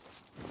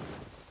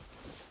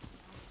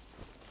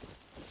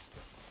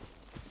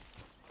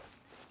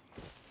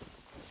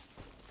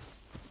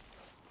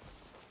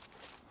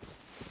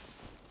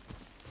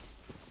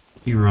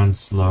 He runs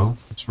slow.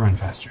 Let's run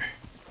faster.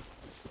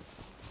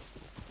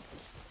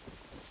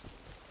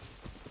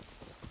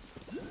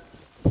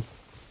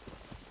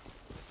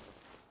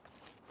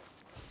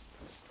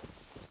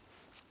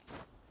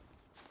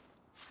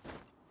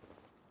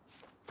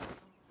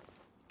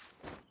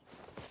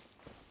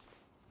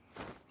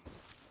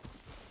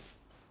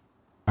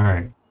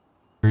 Alright,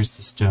 where's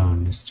the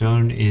stone? The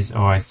stone is,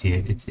 oh I see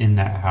it, it's in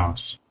that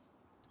house.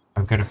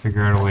 I've got to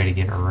figure out a way to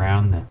get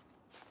around them.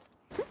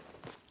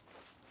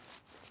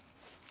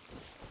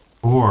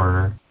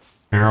 Or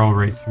barrel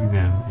right through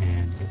them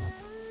and get them.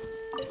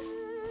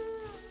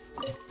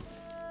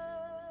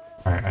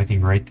 Alright, I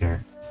think right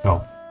there.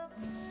 Go.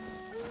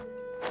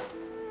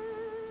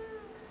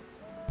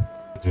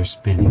 They're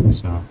spinning,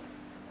 so...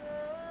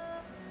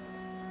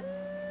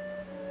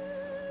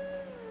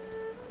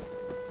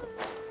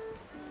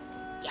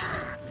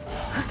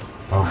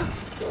 Oh.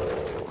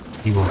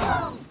 He will.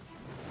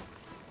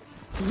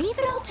 Leave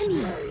it all to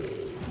me.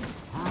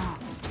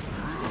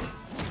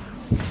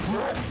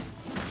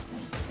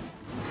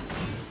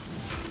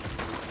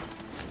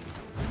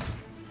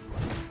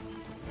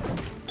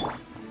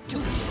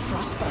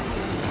 Frostbite.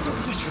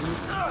 Don't get your...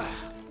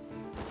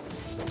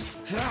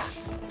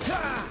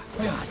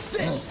 Dodge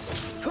this.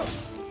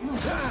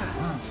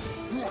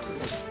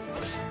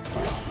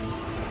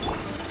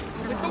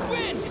 With the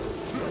wind!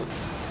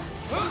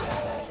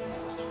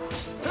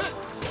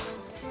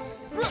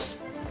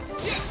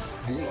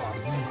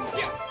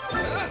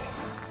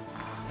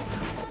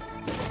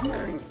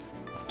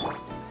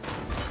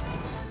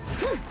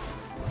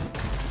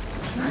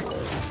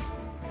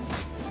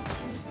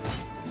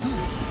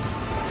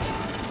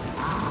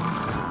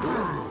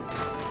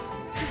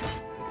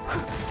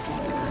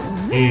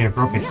 Hey, I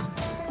broke it.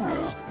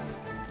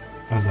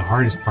 That was the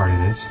hardest part of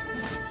this.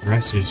 The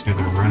rest is just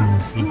gonna run on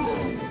the feet.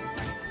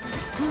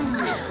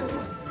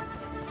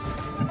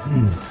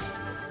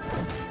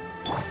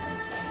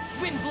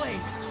 Wind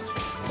blade!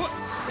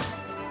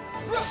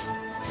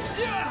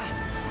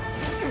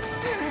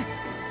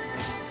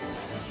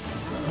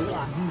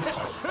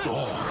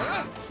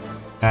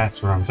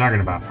 That's what I'm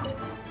talking about.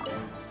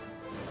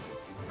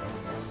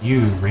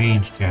 You,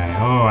 range guy.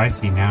 Oh, I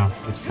see now.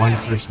 It's one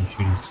person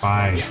shooting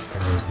 5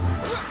 arrows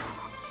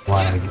in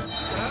wide.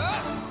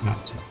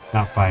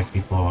 Not 5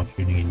 people all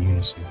shooting in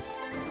unison.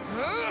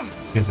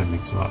 I guess that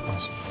makes a lot more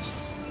sense.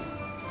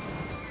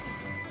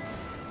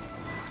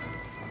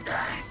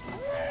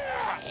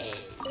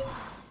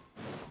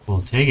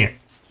 We'll take it.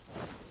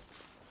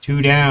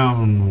 2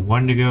 down,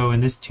 1 to go in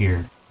this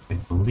tier, I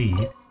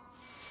believe.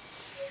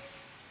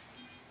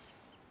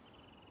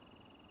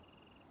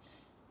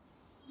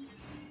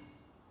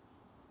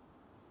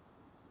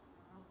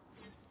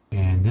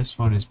 And this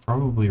one is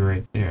probably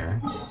right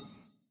there.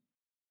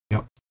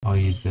 Yep, I'll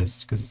use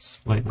this because it's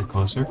slightly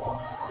closer.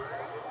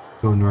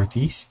 Go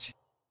northeast.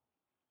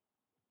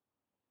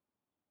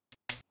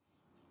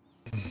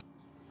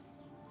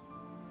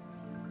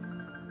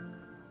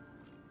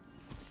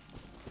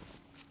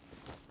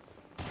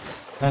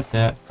 Got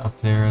that up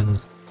there at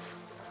the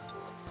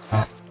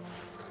top.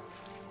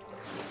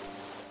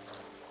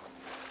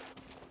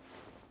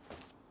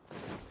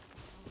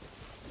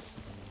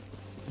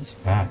 He's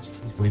fast.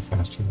 He's way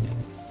faster than that.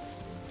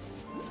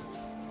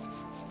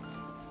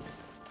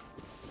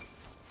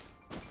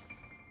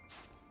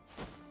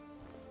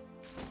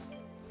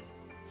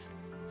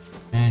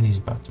 And he's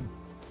about to.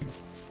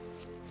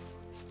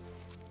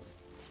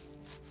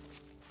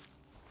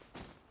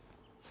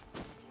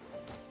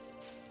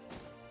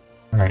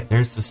 Alright,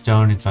 there's the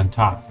stone, it's on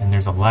top, and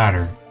there's a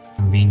ladder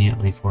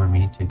conveniently for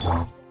me to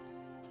go.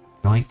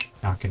 Yoink,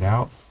 knock it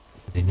out.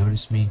 Did they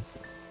notice me?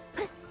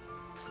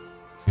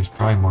 There's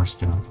probably more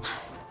stone.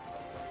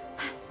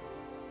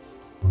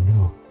 Oh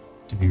no,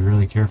 to be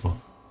really careful.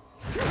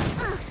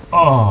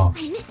 Oh,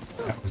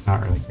 that was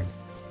not really careful.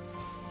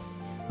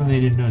 Oh,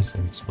 they didn't notice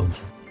that explosion.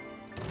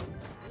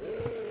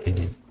 They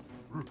did.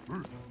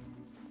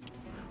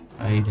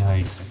 Hide.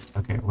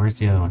 Okay, where's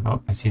the other one?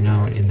 Oh, I see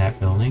another one in that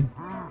building.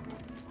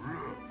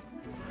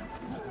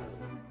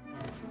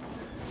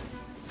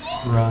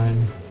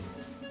 Run.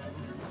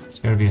 There's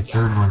gotta be a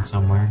third one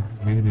somewhere.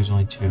 Maybe there's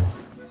only 2.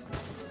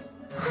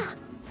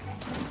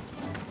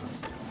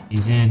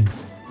 He's in.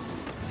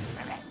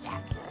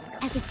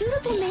 As a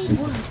dutiful maid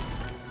would,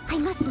 I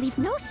must leave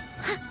no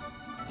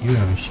You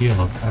have a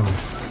shield. I would.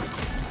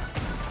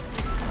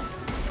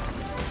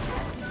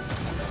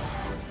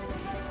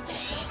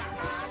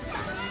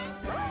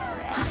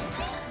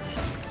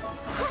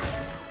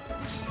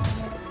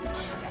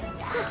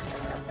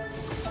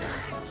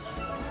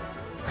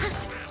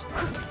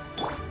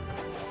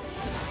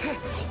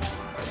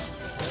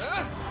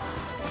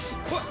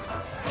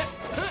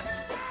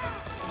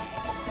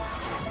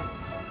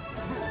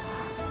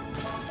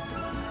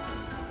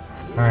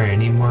 Alright, I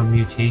need more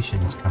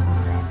mutations coming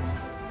around.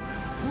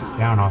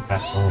 Down off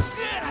that hole.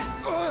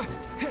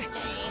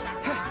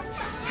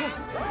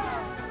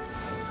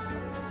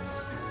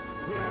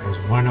 There's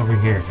one over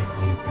here if I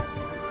need to fix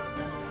it.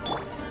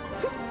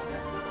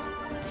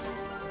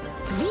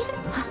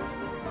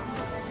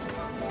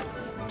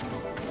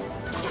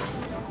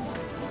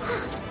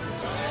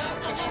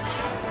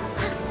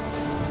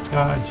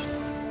 Dodge.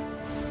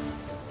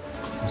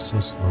 It's so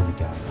slow to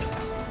dodge.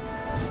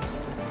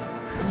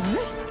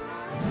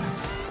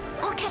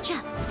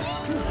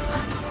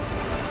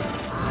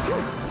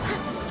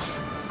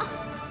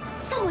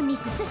 Someone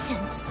needs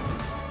assistance.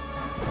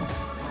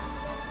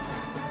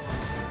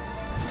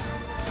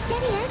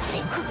 Steady as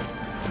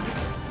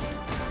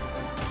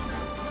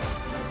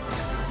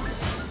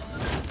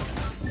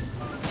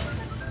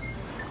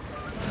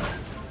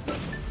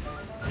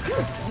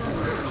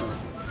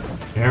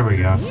There we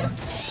go.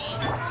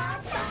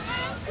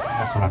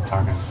 That's what I'm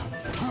talking about.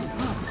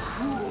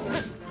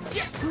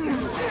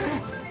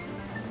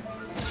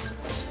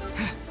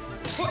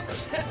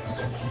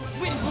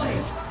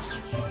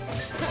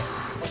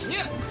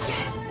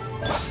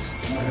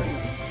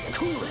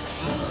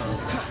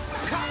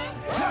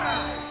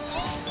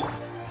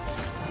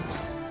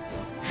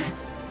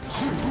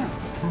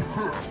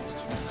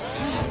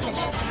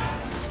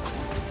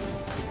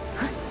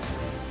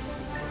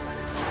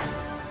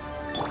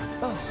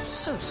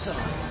 So sorry.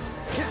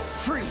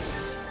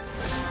 Freeze.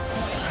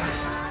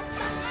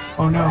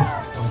 Oh no!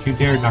 Don't you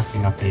dare knock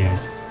me off the edge.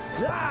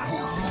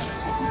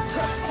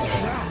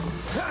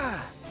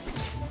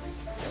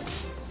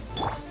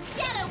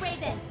 Shadow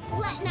Raven,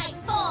 let night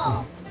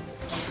fall.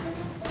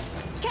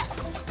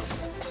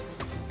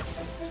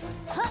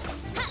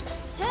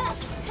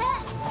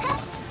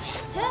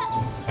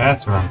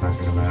 That's what I'm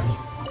talking about.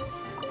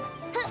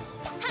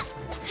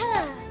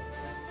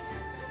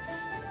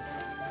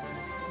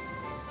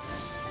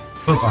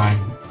 Bye-bye.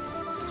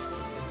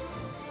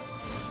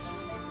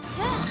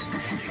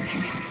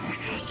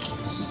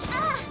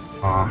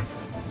 Aw.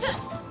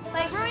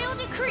 By royal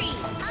decree.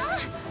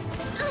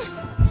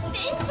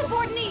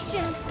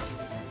 Insubordination.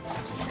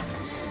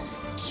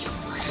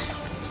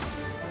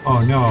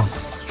 Oh no.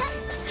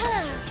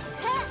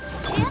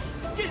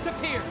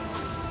 Disappear!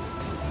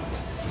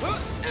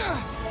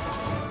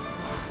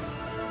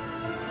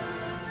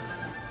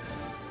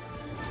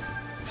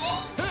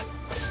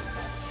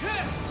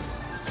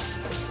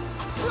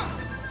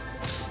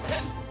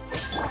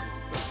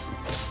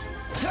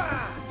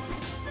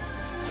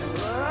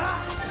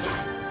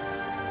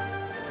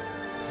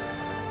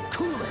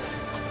 Cool it.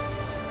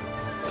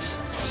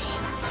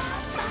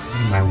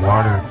 My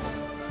water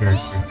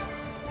character.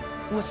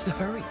 What's the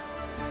hurry?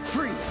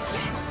 Freeze.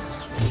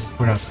 Let's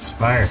put out this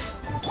fire.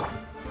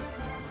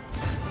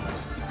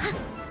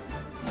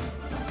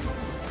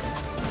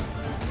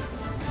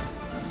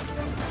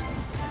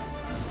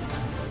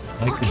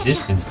 I like the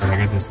distance, but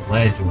I got this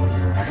ledge over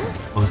here. I'm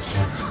supposed to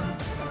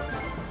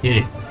hit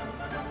it.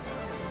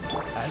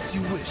 As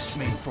you wish,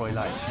 main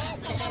Fräulein.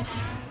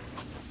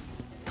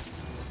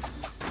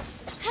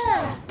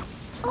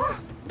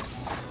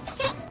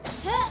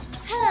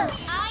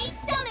 I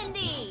summon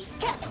thee!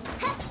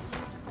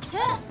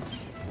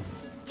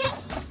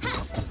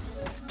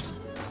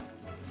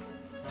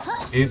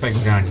 Maybe if I go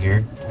down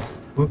here.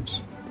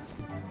 Whoops.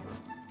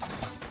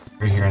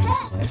 Right here on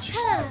this ledge.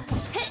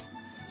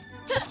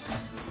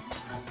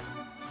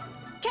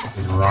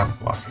 There's a rock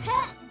block.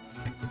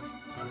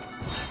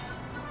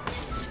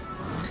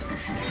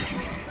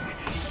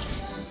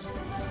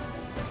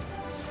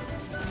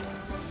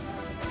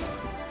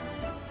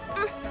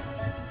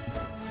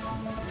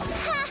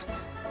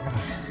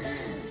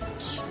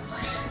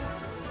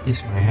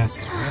 Kiss my ass.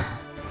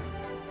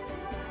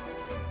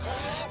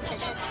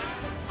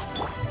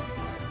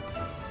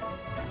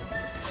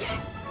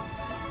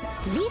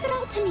 Leave it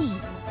all to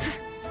me.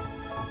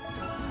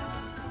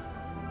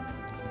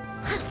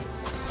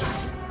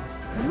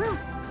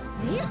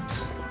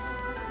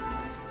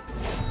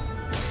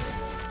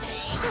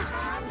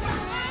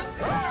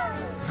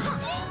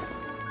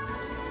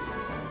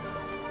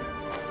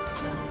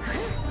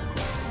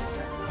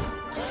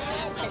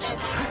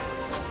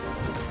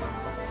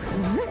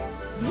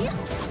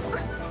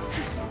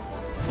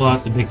 Pull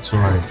out the big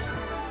sword.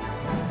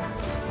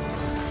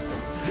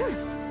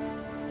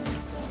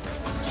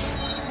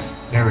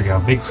 There we go,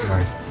 big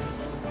sword.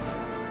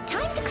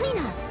 Time to clean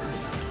up.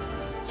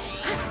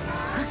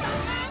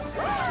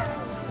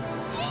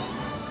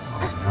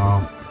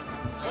 Oh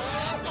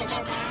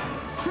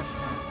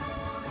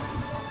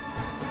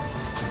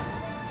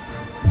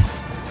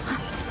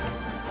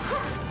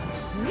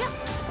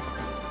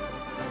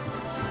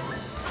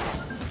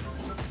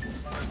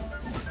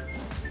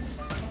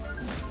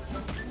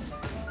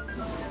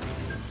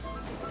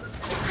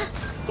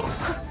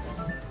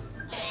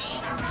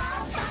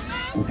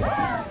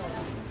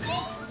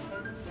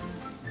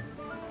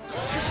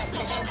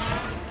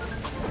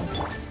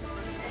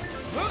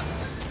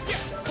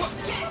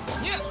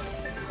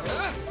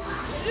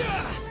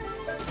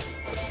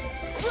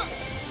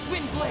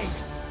Wind blade.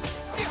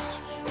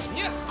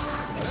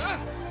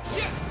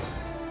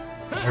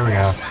 there we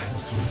go.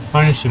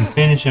 Punish him,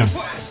 finish him.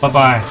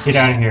 Bye-bye, get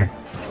out of here.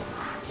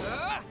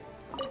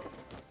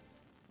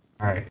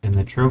 Alright, and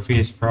the trophy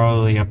is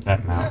probably up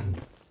that mountain.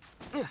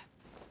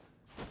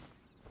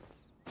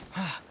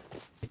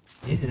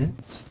 It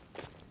is.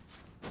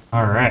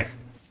 Alright.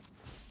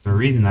 The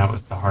reason that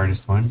was the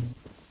hardest one.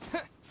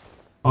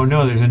 Oh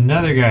no, there's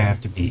another guy I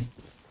have to beat.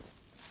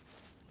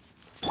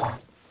 Oh,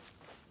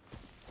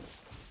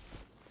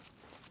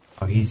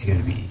 he's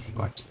gonna be easy.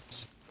 Watch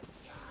this.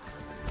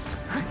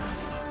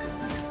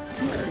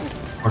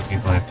 More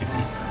people I have to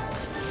beat.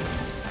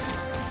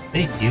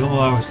 Did they heal while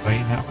I was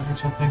fighting that one or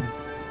something?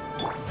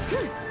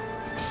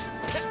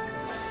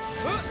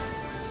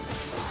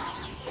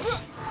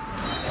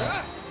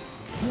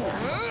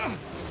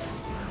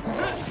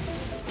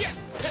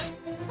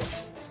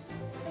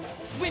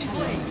 Wind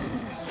blade.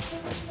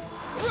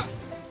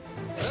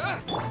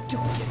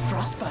 Don't get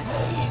frostbite.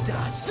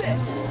 Dodge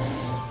this.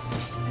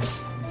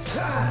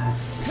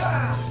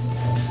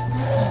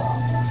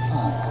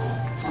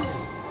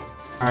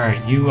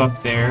 Alright, you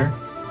up there.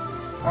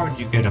 How would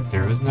you get up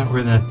there? Wasn't that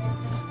where the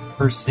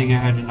first thing I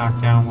had to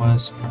knock down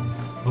was?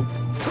 Oh.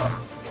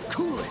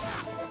 Cool it.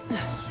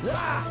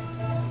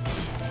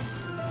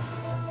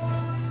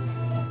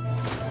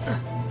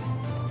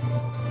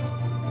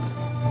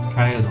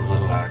 Kaya's a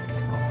little out of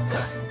control.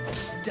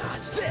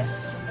 Dodge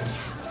this.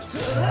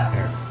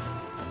 There.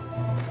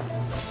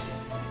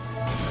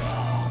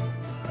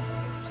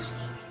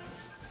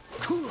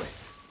 Cool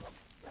it.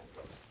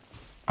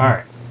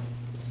 Alright.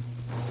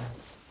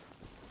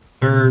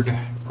 Third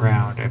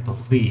round, I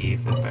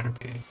believe, it better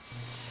be.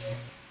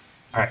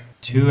 Alright,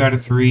 2 out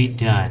of 3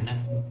 done.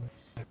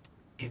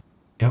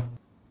 Yep.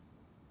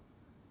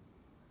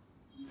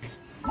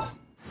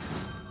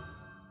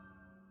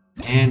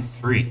 And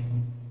 3.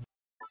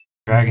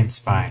 Dragon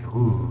Spine.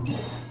 Ooh.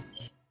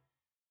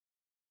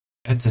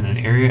 That's in an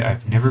area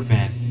I've never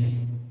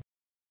been.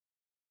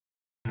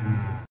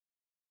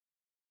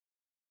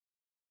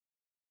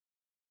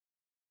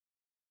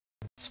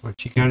 That's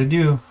what you gotta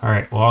do.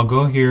 Alright, well, I'll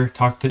go here,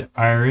 talk to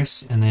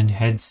Iris, and then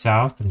head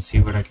south and see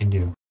what I can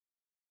do.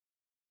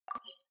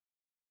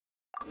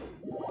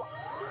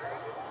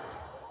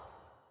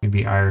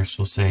 Maybe Iris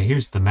will say,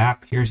 here's the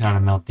map, here's how to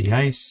melt the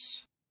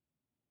ice.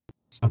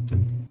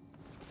 Something.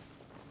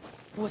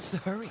 What's the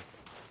hurry?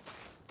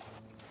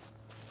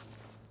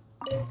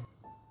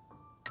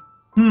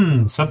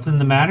 Something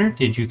the matter?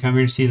 Did you come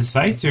here to see the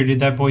sights, or did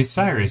that boy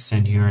Cyrus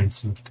send you on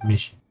some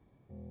commission?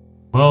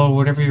 Well,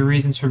 whatever your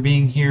reasons for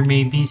being here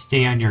may be,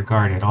 stay on your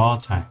guard at all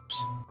times.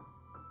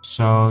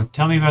 So,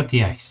 tell me about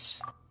the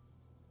ice.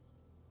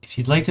 If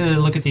you'd like to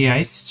look at the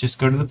ice, just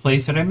go to the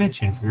place that I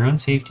mentioned. For your own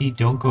safety,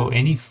 don't go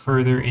any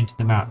further into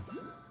the mountain.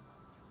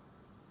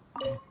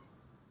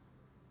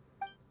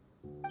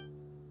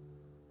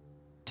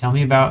 Tell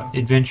me about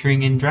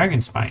adventuring in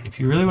Dragonspine. If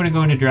you really want to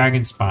go into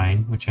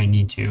Dragonspine, which I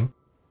need to, you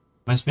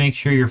must make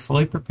sure you're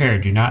fully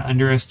prepared. Do not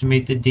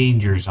underestimate the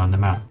dangers on the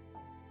mountain.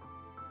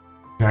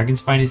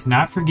 Dragonspine is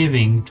not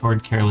forgiving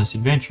toward careless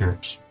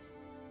adventurers.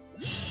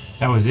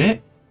 That was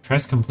it?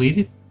 Quest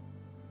completed?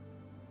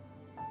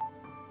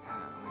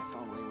 If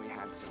only we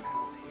had some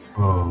help here.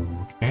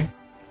 Oh, okay.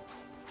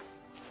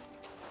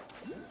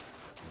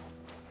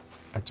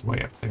 That's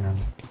way up there. I'm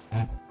looking at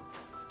that.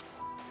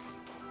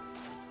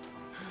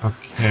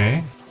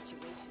 Okay.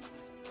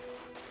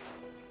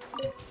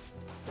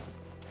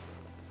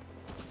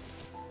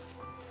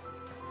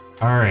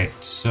 Alright,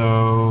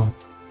 so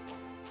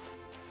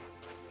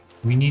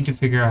we need to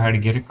figure out how to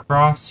get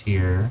across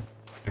here.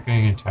 They're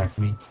going to attack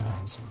me. Oh,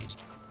 this is easy.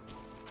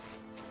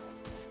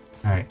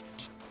 Alright.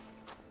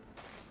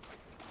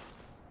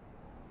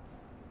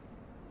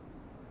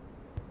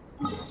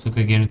 Let's look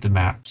again at the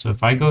map. So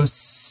if I go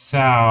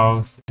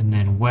south and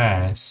then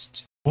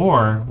west,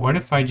 or what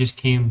if I just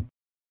came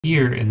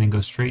here and then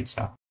go straight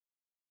south?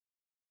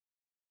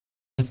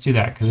 Let's do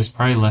that because it's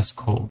probably less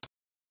cold.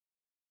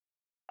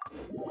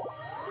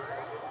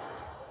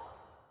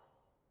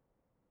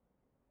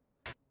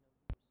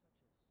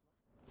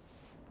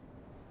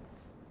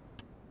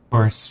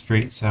 Or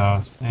straight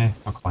south.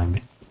 I'll climb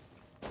it.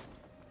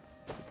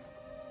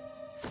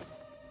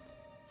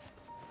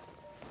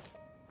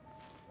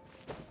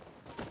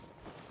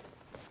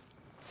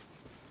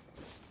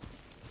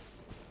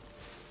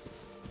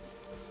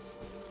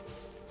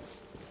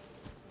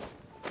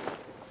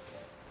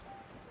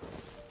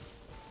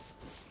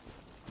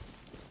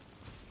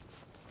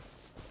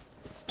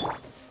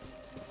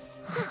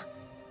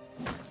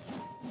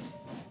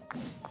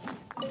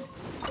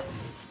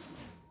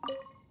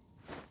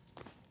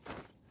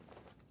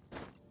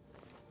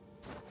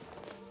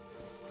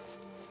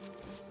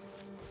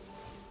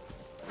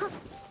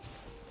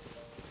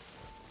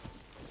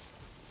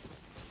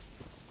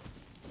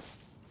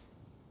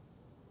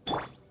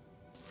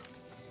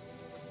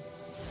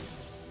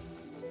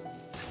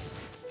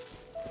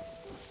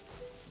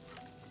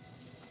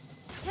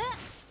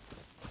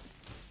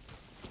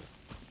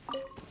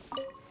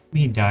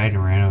 He died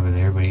and ran over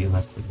there, but he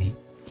left with me.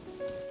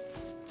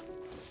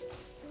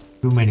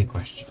 Too many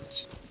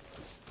questions.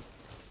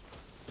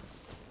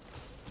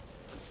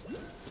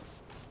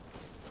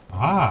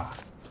 Ah!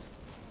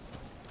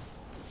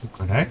 Look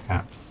what I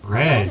found.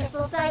 Red. A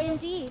wonderful sight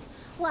indeed.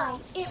 Why,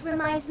 it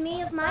reminds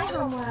me of my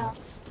homeworld,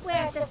 where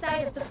at the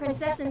sight of the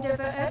princess and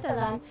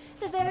Urthalon,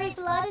 the very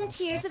blood and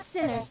tears of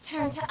sinners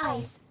turn to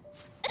ice.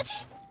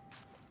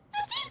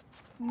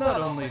 Not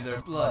only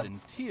their blood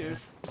and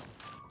tears.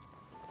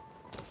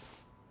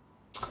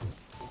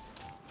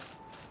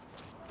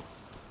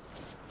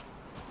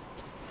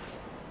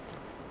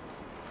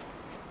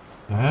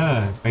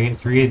 If I get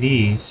 3 of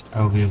these,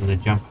 I'll be able to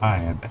jump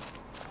high, I bet.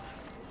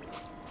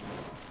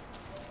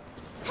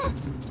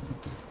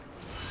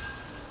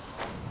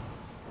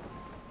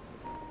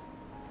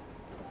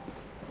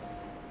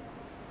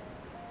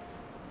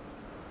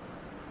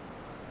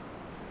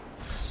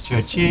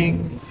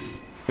 Cha-ching!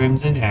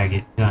 Crimson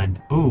agate,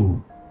 done.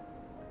 Ooh.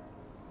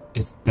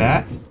 Is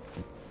that?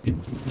 It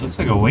looks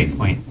like a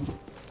waypoint.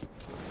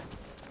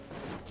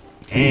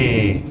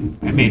 Hey,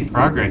 I made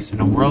progress in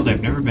a world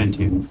I've never been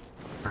to.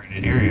 Or in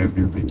an area I've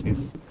never been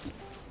to.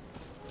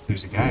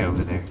 There's a guy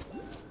over there.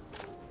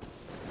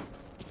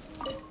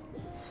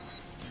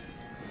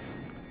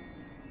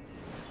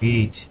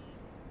 Sweet.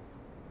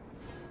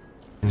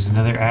 There's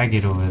another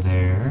agate over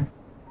there.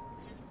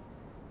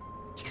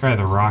 Let's try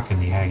the rock and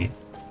the agate.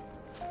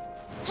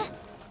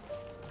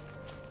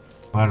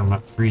 Glad I'm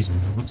not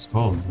freezing. It looks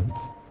cold.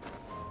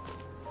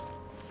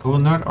 I will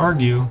not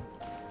argue.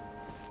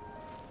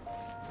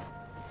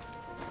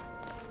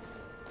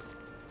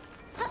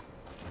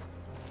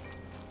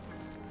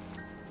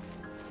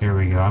 Here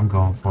we go. I'm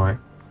going for it.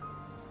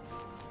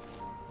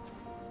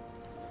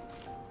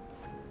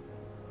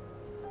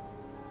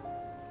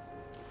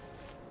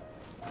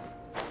 I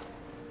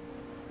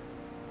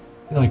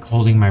feel like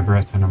holding my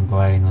breath when I'm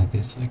gliding like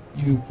this. Like,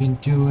 you can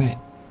do it.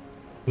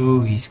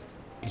 Ooh, he's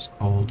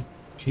cold.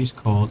 She's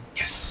cold.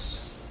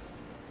 Yes!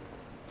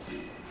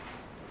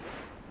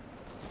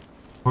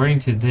 According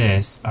to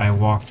this, I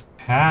walked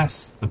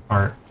past the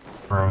part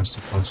where I was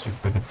supposed to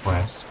for the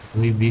quest. I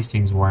believe these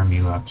things warm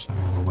you up, so I'm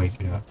going to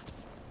wake it up.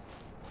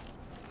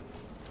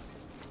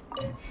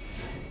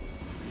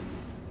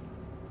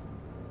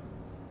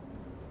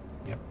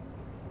 Yep.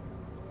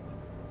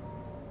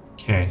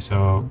 Okay,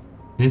 so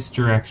this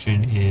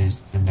direction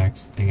is the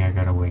next thing I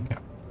gotta wake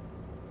up.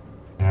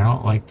 And I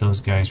don't like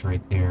those guys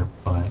right there,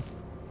 but I'm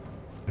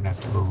gonna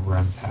have to go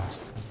run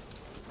past them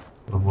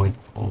to avoid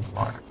the cold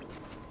water.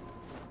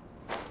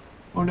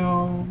 Oh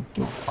no,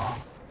 don't fall.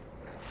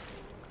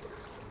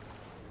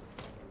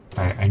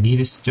 Alright, I need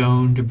a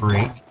stone to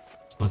break.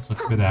 So let's look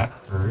for that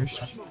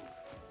first.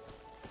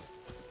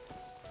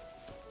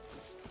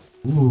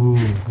 Ooh,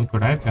 look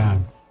what I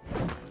found.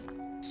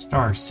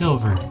 Star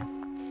silver.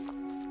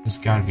 This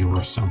gotta be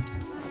worth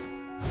something.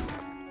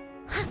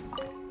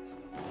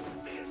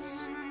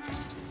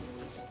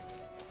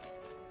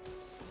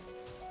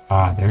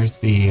 Ah, there's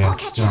the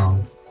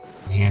stone.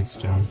 The hand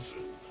stone.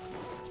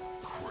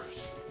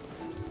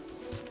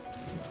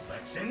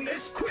 Let's end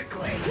this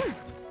quickly.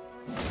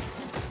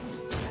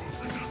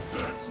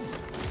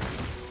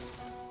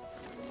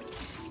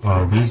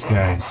 Wow, these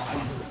guys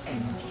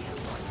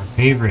are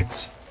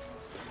favorites.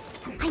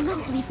 I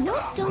must leave no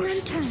stone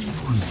unturned.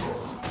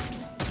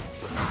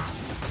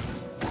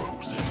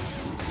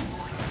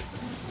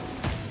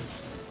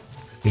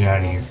 Get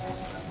out of here.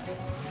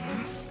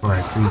 Before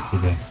I freeze to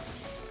death.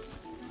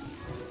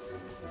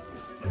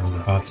 I was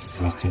about to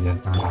freeze to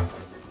death, aren't I?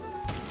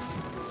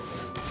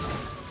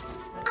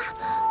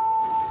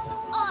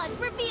 Oz,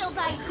 reveal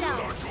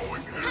thyself!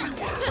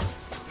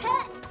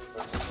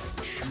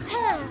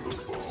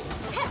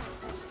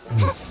 I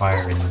need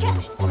fire in the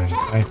worst way. If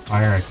I had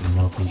fire, I can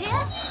melt these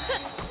guys.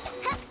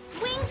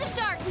 Wings of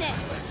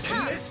darkness!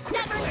 Come,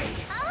 stubborn!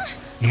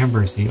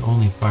 Amber is the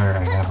only fire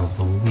I have, I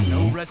No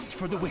believe. rest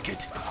for the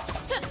wicked.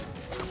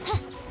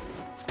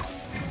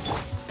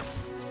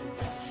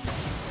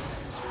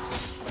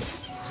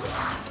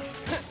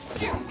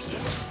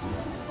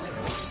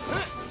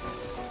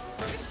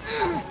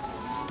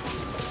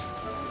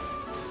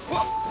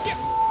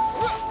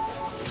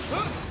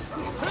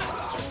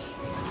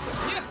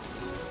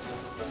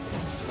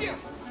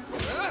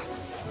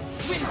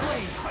 Wind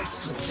blade! I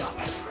slipped up.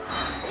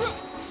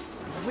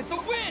 With the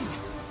wind!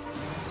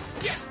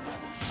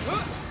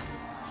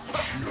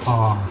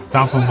 Oh,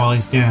 stop him while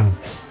he's down.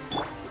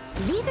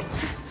 Leave it.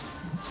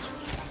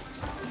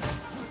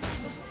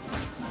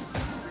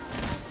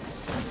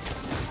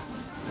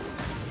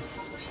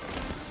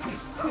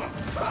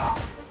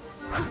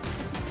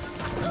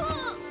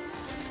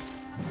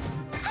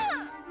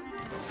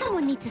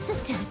 Someone needs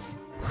assistance.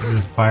 I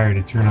need fire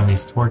to turn on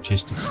these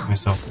torches to keep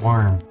myself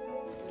warm.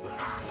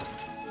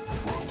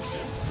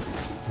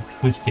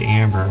 Switch to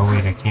Amber. Oh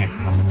wait, I can't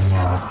because I'm in the middle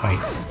of a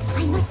fight.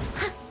 I must.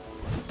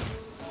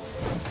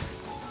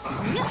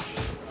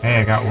 Hey,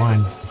 I got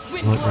one.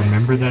 Will it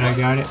remember that I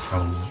got it?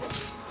 Probably not.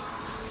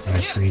 And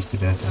I freeze to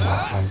death in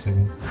about 5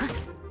 seconds.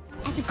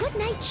 As a good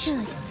knight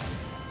should.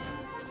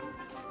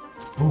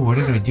 Oh, what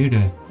did I do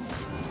to...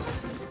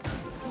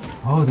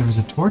 Oh, there was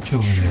a torch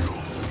over there.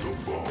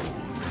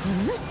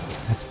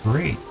 That's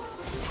great.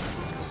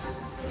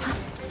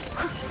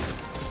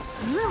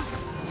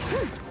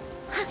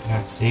 I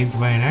got saved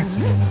by an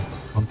accident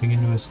of bumping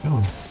into a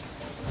stone.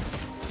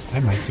 I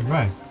might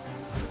survive.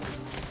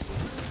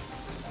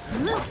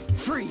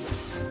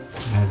 Freeze!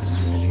 That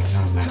didn't really,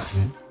 that was an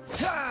accident.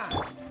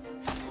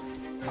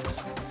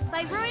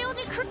 By royal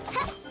decree...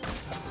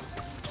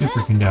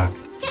 Superconduct.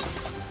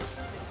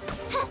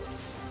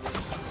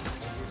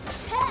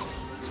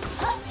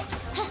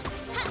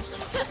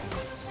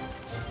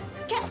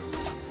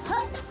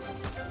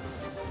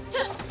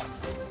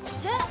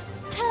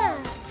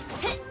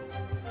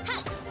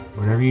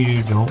 Whatever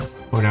you do, don't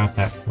put out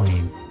that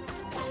flame.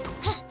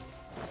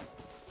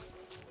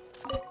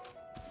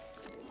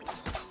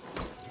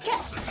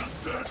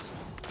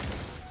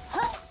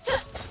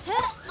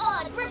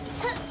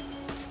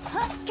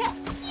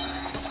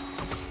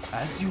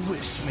 As you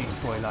wish, main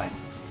Fräulein.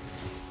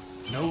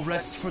 No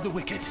rest for the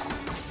wicked.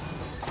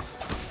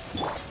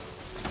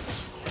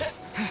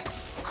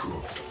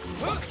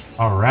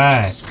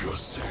 Alright.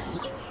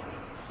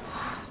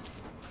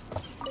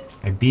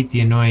 I beat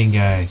the annoying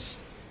guys.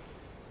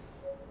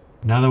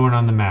 Another one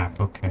on the map,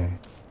 okay.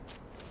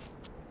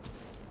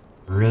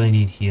 I really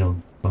need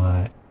healed,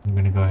 but I'm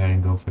gonna go ahead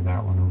and go for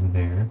that one over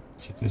there.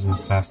 See if there's a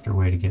faster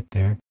way to get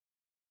there.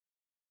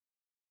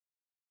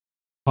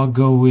 I'll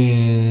go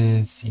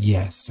with...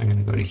 yes, I'm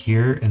gonna go to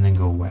here and then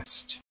go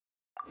west.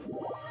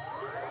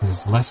 Because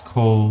it's less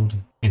cold,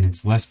 and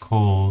it's less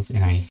cold,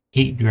 and I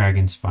hate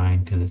Dragon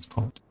Spine because it's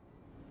cold.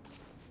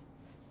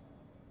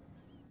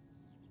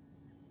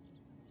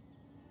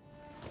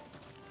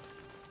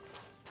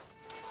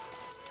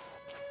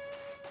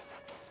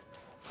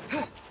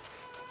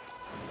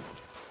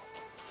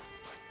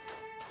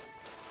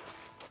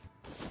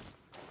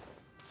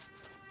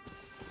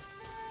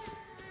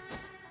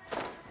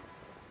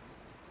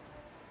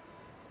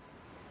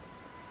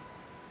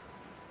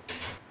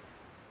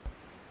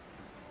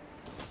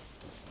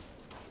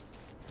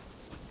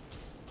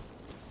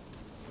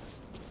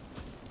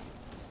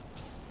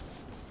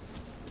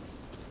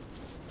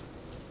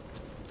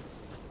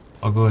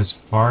 I'll go as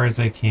far as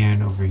I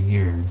can over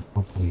here.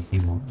 Hopefully he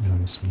won't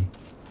notice me.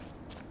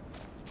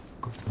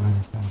 Go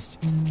running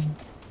past him.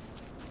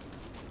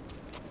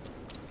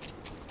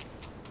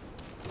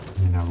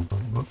 And then I will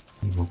go.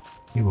 Oh,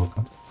 he woke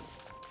up.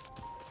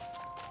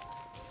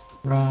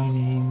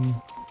 Running.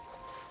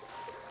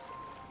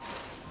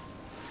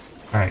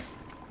 Alright.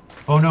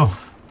 Oh no!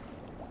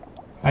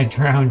 I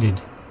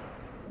drowned.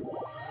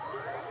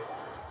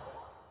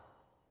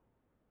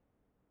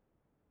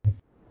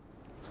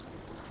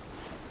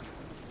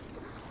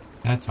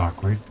 That's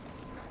awkward.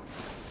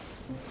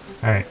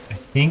 Alright, I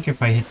think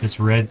if I hit this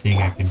red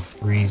thing, I can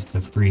freeze the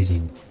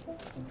freezing.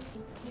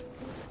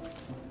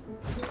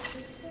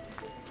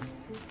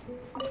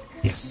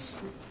 Yes.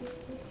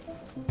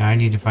 Now I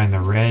need to find the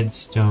red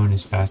stone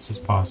as fast as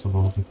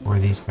possible before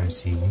these guys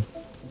see me.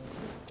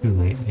 Too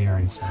late, they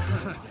already saw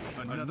me.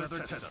 Another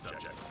test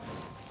subject.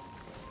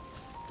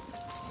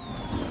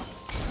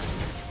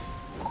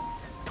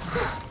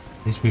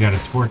 At least we got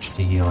a torch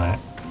to heal at.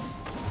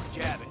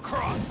 Jab and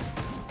cross.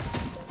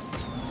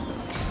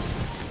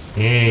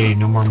 Yay,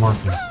 no more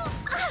morphine.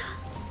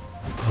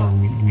 Or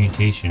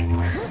mutation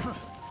anyway.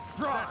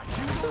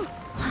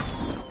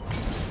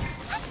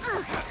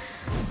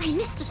 I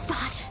missed a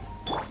shot.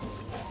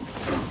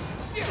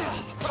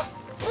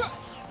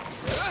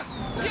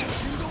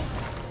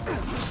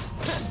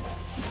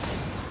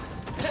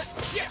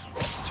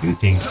 Two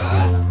things to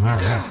heal them,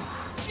 alright.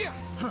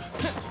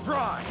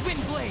 Fry.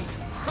 Wind blade.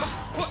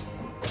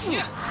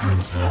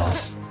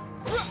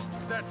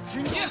 That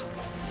tingle.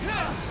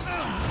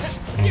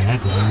 And that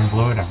didn't even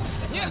blow it out.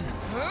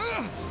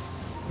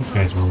 These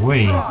guys were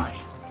way easy.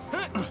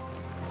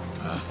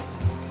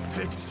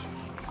 Picked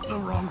the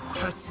wrong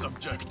test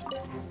subject.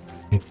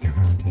 Hit the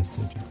wrong test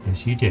subject.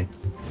 Yes, you did.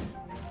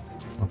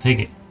 I'll take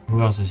it.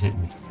 Who else is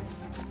hitting me?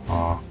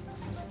 Aw.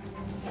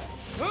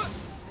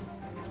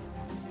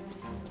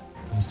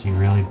 Must you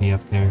really be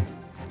up there?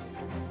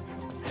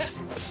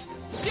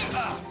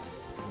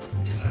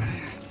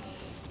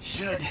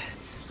 Should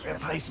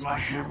replace my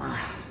hammer.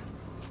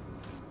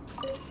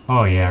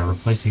 Oh yeah,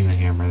 replacing the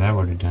hammer. That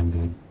would have done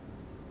good.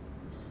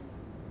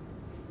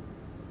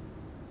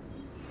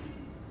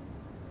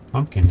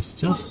 Pumpkin is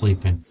still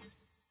sleeping.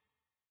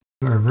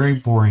 You are very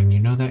boring. You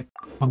know that,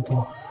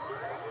 Pumpkin?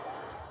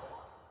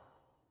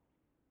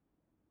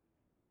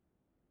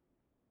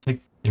 It's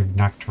like they're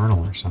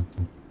nocturnal or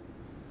something.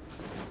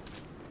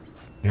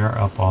 They are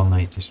up all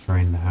night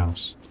destroying the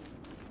house.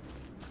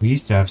 We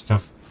used to have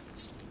stuff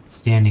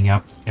standing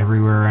up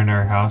everywhere in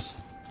our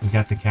house. We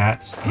got the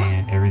cats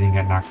and everything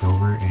got knocked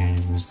over and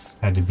it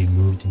had to be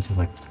moved into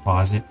like a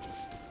closet.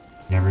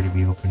 Never to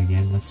be opened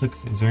again. Let's look.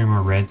 Is there any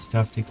more red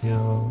stuff to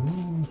kill?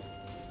 Ooh.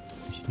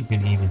 She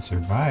can even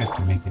survive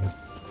to make it up.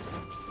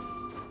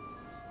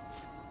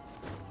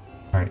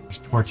 Alright, there's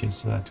torches,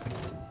 so that's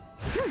good.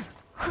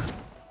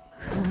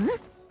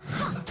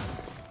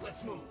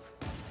 Let's move.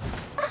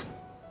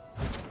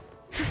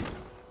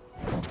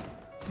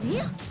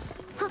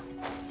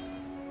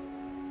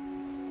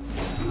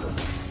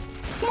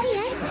 Steady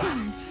as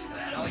stone.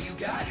 That all you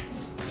got?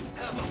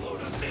 Have a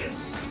load of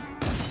this.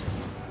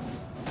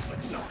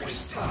 Let's not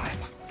waste time.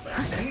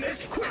 Let's end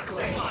this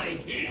quickly. Mine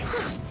here.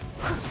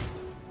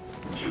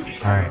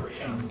 Alright.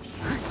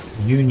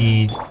 You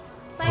need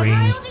By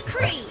range. royal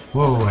decree.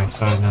 Whoa, I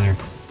saw another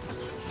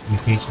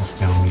mutation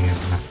stone we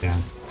have knocked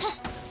down.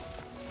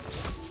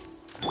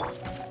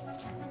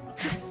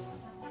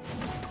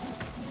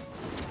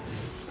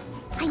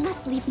 I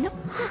must leave no.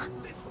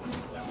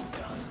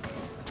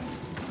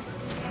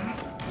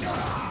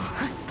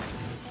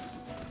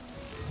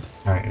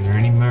 Alright, are there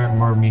any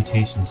more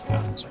mutation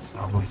stones?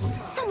 Probably.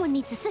 Someone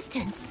needs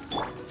assistance.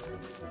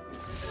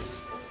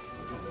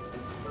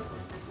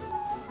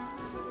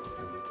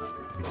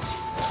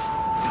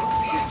 Don't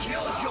be a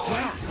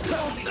killjoy.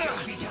 Only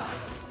just begun.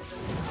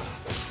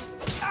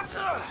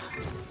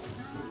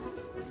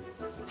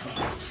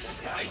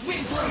 I see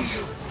through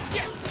you.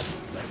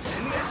 Let's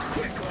end this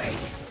quickly.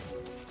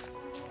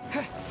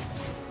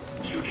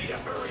 You need a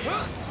hurry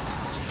up.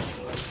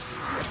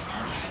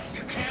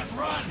 You can't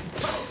run.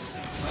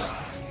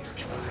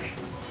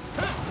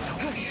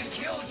 Don't be a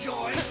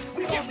killjoy.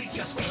 We've only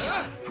just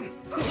begun.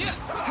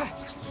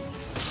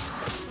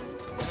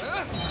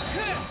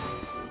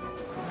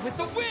 With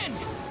the wind.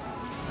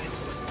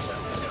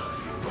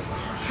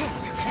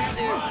 You can't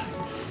run.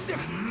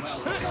 Well,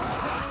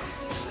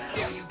 that's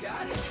all you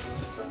got.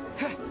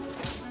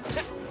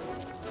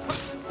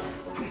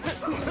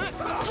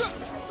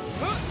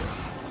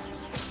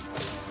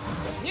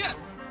 Yeah.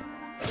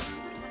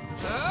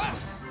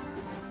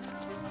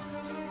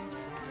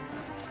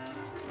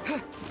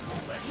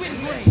 Wind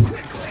blade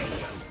quickly.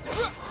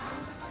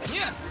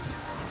 Yeah.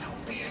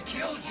 Don't be a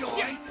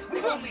killjoy.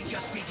 We've only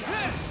just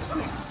begun.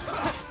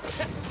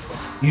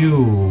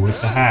 You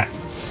with the hat.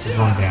 You're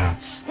going down.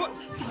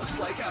 Looks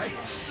like I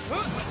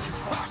went too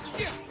far.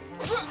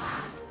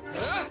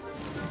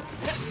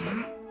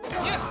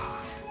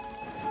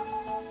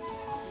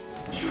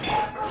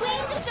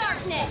 Queens of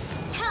darkness,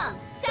 come,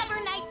 sever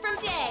night from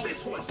day.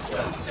 This one's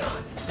well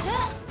done.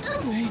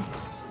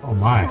 Oh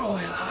my.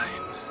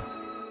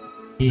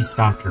 He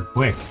stomped her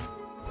quick.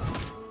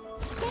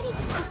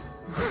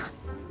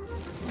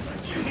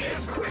 Let's do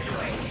this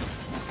quickly.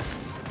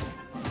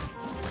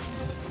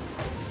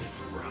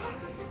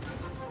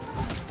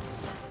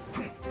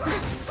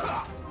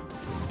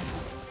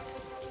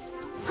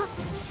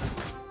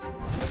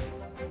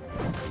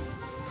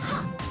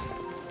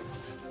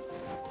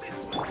 This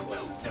one's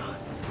well done.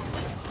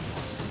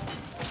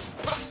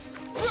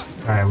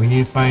 Alright, we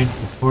need to find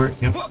the torch.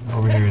 Yep,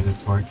 over here is a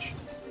torch.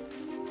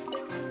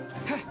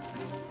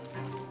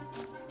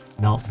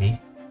 melt me.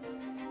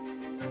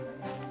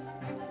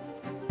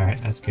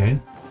 Alright, that's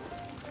good.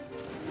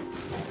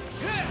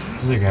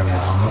 They're grabbing a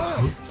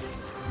helmet. Oop.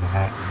 The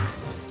hat.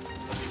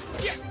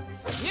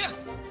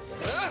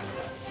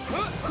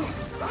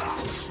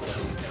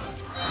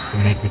 The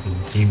makers of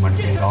this game would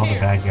have made all the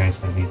bad guys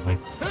have these, like,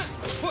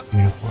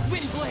 uniforms.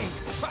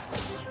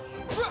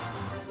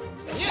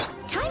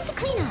 Time to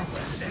clean up.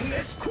 Send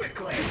this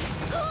quickly.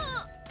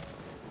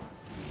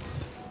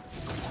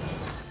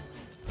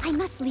 I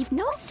must leave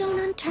no stone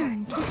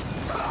unturned.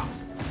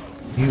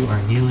 You are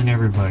healing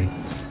everybody.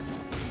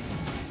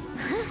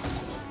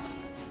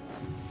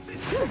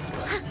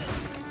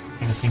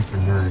 I think for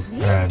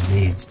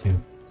maids too.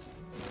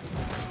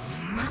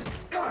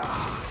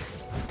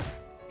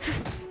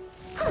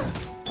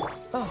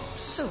 Oh,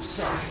 so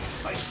sorry.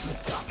 I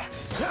slipped up.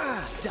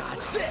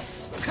 Dodge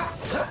this.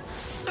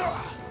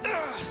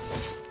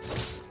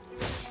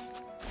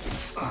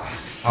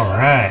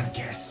 Alright.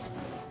 Guess.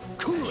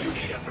 Cool. You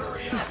need to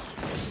hurry up.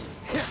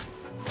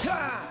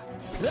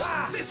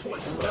 This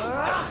one's well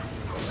done.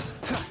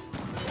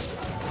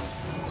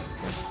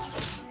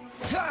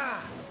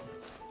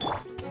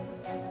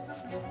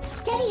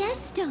 Steady as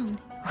stone.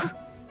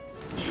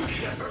 You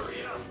need to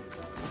hurry up.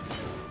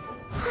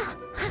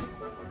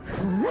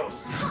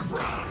 Roast and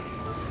fry.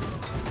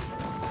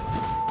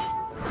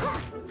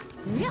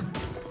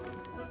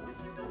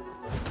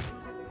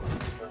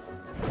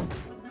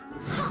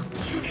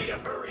 You need to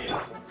hurry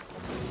up.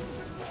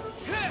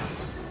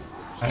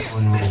 That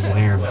one over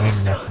there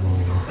better not come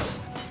over here.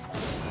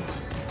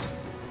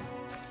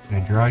 Can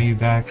I draw you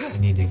back? I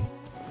need to...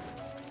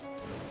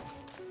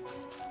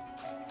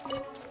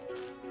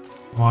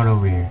 Come on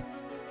over here.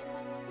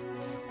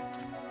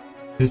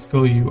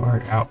 Fiscal, you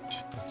are out.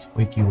 Let's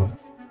wake you up.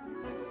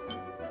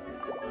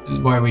 This is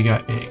why we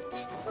got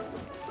eggs.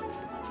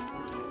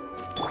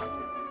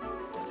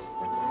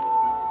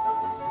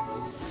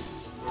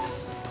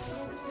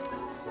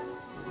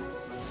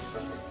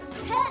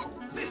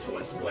 This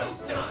one's well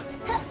done.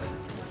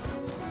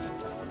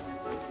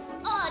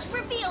 Odds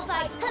revealed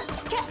by...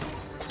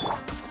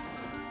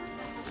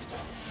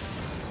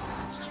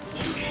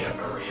 You need to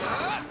hurry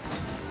up.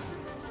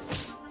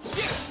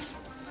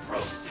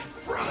 Roast and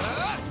fry.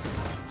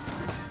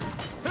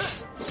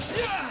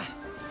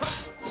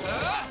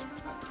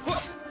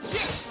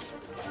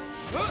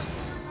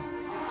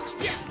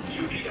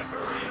 You need to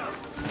hurry up.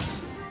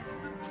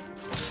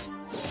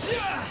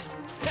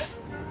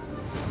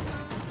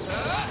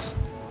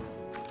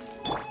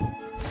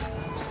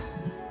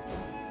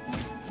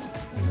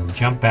 I'm gonna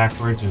jump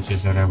backwards, which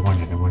is what I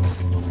wanted. I wanted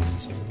to move in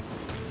this area.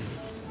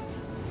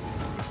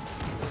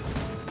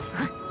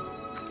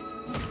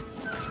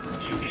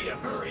 You need to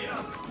hurry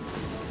up.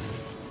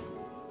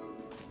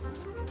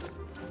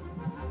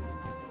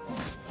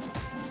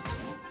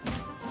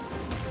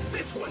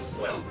 This one's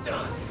well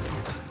done.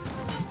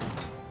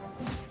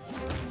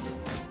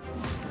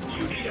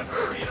 You need to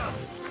hurry up.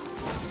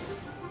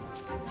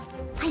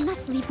 I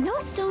must leave no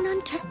stone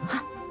unturned.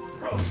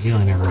 I'm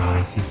healing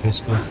everybody. See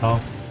Fiscal's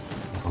health?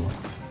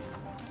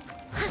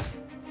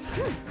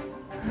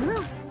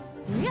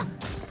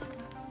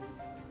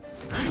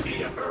 You need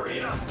to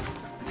hurry up.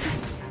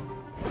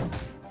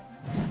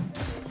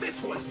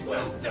 This one's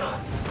well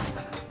done.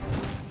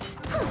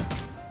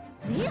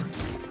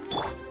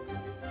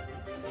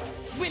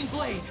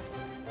 Windblade!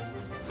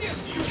 You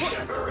need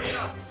to hurry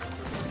up.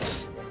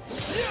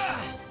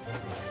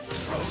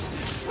 Roast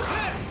and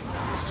fry.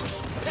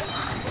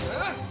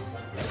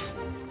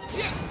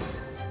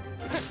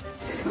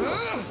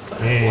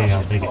 Hey,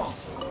 I'll take it.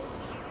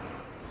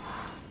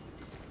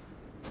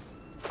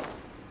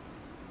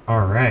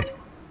 Alright.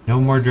 No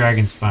more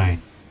Dragon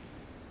Spine.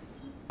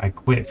 I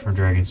quit for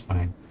Dragon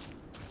Spine.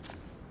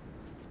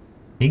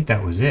 I think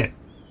that was it.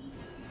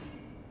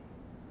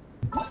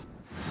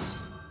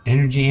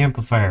 Energy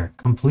Amplifier.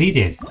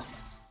 Completed.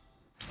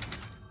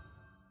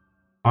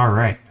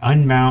 Alright.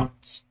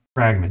 Unmount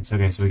fragments.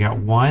 Okay, so we got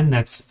one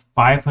that's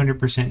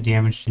 500%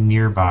 damage to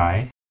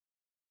nearby.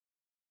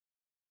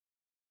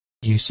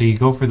 So you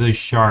go for those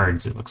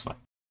shards, it looks like.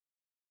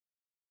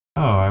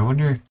 Oh, I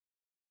wonder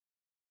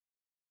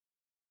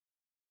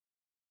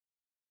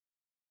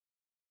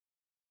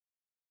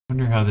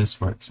how this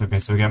works. Okay,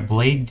 so we got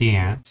Blade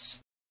Dance.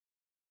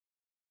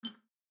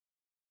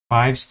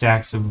 5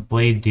 stacks of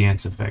Blade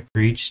Dance effect.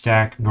 For each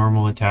stack,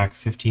 normal attack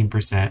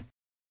 15%.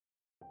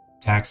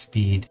 Attack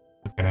speed.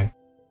 Okay.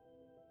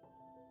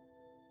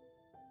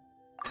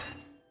 Can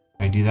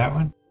I do that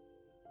one?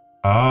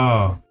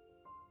 Oh.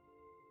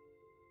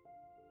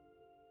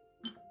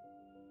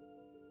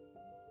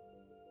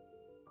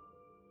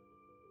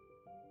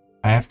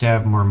 I have to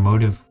have more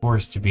motive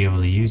force to be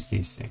able to use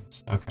these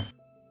things. Okay.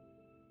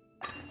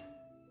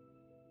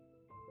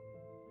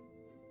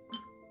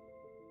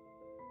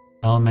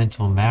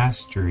 Elemental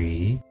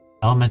Mastery.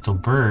 Elemental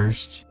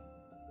Burst.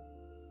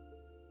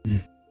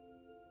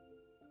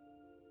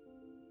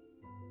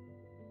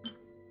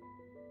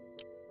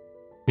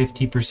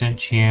 50%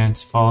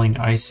 chance. Falling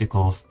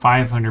Icicle.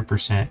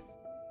 500%.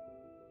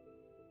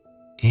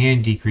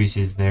 And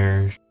decreases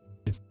their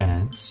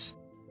defense. friends.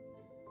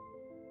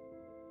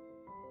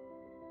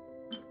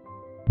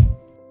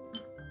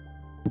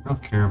 I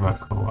don't care about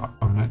co-op.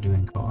 I'm not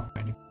doing co-op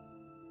anymore.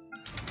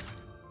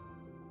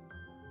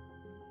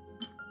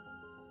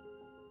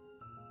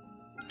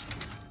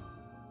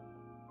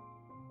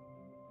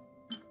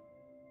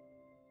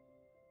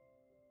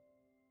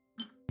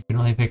 You can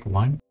only pick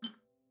one?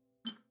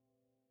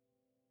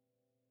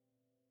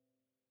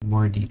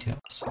 More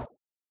details.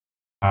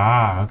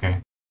 Ah,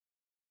 okay.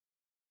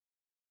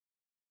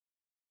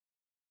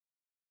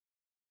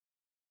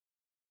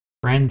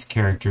 Friends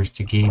characters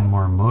to gain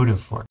more motive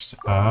force.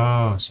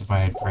 Oh, so if I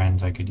had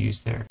friends, I could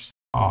use theirs.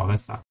 Oh,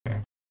 that's not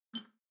fair.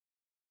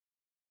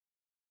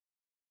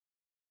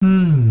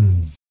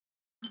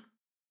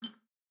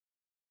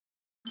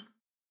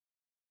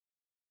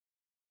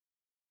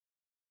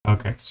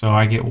 Okay, so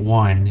I get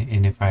one,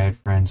 and if I had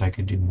friends, I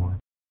could do more.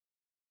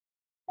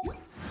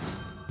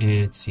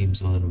 It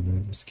seems a little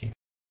bit of a scam.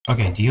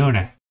 Okay,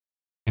 Diona,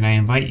 can I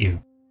invite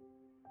you?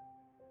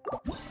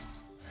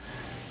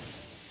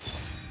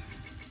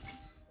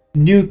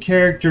 New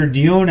character,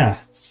 Diona.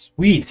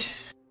 Sweet.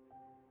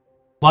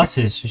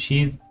 Pluses, so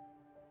she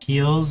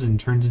heals and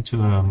turns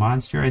into a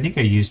monster. I think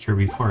I used her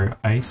before.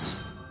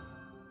 Ice.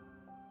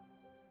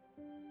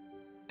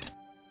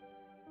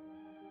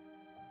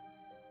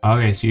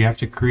 Okay, so you have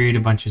to create a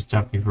bunch of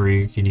stuff before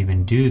you can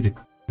even do the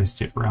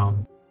Twisted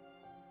Realm.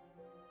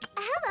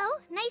 Hello,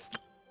 nice.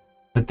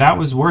 But that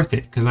was worth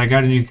it, because I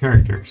got a new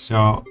character,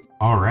 so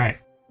alright.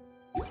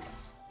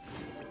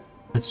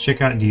 Let's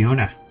check out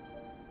Diona.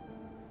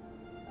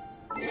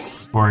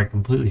 Before I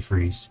completely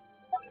freeze.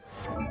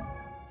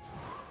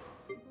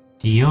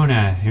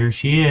 Diona, here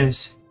she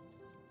is.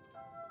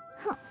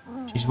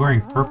 She's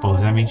wearing purple,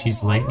 does that mean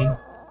she's lightning?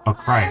 Oh,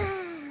 Crier.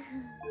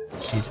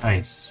 She's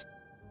ice.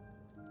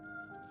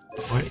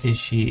 What is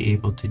she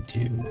able to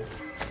do?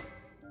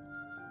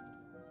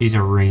 She's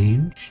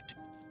ranged.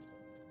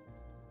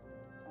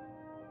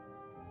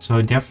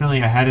 So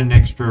definitely I had an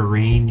extra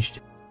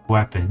ranged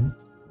weapon.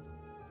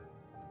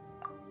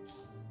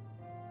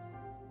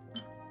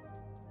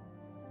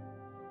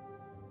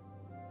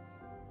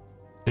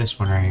 This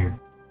one right here.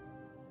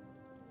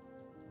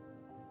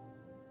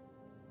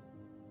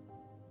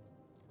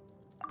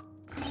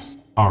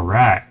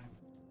 Alright.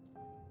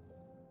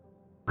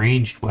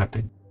 Ranged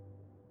weapon.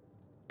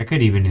 I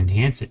could even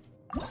enhance it.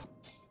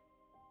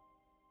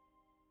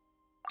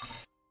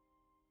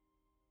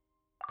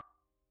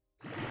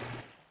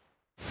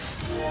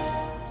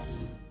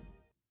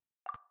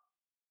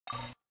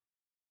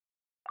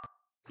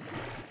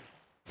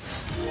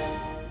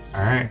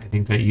 Alright, I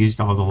think that used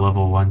all the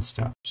level 1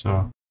 stuff,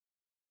 so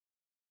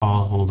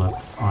I'll hold up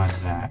on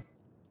that.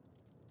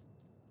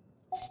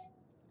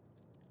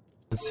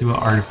 Let's see what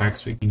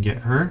artifacts we can get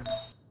her.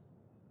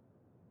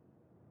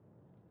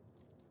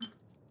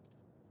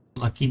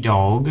 Lucky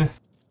Dog.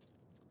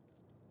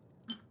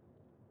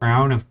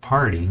 Crown of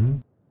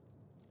Parting.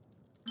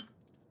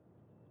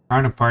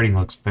 Crown of Parting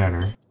looks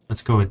better.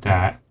 Let's go with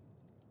that.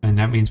 And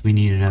that means we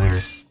need another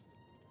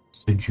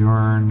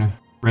Sojourn.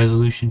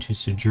 Resolution to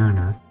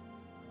Sojourner.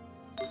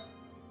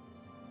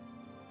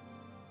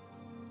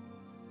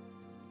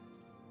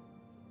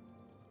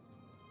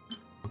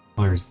 What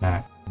color is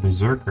that?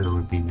 Berserker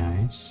would be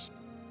nice.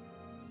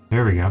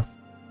 There we go.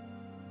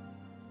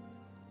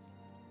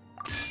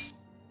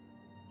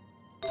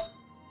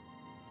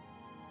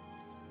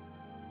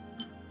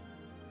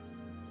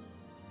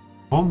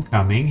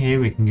 Homecoming. Hey,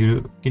 we can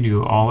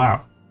do all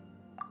out.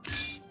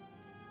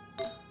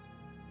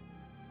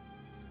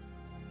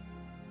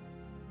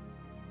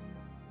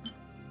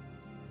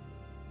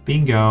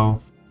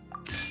 Bingo.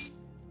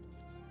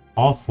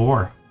 All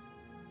 4.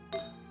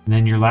 And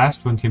then your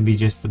last one can be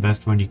just the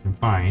best one you can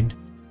find.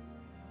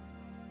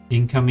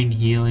 Incoming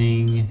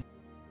healing.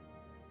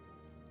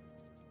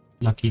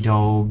 Lucky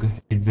Dog.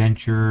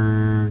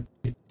 Adventure.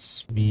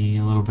 It's me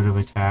a little bit of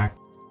attack.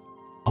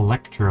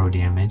 Electro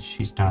damage.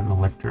 She's not an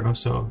electro,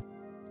 so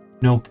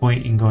no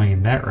point in going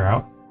in that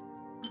route.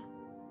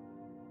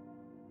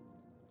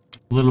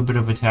 A little bit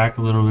of attack,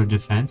 a little bit of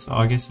defense. Oh,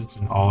 I guess it's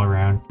an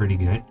all-around pretty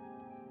good.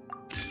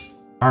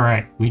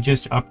 Alright, we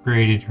just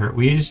upgraded her.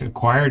 We just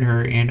acquired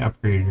her and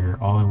upgraded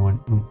her all in one.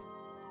 Ooh.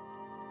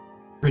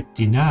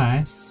 Pretty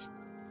nice.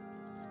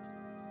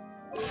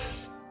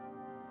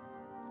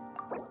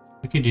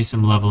 We could do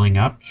some leveling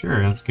up.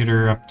 Sure, let's get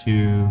her up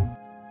to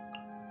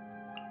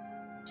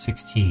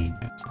 16.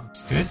 That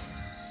sounds good.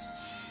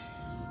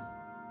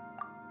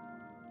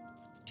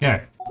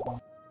 Okay.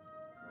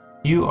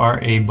 You are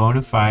a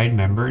bona fide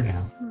member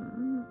now.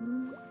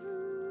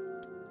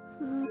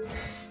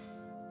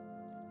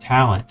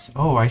 Talents.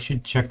 Oh, I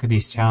should check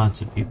these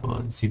talents of people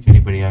and see if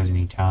anybody has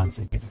any talents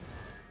they can.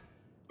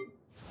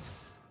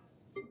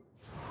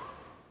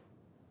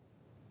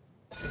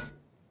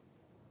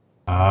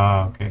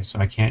 Oh, okay. So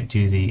I can't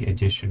do the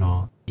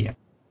additional yet.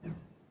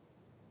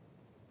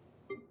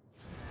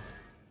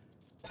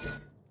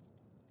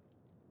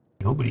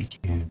 Nobody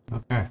can.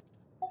 Okay.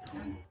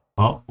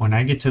 Well, when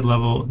I get to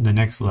the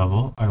next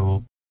level, I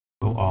will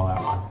go all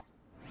out.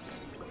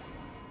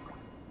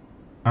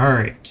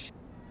 Alright.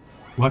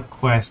 What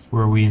quest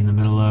were we in the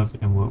middle of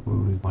and what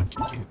would we want to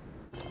do?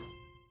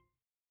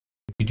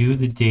 If we do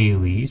the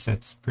dailies,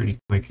 that's pretty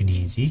quick and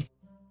easy.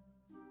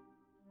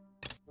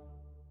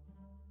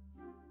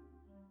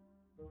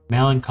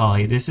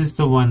 Melancholy. This is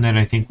the one that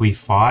I think we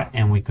fought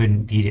and we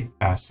couldn't beat it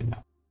fast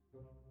enough.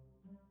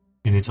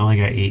 And it's only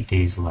got 8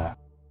 days left.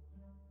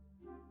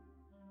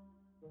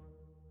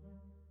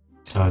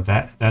 So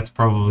that's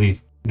probably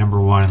number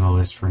 1 on the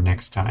list for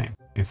next time.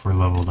 If we're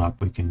leveled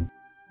up, we can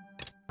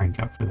rank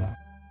up for that.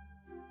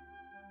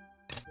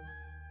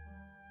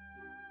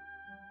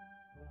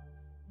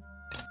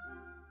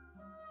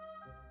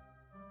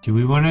 Do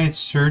we want to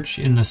search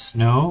in the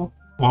snow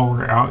while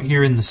we're out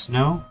here in the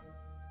snow?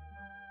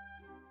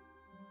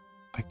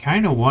 I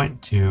kind of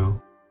want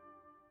to.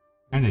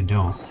 Kind of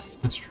don't.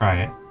 Let's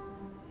try it.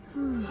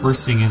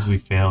 Worst thing is we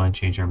fail and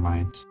change our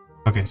minds.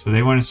 Okay, so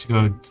they want us to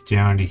go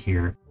down to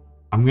here.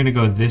 I'm going to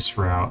go this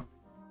route.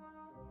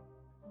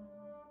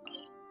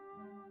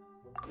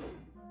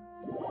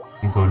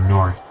 And go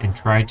north and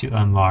try to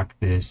unlock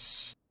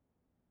this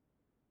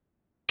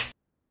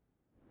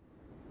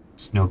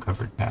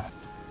snow-covered path.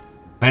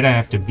 Bet I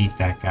have to beat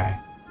that guy.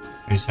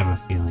 I just have a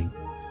feeling.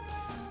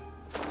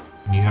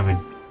 When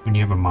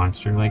you have a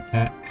monster like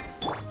that,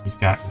 he's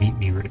got beat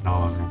me written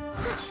all over him.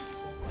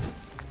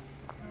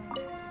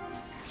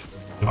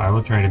 So I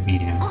will try to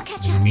beat him.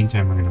 In the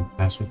meantime, we're gonna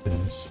mess with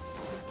this.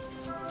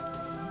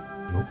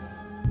 Nope.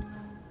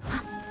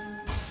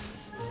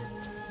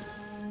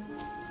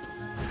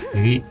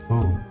 Maybe.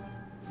 Oh.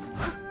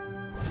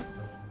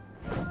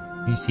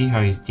 You see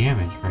how he's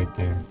damaged right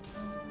there.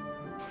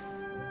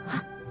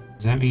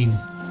 Does that mean...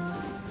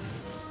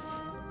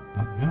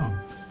 I don't know.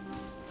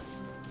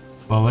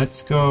 Well,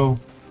 let's go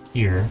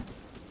here.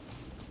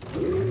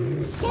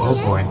 Oh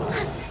boy.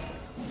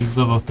 He's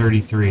level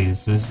 33,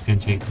 so this is going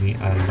to take me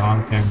a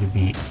long time to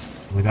beat.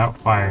 Without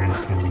fire,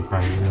 it's going to be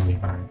probably really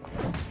hard.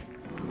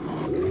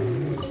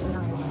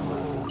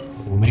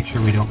 We'll make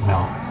sure we don't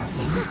melt.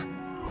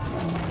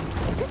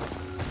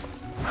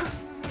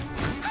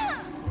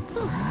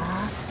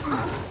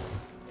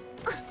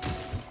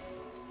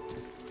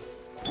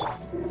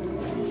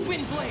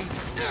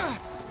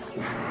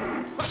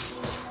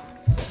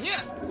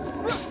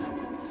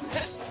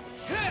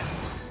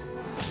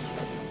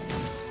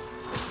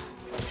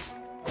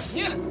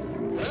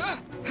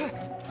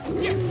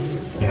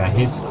 Yeah,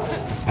 his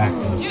attack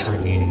is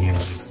currently in here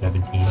at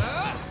 17.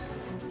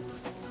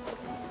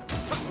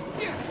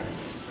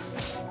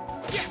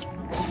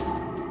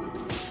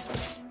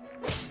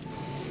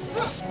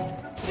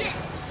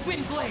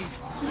 Wind blade.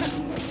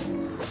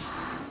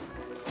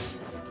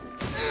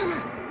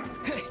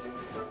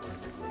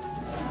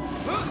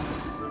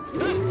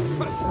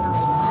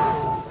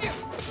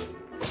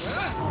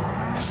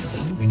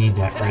 We need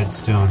that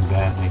redstone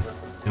badly.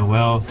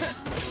 Noelle,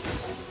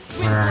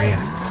 where are you?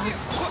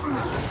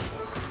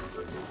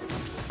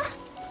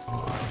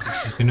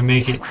 She's gonna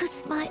make it. It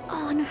was my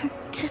honor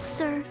to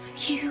serve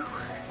you.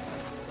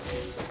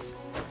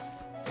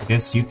 I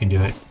guess you can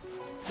do it.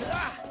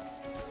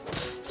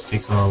 This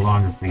takes a little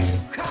longer for you.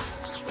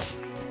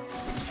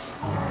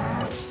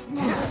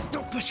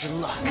 Don't push your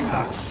luck.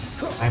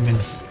 I'm in.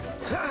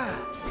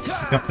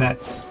 Pick up that.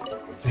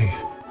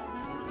 There.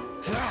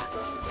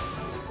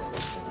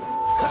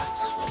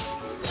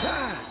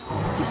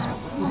 This one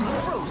will be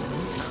frozen in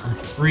time.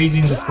 I'm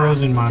freezing the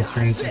frozen monster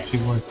and it's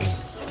actually working.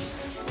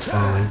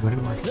 Slowly, but it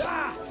works.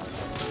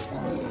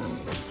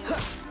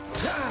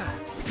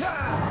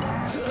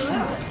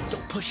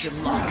 Don't push your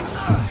luck.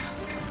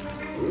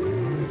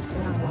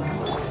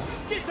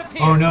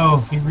 Oh no,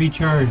 he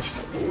recharged.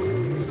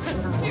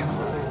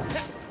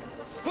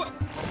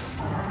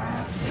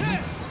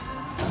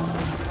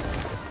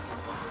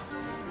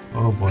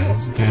 Oh boy,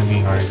 this is gonna be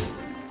hard.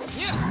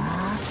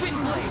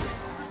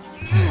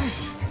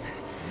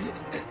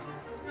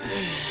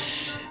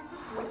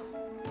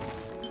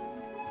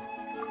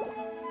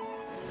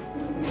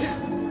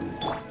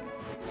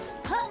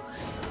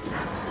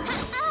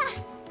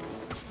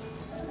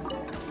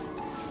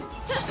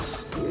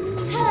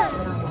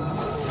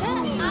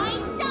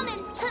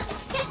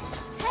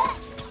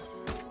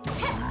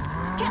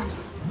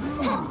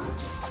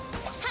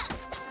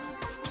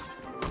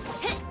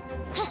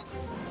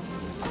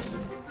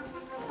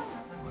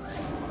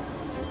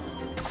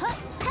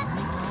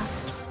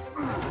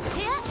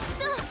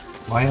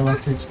 Why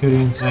electric's good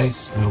against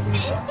ice? Nobody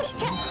knows.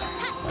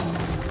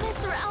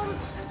 This realm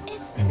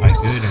is And by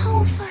no good, I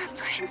home mean- for a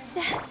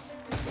princess.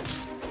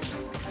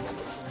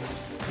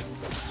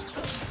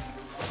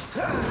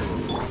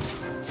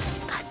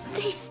 But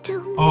they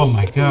still Oh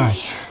my need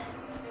gosh.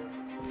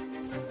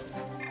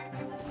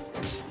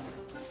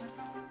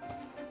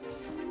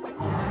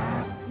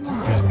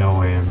 There's no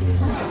way I'm doing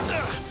this.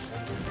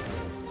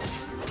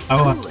 I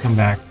will have to come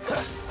back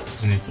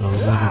when it's a little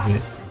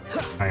bit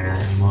higher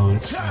and low.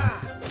 It's fine.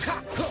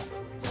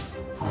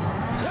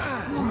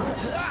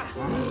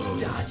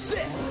 Dodge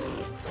this.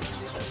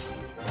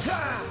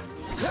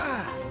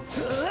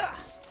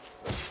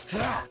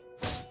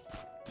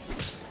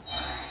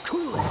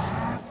 Cool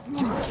it. Don't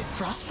get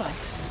frostbite.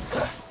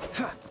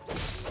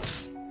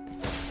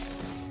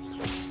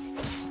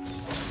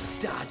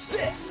 Dodge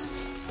this.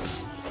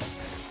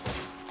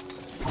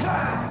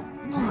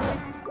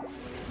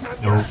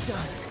 Nope.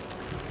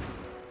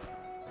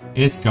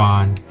 It's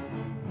gone.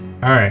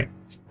 Alright.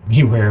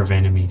 Beware of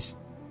enemies.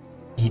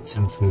 Eat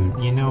some food.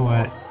 You know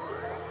what?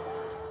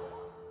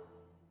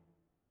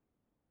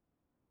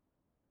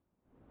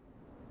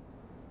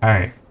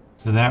 Alright.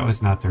 So that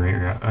was not the right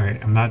route.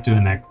 Alright, I'm not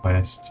doing that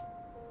quest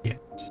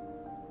yet.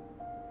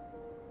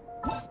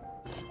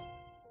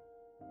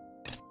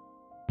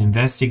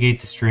 Investigate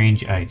the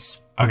strange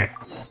ice. Okay.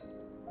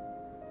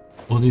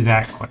 We'll do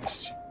that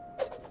quest.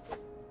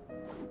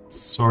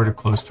 Sort of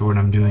close to what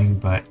I'm doing,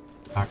 but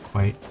not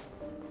quite.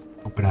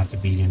 Hoping not to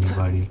beat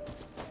anybody.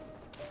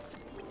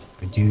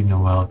 I do.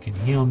 Noelle can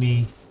heal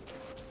me.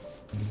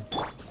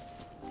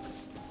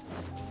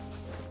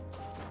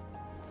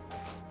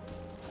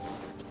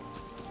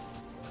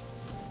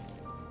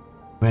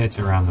 But it's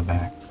around the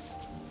back.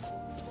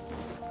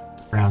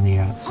 Around the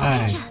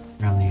outside.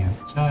 Around the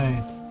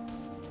outside.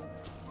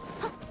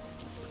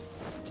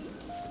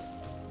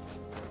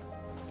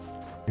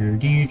 Do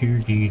do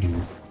do do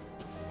do.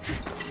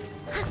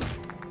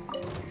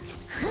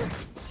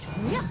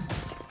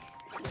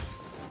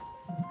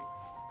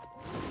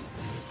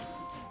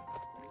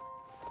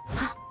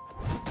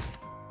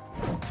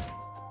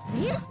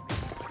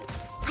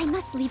 I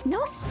must leave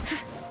no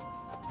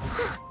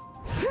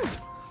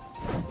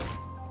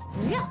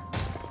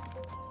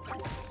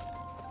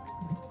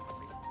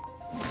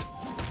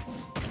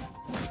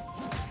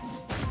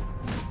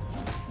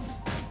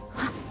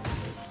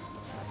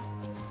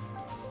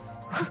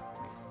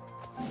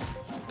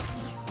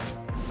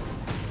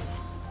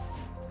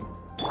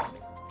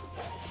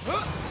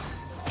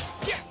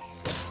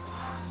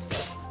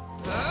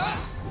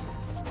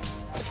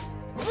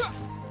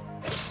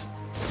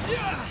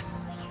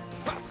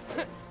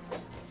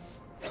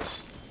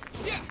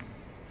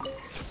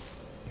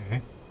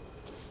Okay.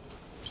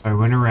 So I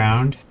went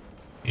around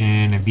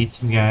and I beat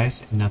some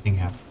guys and nothing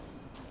happened.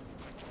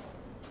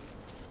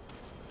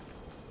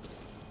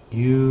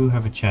 You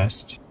have a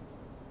chest.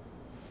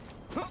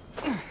 Do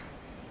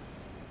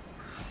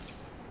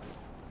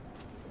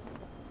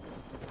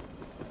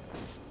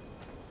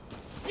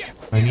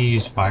I need to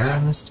use fire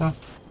on this stuff?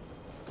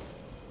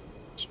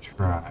 Let's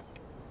try.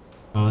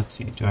 Well, let's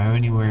see. Do I have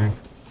anywhere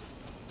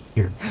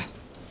here?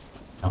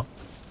 No.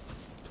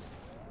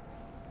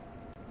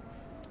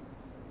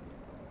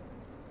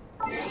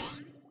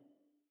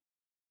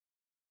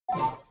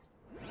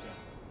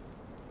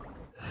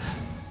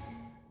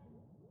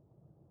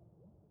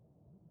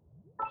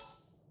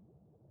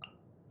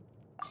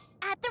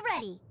 at the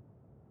ready.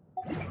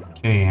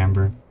 Okay,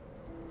 Amber.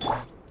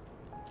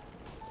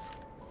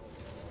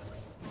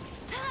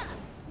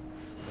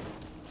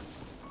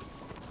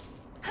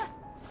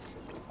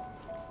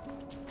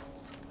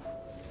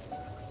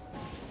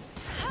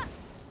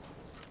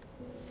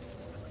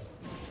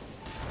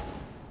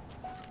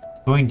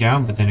 Going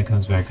down, but then it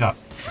comes back up.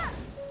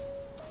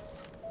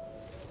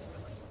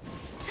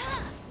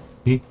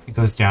 See? It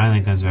goes down and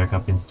then comes back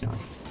up instantly.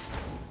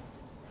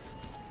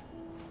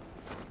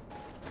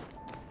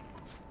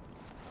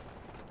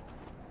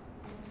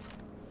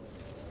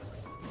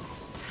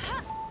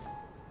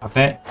 I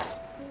bet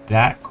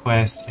that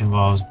quest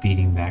involves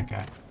beating that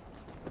guy.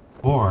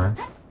 Or,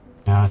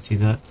 now see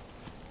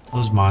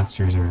those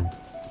monsters are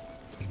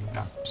figured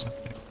out or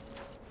something.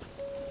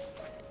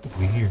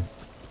 Over here.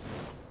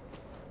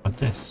 What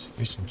this?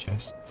 Here's some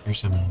chests. Here's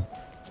some.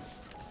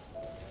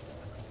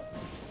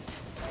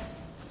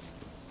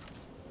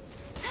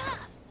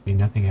 See,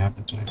 nothing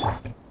happens when I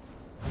break that.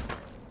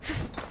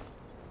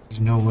 There's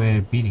no way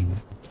of beating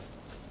them.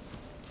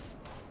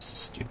 This is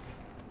stupid.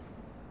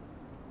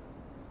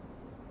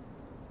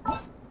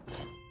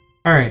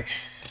 Alright.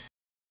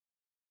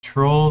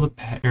 Control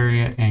the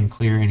area and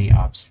clear any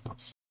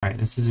obstacles. Alright,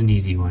 this is an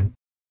easy one.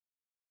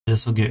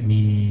 This will get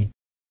me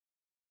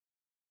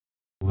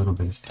a little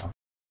bit of stuff.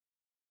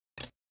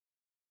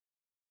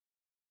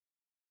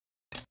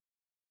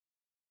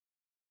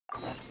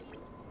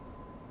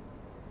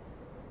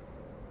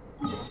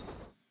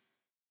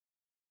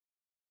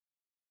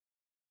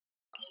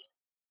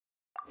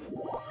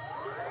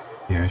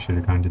 Yeah, I should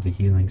have gone to the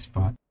healing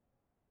spot.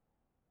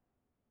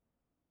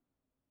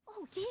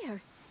 Oh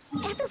dear.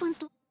 Everyone's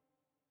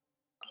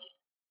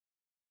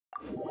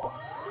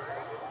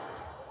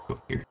Go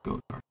here, go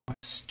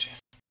northwest.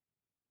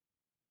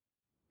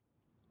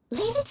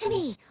 leave it to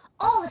me.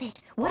 All of it.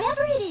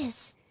 Whatever it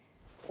is.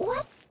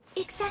 What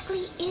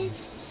exactly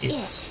is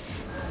it?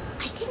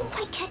 I didn't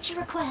quite catch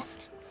your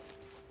request.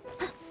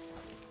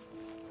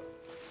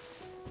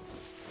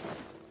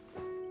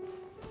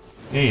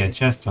 Hey, a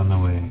chest on the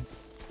way.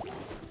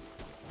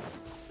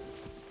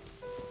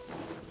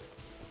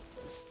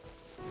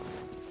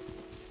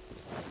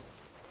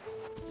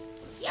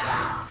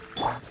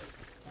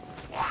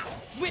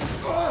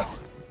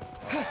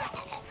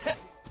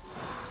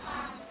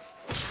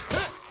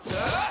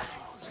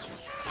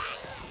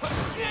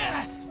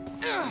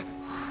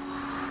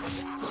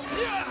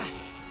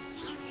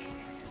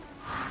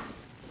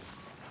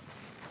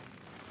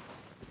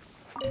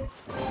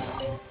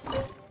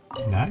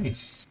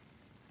 Nice.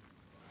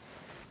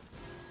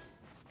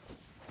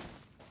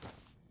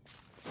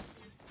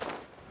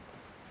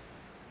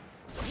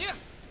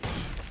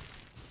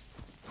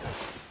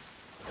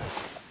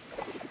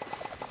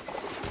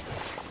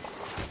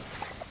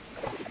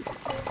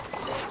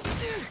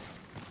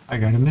 I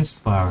got a mist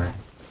flower.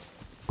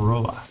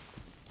 Corolla.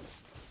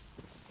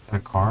 Is that a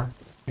car?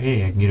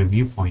 Hey, I can get a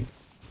viewpoint.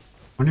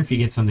 Wonder if you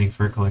get something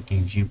for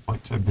collecting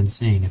viewpoints. I've been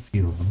seeing a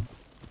few of them.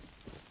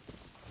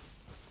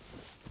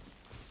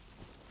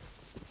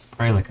 It's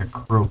probably like a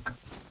croak.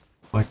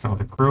 Collect all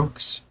the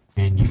croaks,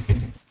 and you get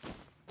to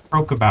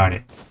croak about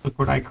it. Look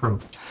what I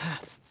croaked.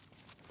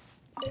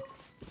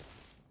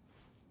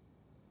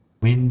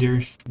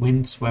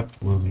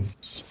 Windswept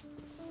wounds.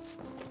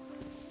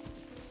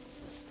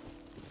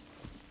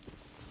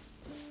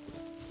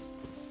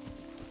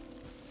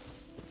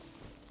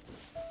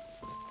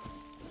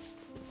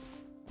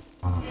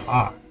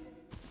 Aha.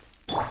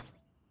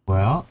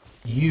 Well,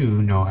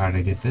 you know how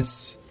to get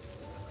this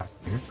back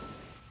here.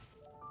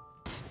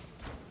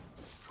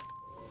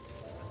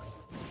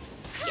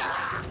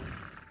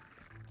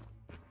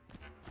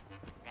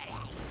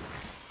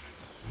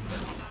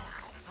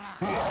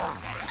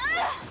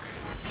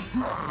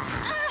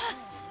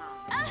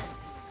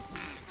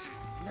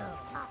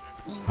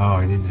 Oh,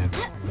 I didn't have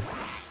it.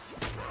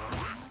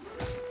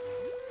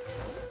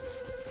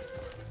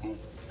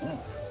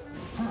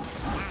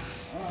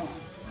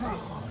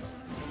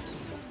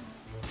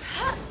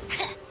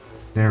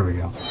 There we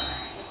go.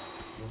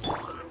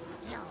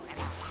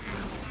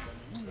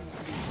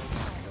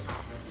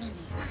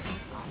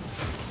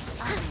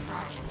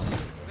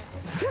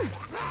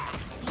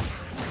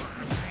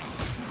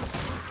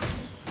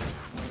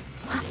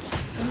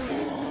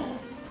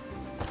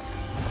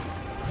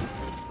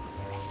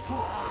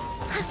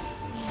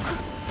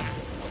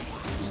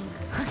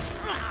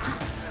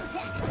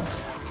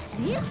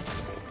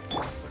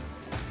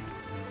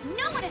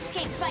 No one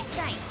escapes my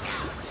sights.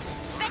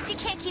 Bet you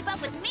can't keep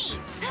up with me.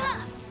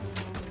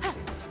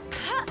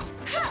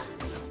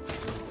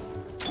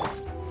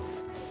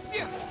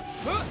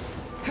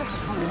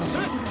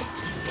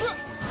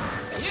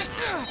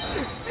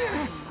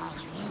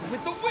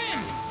 With the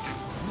wind!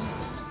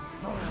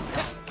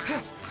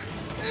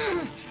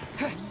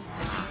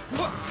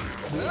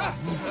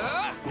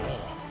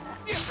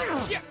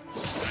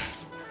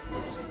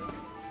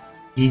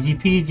 Easy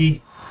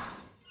peasy.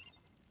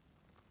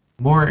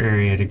 More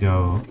area to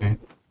go, okay.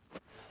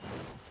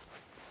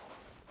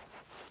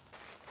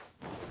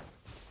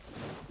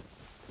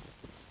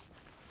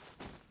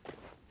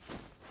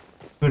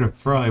 Could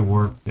have probably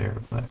warped there,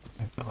 but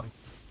I felt like.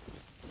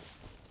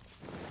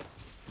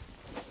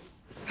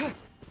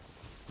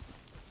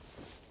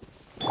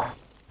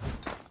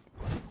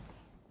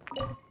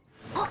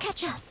 I'll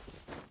catch up.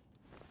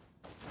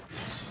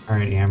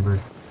 Alright, Amber.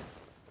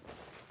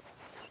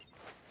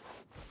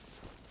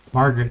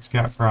 Margaret's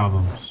got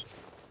problems.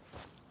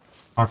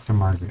 Talk to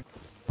Margaret.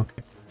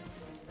 Okay.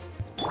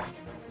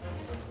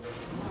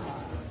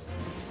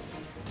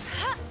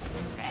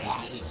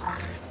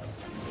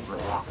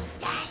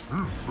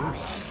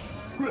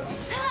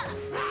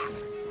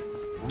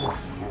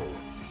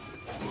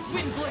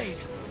 Windblade!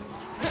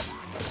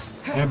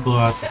 That blew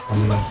out the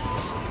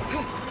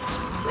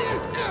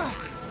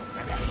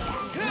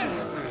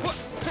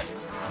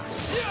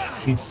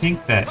You'd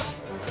think that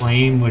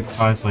flame would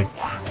cause, like,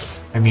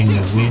 I mean,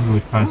 the wind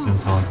would cause them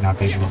to, like, not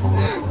be able to hold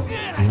up the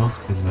field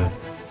because it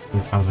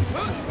would cause, like, a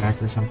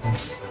pushback or something.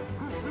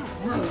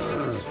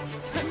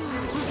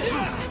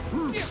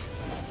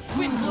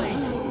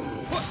 Windblade!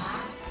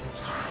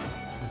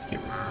 Let's get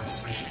rid of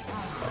this.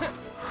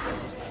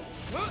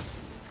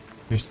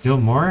 There's still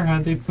more?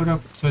 How'd they put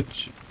up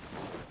such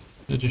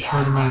a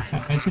short amount of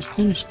time? I just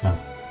finished them.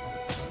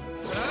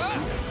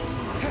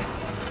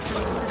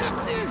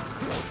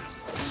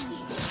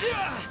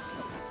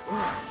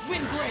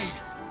 Windblade!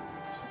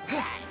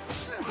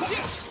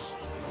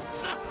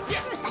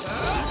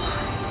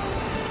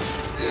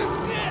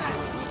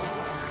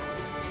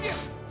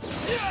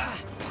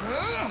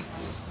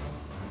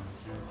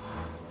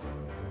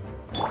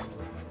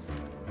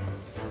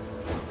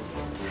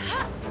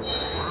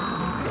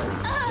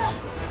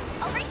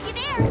 I'll race you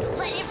there.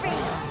 Let it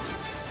rain.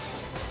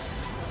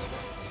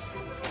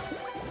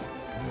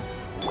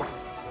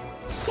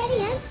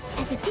 Steady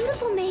as a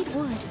dutiful maid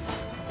would.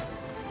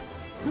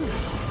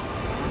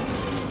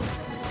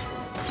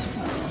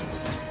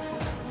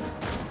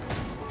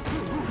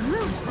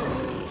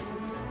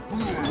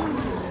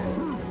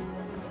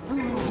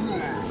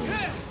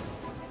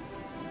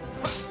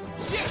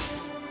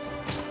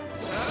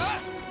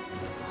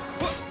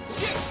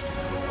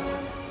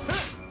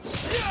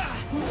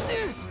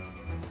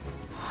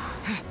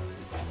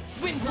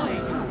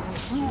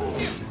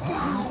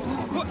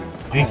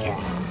 Thank you.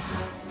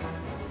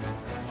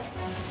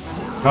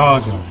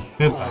 Doggone.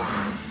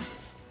 Goodbye.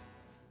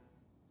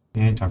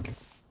 And talking.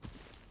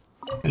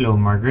 Hello,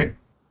 Margaret.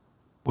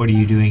 What are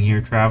you doing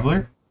here,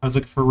 traveler? I was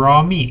looking for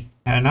raw meat.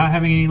 And not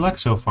having any luck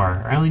so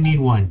far. I only need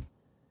one.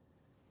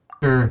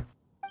 Sure.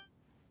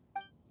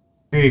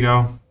 Here you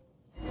go.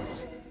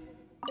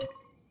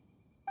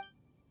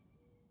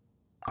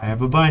 I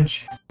have a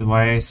bunch. That's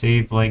why I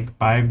saved like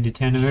 5 to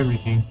 10 of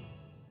everything.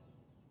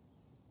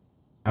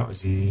 That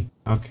was easy.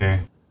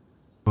 Okay.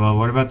 Well,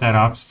 what about that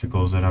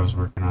obstacles that I was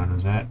working on?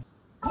 Was that...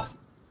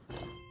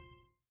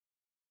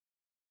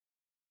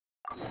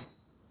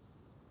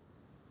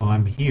 Well,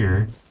 I'm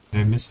here.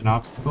 Did I miss an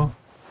obstacle?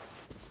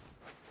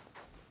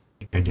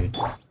 I think I did.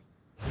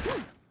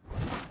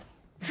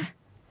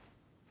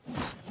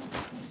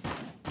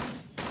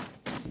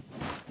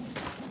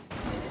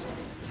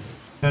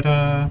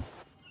 Ta-da!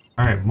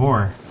 Alright,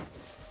 more.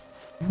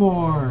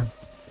 More!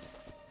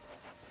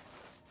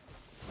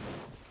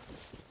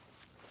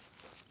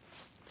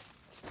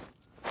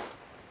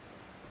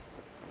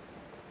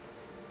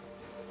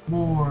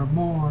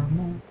 More.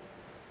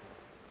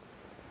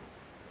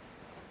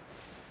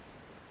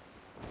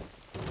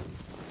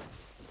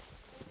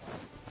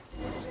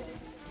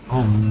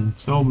 Oh,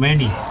 so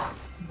many.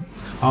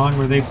 How long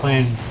were they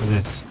planning for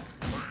this?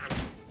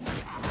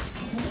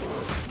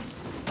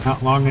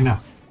 Not long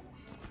enough.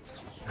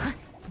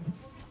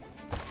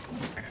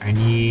 I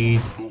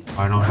need... Oh,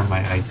 I don't have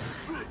my ice.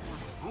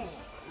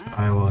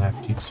 I will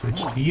have to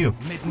switch to you.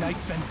 Midnight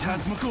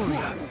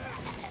Phantasmagoria.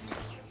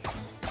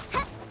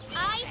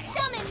 I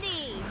summon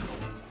thee!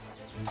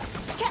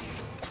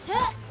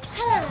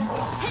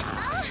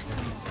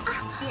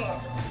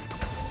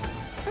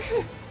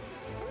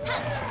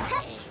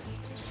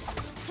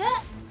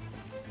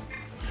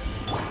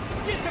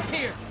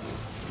 Disappear!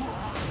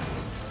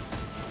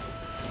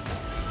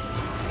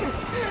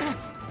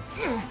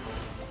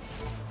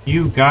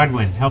 You,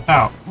 Godwin, help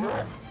out.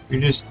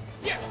 You're just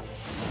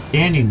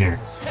standing there.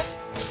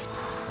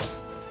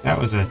 That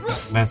was a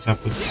mess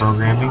up with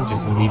programming,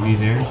 just to leave you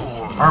there.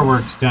 Our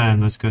work's done.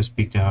 Let's go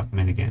speak to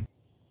Huffman again.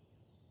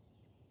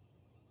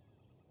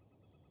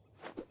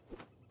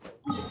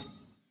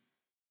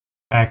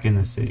 Back in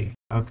the city.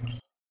 Okay.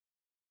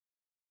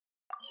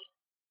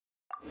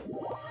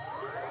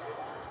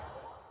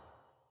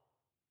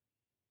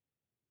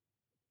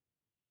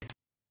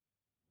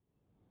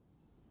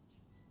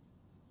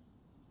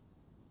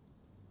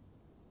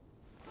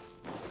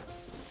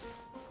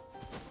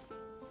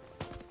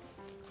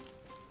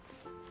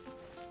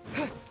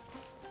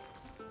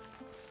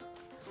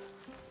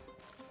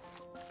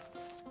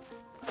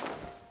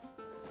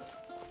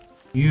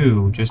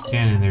 You just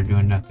standing there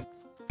doing nothing.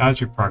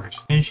 How's your progress?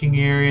 Finishing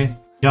area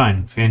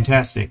done.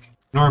 Fantastic.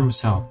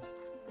 Enormous help.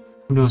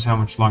 Who knows how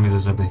much longer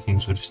those ugly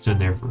things would have stood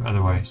there for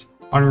otherwise.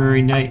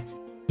 Honorary Knight,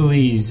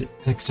 please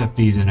accept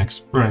these an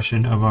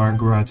expression of our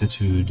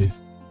gratitude.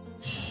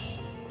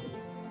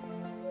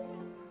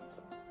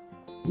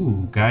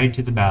 Ooh, Guide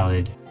to the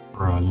Ballad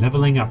for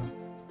leveling up.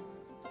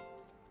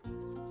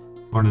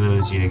 One of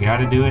those, you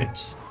gotta do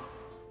it.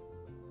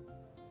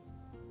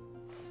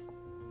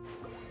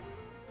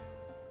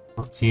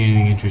 Don't see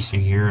anything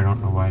interesting here. I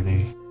don't know why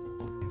they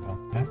told me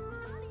about that.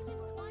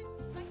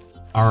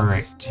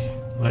 Alright,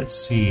 let's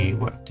see.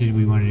 What did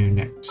we want to do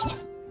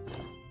next?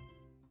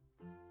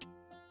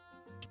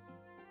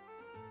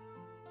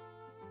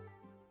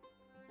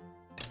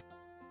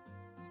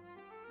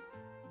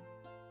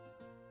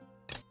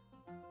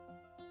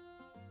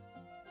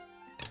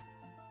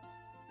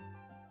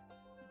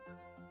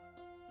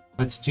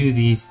 Let's do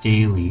these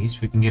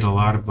dailies. We can get a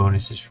lot of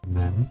bonuses from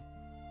them.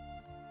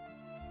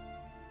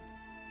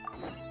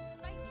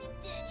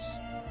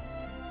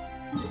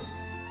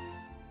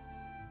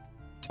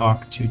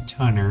 Talk to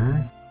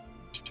Tunner.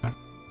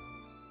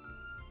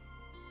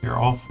 They're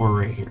all 4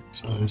 right here.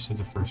 So this is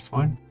the first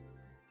one.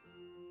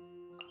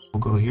 We'll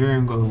go here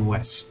and go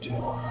west.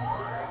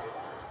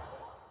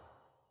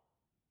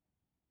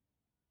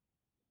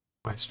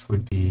 West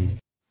would be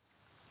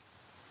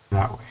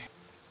that way.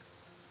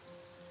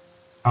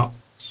 Out.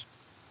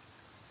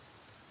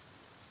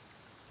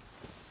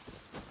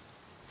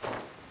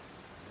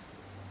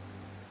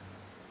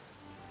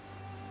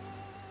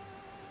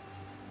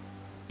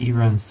 He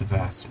runs the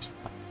fastest.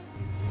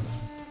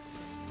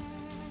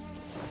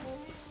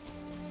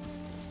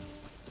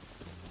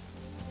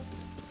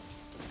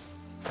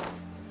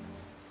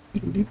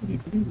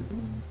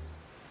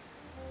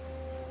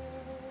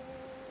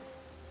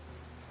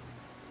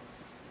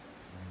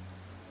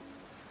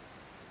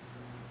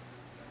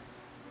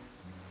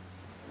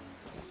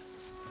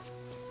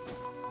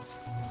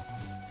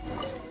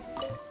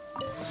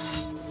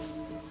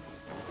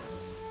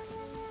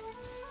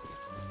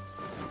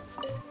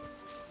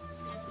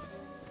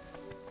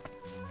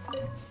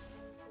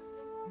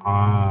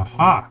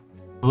 Aha!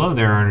 Hello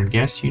there, honored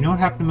guest. You know what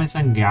happened to my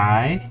son,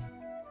 Guy?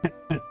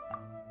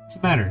 What's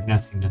the matter?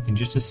 Nothing.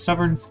 Just a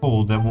stubborn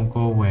cold that won't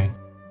go away.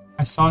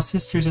 I saw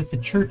sisters at the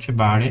church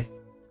about it,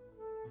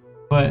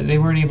 but they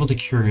weren't able to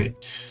cure it.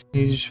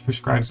 They just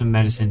prescribed some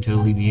medicine to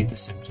alleviate the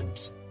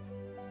symptoms.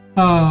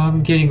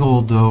 I'm getting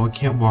old, though. I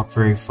can't walk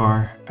very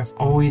far. I've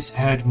always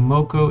had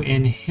Moko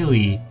and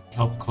Hilly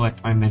help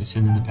collect my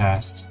medicine in the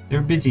past.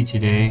 They're busy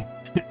today.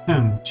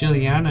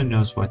 Juliana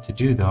knows what to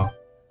do, though.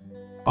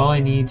 All I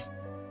need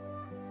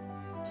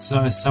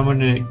is someone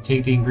to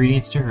take the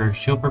ingredients to her.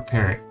 She'll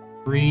prepare it.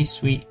 3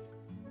 sweet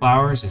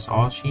flowers is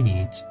all she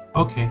needs.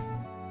 Okay.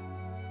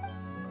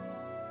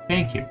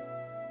 Thank you.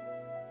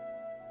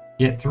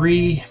 Get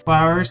 3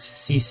 flowers.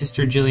 See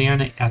Sister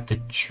Juliana at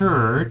the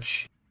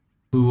church,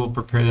 who will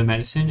prepare the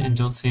medicine, and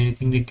don't say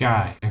anything to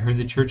Guy. I heard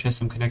the church has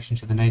some connection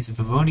to the Knights of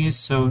Favonius,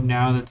 so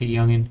now that the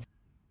youngin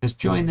has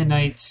joined the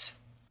Knights,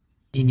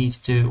 he needs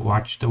to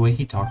watch the way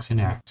he talks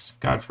and acts.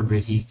 God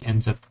forbid he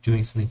ends up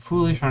doing something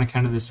foolish on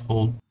account of this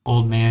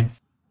old man.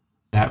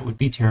 That would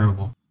be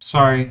terrible.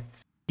 Sorry,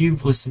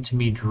 you've listened to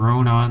me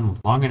drone on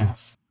long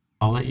enough.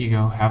 I'll let you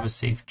go. Have a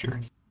safe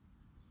journey.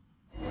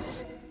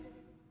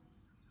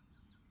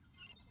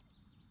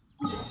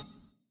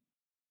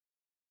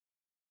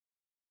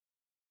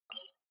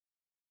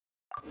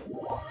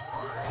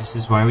 This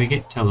is why we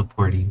get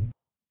teleporting.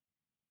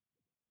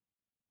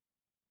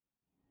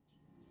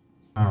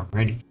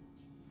 Alrighty.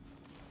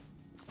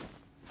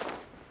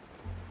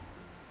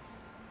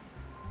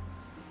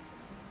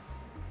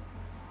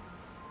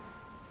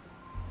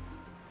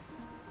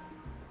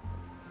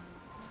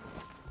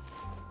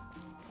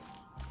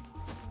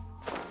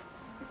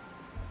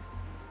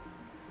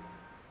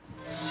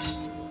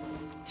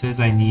 It says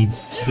I need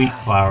sweet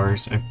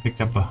flowers. I've picked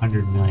up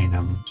 100 million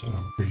of them, so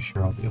I'm pretty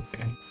sure I'll be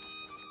okay.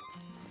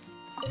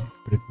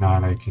 But if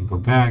not, I can go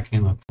back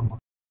and look for more.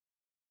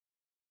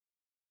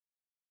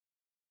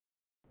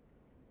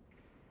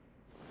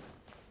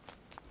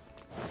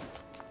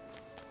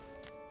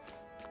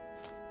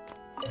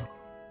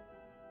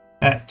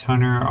 That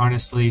Tunner,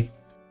 honestly,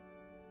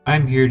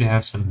 I'm here to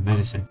have some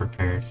medicine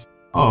prepared.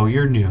 Oh,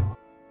 you're new.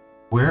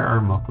 Where are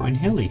Moko and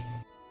Hilly?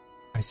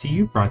 I see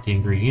you brought the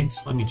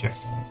ingredients. Let me check.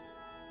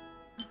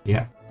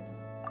 Yeah.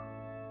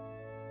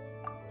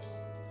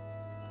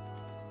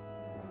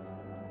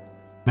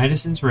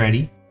 Medicine's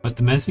ready, but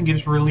the medicine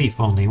gives relief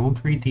only. It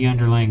won't treat the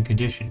underlying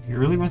condition. If he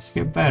really wants to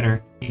get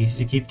better, he needs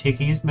to keep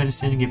taking his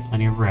medicine and get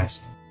plenty of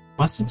rest.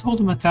 Must have told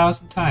him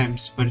 1,000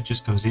 times, but it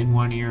just goes in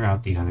one ear,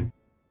 out the other.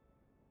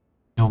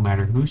 No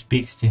matter who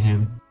speaks to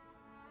him,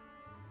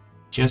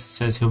 just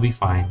says he'll be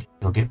fine.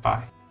 He'll get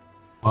by.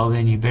 Well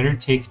then, you better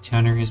take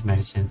Tunner his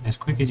medicine as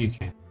quick as you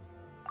can.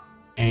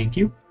 Thank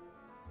you.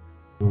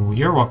 Oh,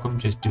 you're welcome,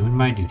 just doing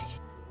my duty.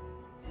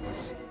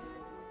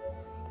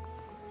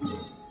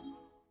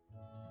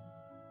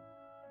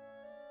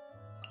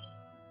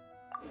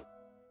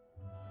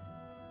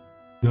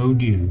 Go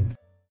dude.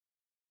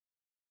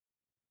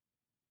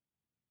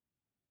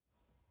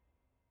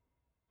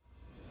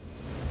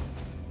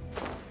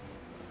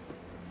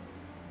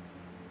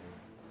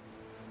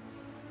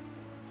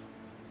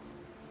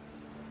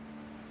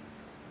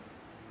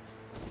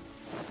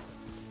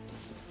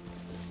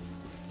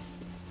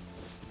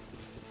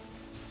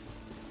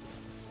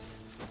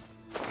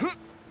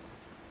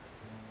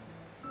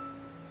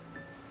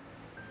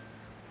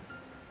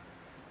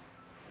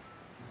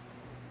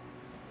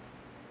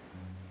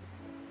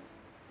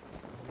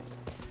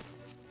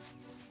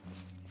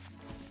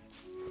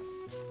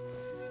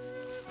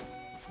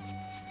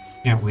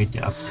 Can't wait to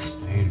upgrade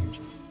my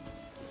energy.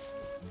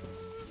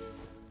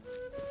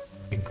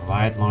 I can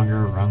glide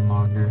longer, run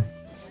longer,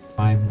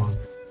 climb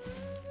longer.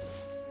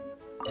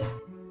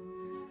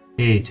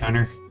 Hey,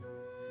 Tunner.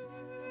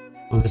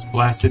 Will this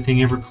blasted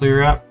thing ever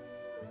clear up?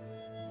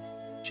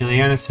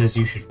 Juliana says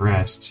you should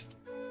rest.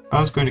 If I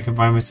was going to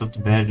confine myself to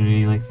bed at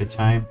any length of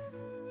time,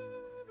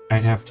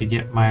 I'd have to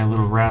get my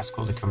little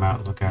rascal to come out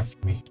and look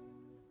after me.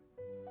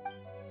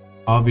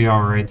 I'll be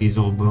alright, these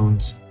old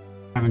bones.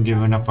 Haven't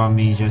given up on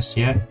me just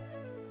yet.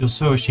 Feel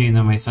so ashamed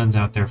that my son's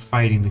out there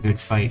fighting the good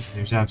fight.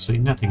 There's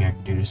absolutely nothing I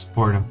can do to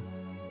support him.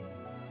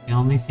 The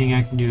only thing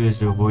I can do is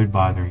to avoid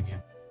bothering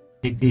him.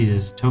 Take these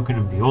as a token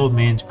of the old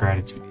man's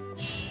gratitude.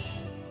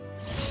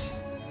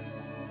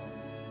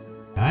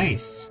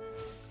 Nice.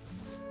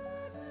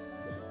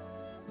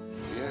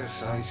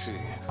 Yes, I see.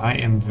 I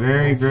am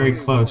very, very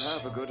close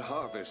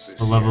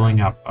to leveling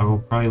up. I will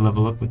probably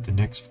level up with the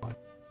next one.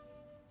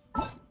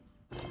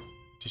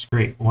 Which is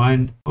great.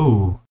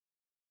 Ooh.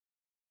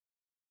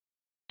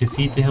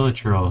 Defeat the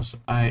Hilichurls.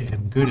 I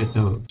am good at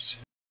those.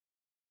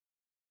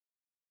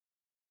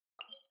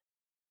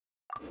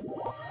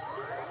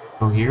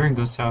 Go here and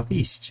go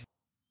southeast.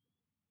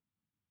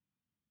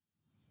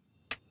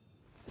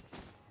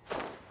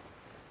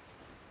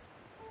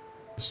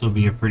 This will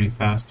be a pretty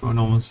fast one,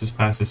 almost as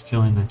fast as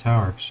killing the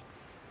towers.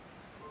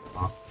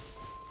 Oh.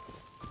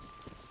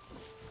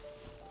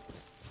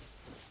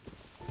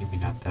 Maybe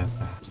not that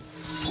fast.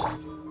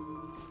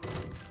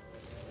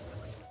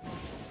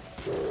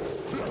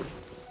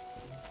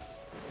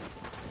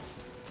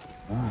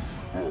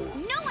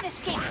 No one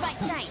escapes my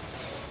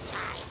sights.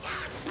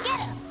 Get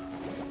him.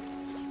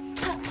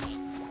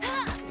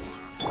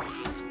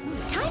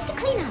 Time to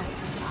clean up.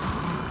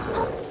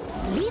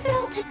 Leave it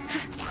all to...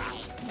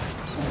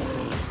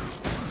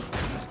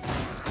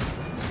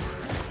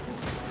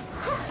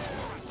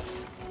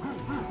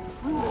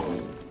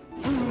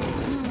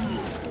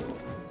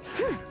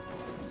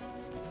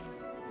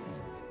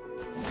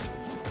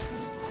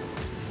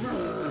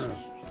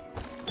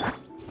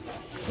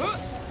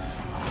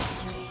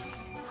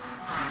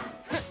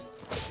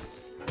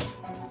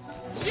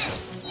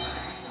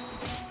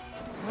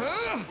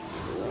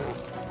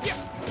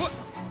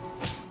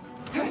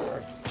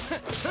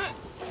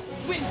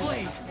 Wind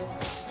blade.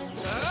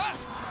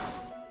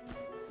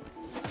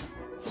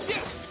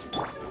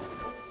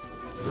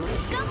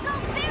 Go, go,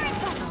 Barret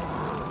Button!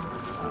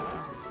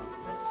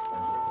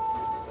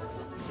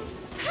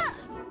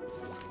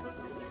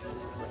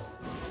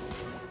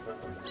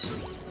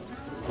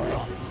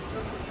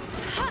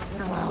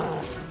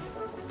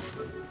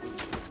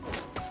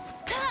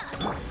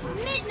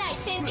 Midnight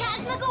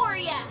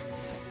Phantasmagoria!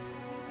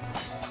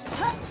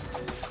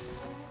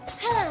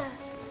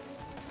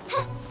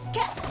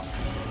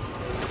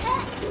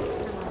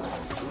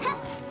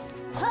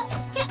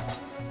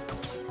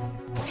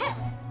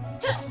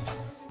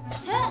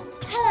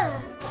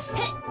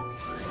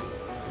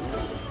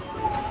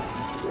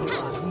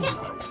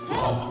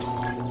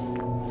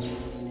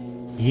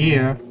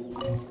 Yeah.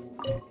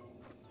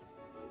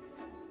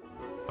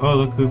 Oh,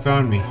 look who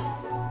found me.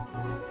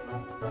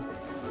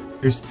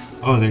 There's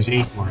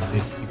 8 more. They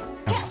keep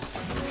coming.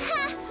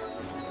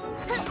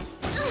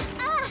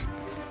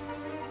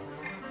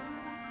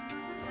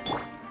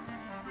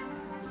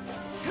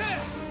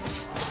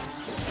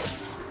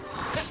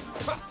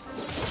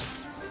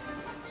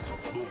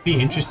 It'd be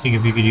interesting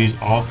if you could use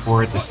all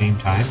 4 at the same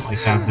time, like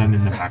have them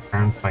in the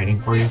background fighting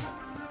for you.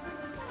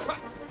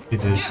 You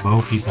could just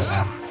mow people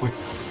down quick.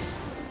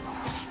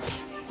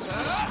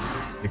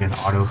 Like an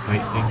auto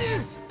fight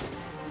thing.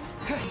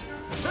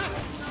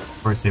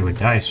 Of course, they would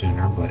die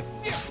sooner, but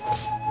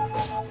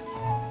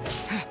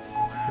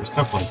for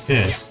stuff like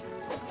this,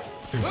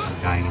 there's no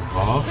dying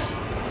involved.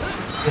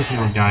 There's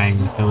no dying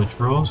in village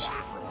rolls.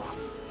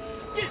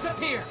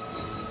 Disappear.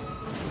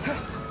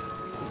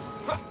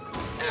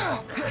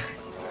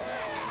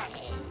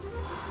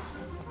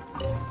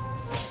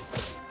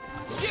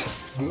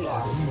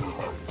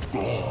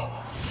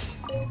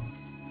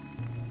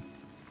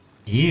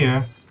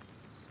 Yeah.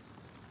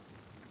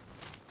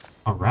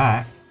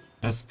 Alright.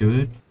 That's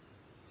good.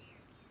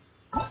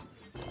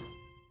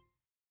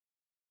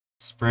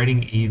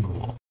 Spreading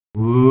evil.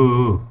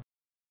 Ooh.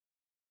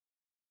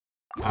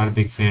 Not a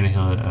big fan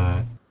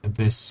of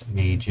Abyss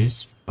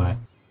mages, but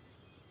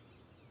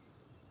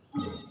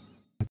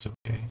that's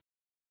okay.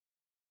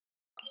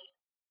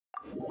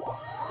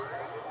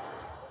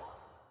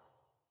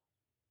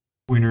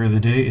 Winner of the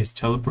day is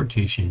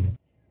teleportation.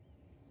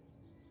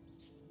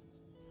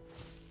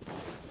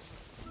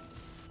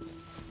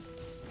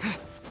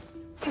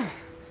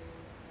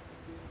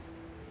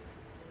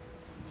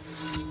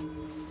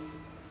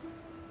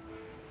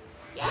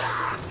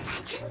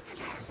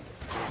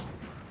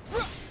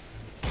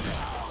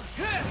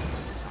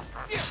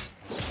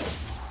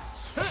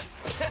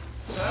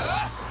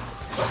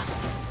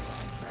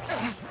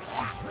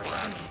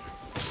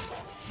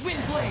 Wind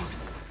blade.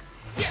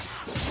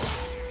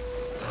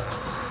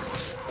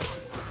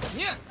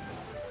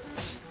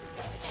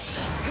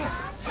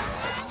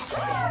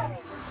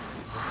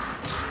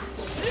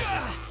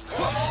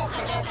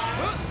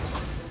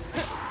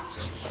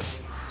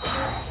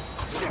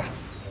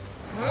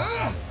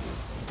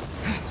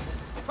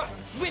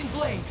 Wind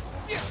blade.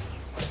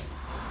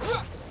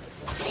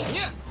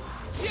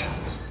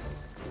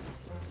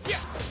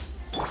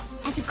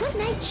 As a good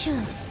knight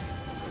should.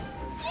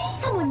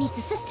 Someone needs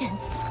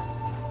assistance.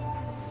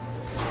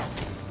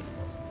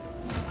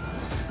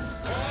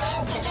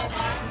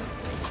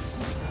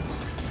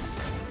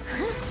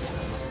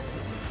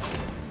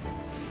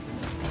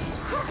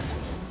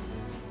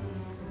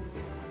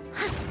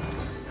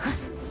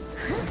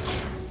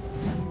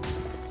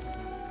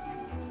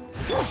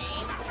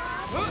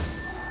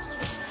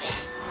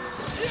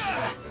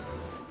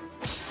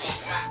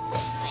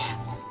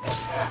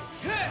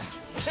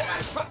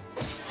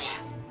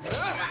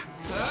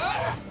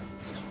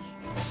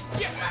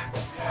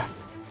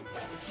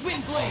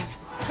 Wind blade.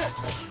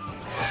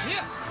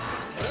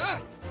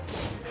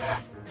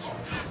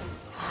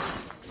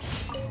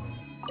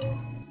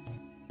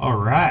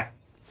 Alright.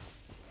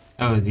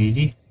 That was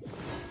easy.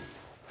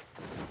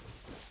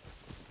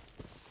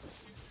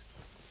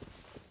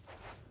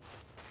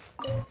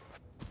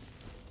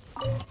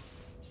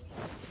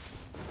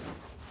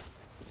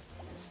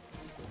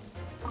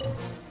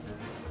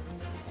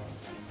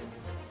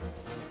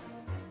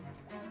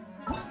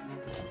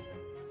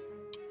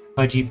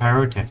 Fudgy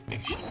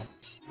pyrotechnics.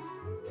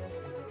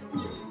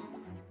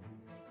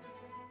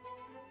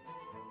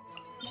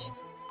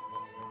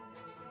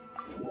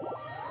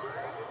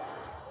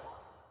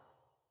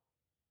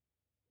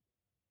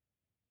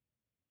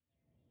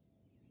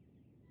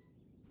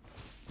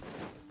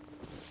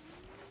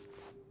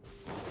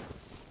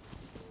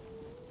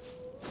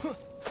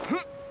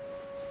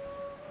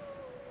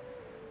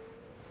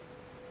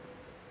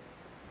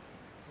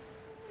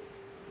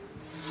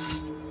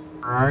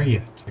 Where are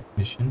you,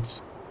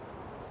 technicians?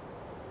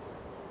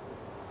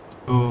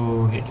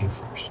 Oh, hit you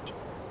first.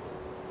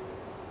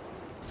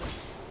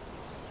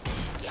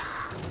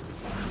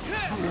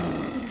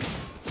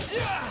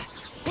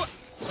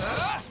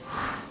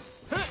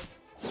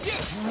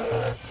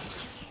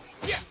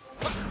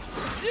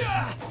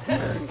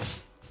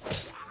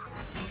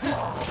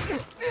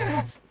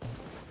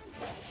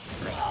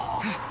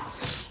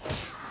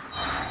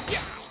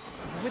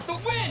 with the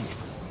wind!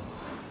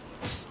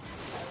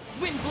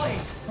 Wind blade!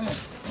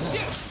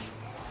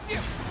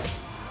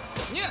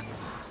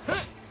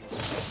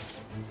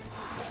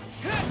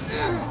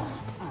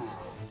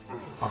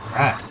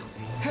 Alright.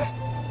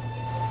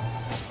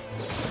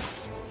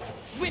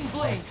 Wind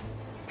blade!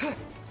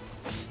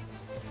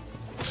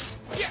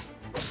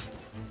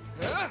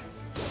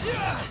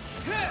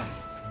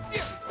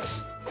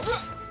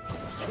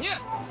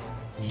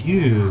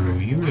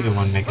 You were the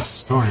one making the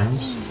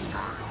storms.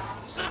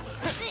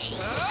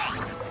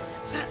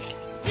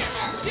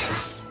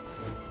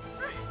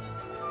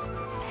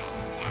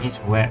 He's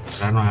wet,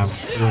 but I don't have a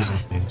frozen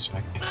thing, so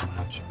I can't do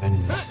much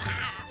bending this thing.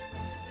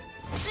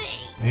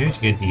 Maybe I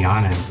should get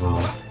Diana and go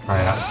like,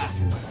 try it out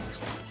for you.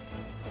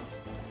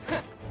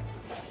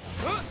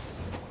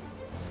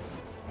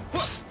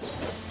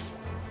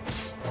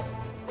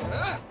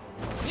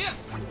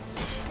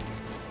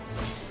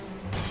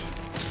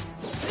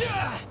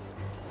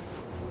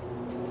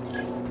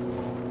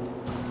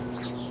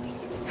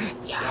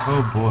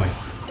 Oh boy.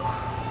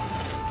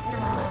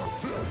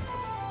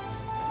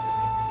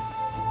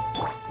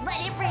 Let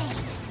it rain.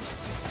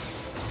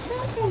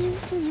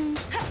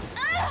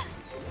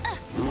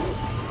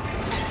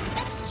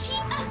 That's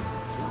cheap.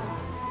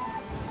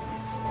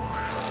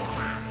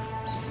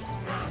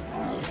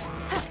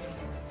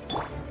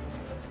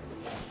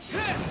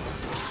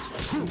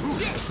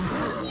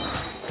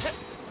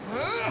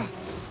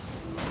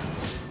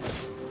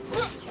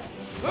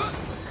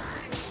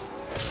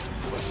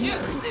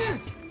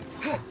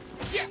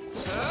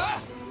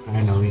 I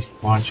know he's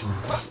launching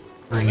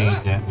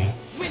grenades at me.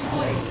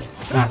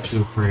 Not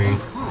too afraid.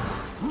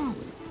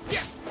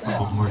 A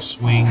couple more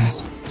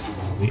swings.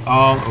 I'll be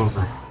all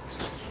over.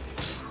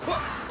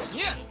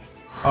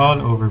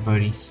 All over,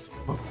 buddies.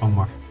 Oh, one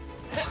more.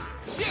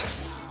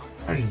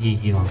 How did he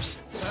heal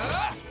himself?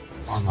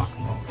 I'll knock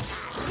him over.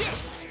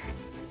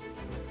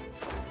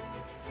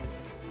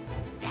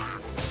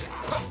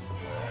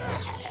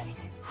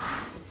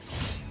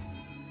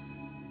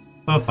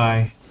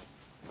 Bye-bye.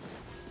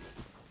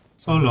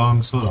 So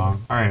long, so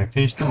long. Alright, I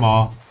finished them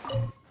all.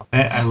 I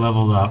bet I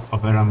leveled up. I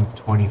bet I'm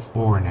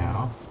 24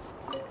 now.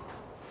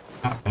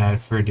 Not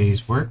bad for a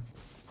day's work.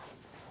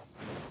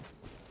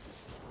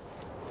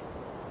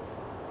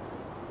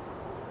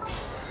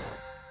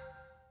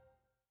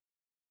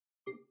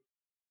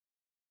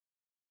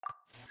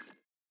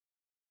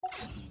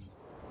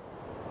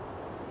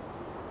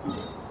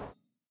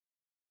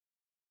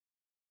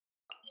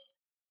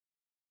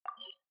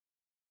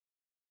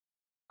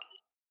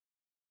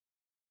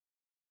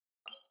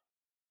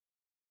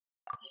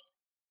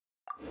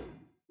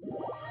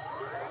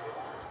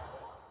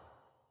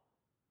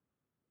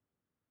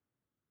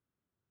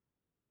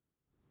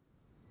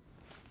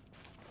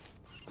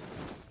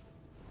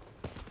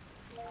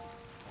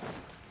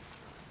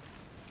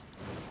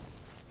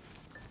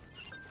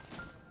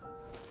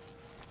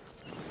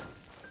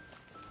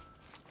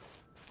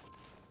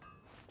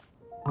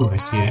 Ooh, I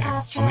see an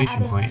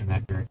exclamation point in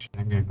that direction.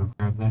 I'm gonna go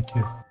grab that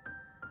too.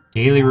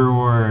 Daily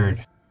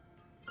reward.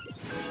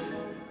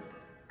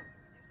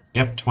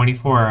 Yep,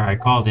 24. I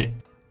called it.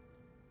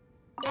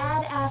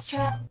 Add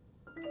Astra.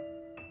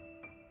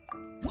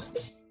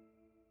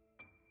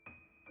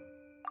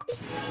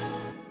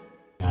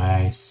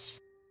 Nice.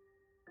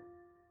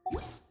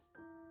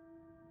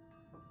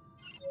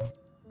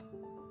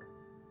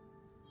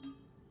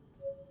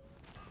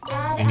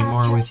 Add Any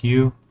more Astra. with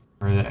you?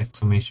 Or the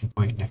exclamation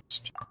point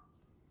next?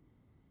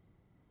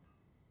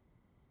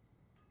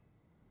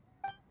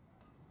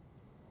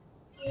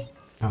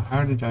 Now,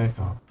 how did I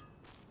go?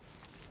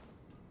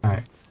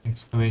 Alright,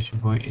 exclamation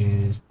point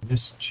is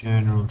this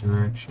general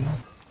direction.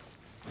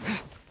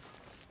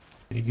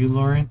 Is it you,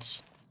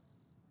 Lawrence?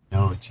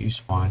 No, it's you,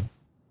 Swan.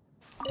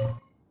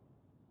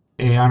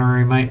 Hey,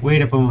 honorary knight,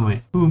 wait up a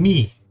moment. Who,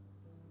 me?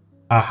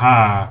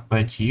 Aha,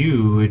 but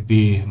you would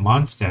be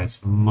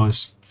Mondstadt's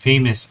most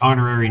famous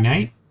honorary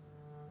knight?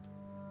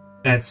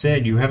 That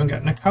said, you haven't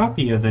gotten a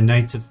copy of the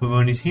Knights of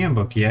Favoni's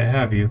handbook yet,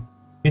 have you?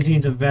 It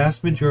contains a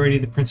vast majority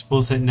of the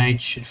principles that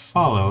knights should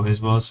follow, as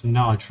well as some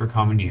knowledge for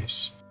common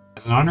use.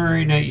 As an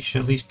honorary knight, you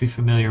should at least be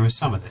familiar with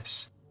some of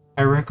this.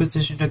 I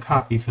requisitioned a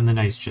copy from the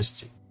knights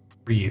just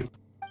for you.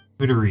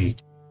 Give it a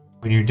read.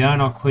 When you're done,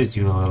 I'll quiz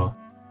you a little.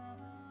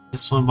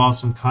 This will involve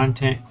some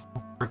content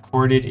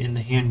recorded in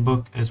the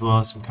handbook, as well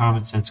as some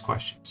common sense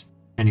questions.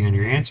 Depending on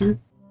your answer,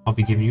 I'll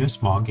be giving you a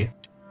small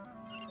gift.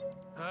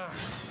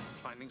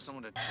 Finding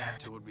someone to chat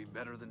to would be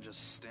better than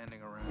just standing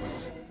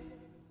around.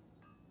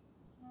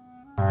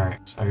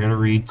 Alright, so I gotta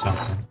read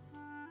something.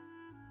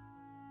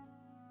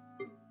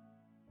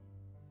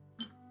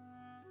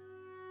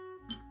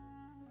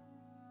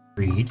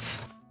 Read.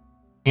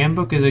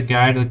 Handbook is a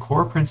guide to the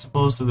core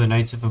principles of the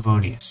Knights of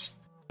Favonius.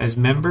 As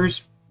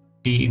members,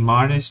 be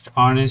modest,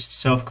 honest,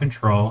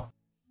 self-control,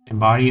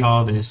 embody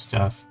all this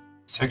stuff.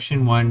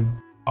 Section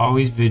 1,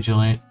 always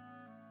vigilant,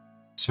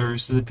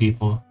 service to the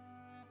people.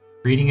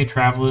 Greeting a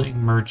traveling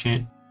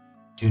merchant,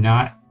 do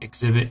not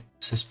exhibit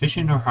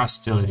suspicion or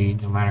hostility,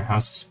 no matter how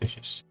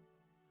suspicious.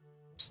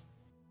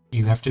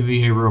 You have to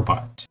be a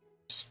robot.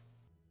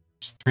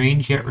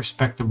 Strange yet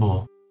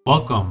respectable.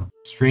 Welcome.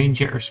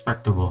 Strange yet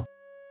respectable.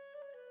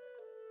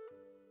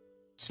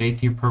 Say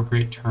the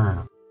appropriate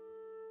term.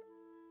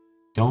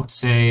 Don't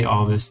say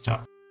all this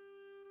stuff.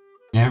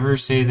 Never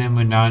say them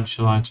with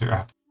nonchalance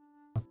or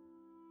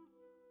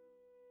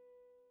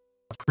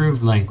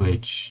approved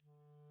language.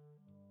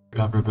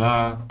 Blah blah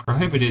blah.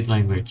 Prohibited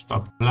language. Blah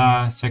blah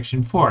blah.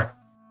 Section 4.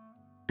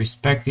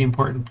 Respect the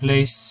important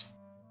place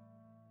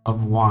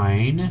of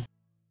wine.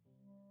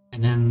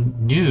 And then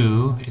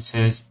new, it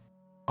says,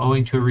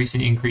 owing to a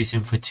recent increase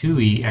in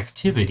Fatui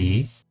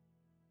activity,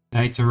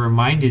 knights are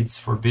reminded it's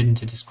forbidden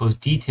to disclose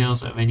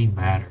details of any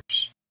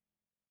matters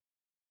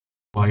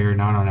while you're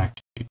not on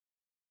activity.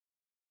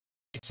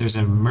 If there's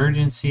an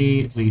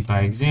emergency, lead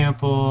by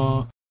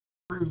example.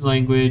 Approved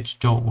language,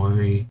 don't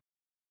worry.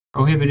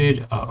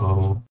 Prohibited,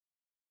 uh-oh.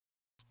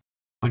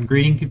 When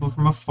greeting people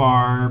from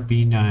afar,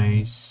 be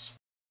nice.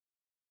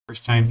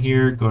 First time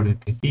here, go to the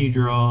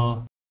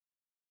cathedral.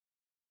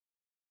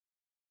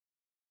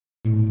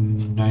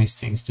 Nice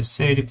things to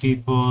say to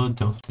people,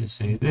 don't to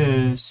say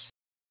this.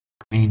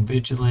 Remain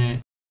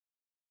vigilant.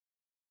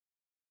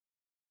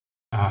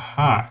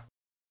 Aha.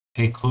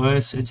 Pay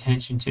close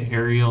attention to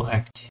aerial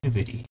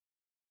activity.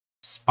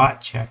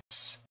 Spot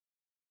checks.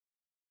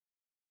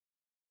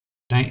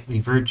 Knightly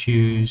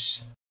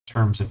virtues.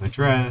 Terms of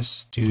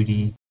address.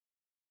 Duty.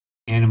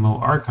 Animo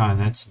Archon,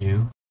 that's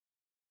new.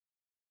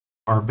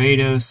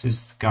 Barbados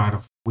is the god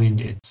of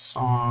wind and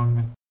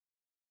song.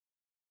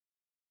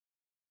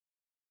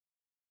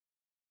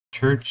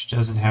 Church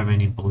doesn't have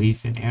any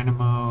belief in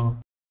Animo.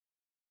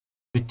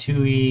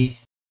 Fatui.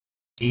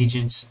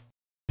 Agents.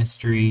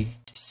 Mystery.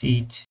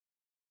 Deceit.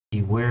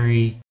 Be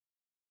wary.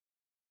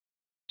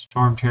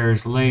 Storm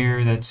Terror's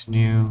Lair, that's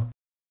new.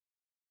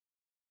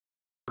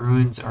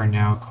 Ruins are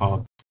now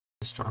called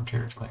the Storm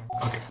Terror's Lair.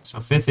 Okay, so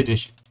 5th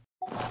edition.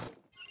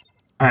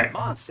 Alright.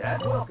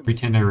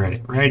 Pretend I read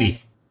it.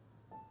 Ready.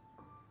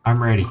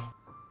 I'm ready. Do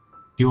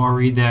you all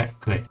read that?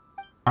 Good.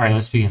 Alright,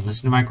 let's begin.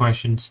 Listen to my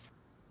questions.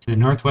 To the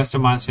northwest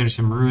of Mondstadt are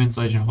some ruins.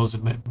 Legend holds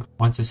it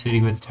once a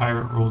city with a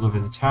tyrant ruled over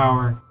the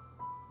tower.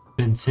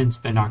 Since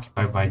been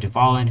occupied by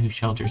Dvalin, who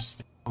shelters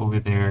over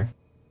there.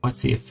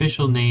 What's the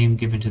official name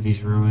given to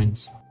these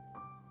ruins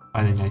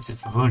by the Knights of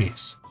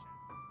Favonius?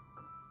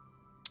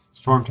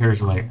 Storm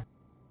Terror's Lair.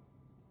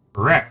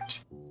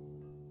 Correct.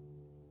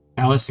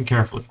 Now listen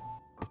carefully.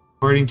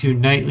 According to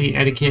knightly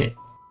etiquette,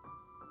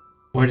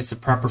 what is the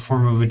proper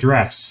form of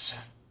address?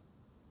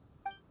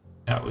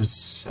 That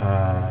was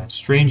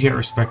strange yet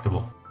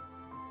respectable.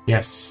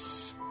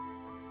 Yes.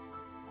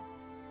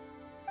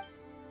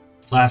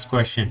 Last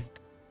question.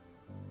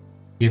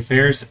 The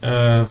affairs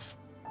of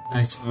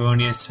Knights of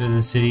Favonius to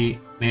the city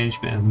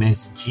management of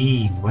Miss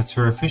Jean. What's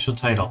her official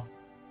title?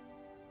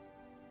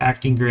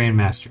 Acting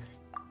Grandmaster.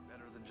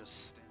 Better than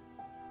just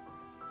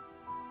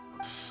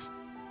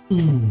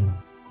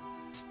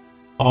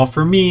All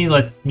for me,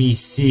 let me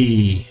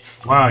see.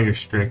 Wow, you're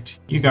strict.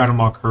 You got them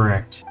all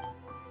correct.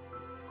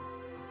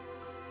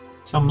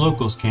 Some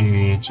locals can't even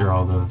answer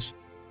all those.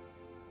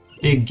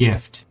 Big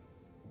gift.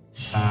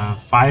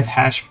 5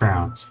 hash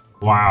browns.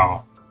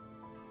 Wow.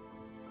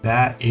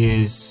 That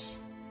is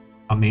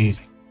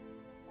amazing.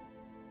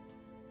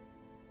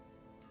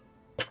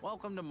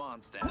 welcome to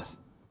Mondstadt.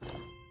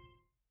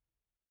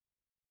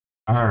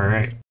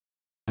 Alright.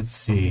 Let's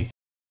see.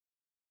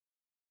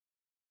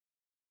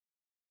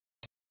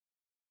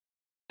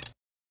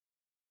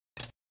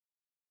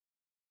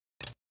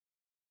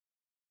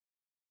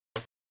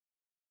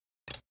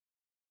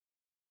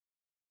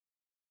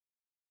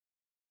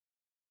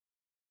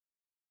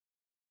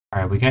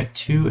 Alright, we got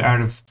 2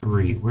 out of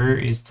 3. Where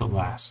is the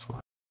last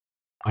one?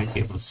 Might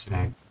be able to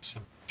snag this,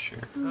 I'm not sure.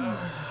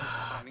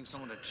 Finding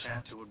someone to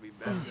chat to would be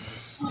better than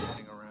just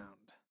standing around.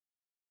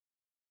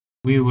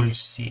 We will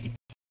see.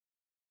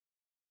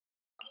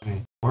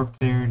 Okay, warp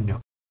there?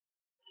 No.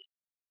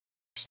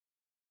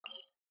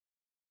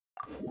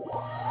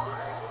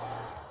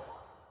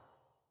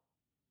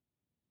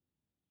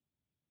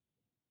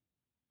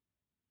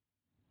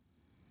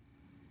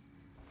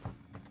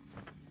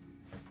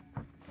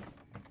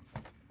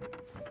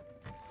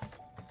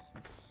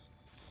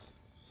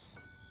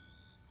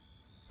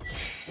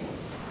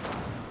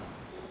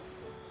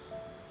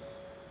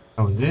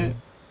 That was it.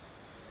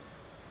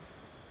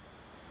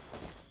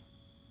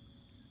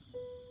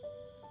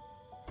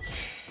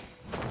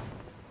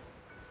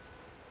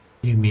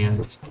 Give me a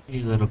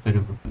little bit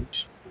of a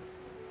boost.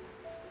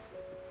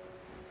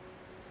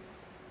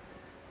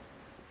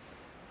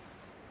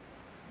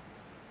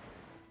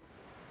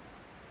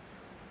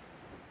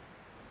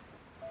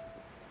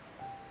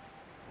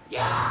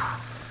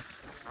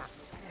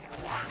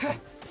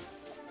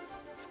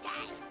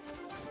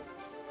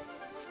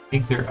 I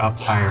think they're up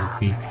higher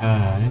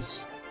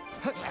because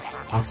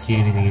I don't see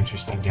anything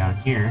interesting down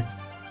here.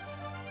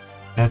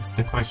 That's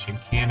the question.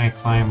 Can I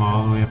climb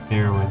all the way up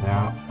there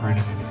without running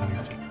out of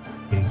energy?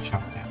 Getting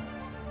shot down.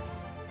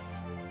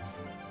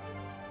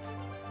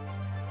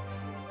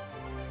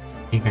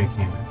 I think I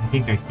can. I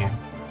think I can.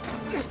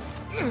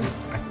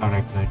 I thought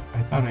I could.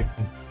 I thought I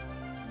could.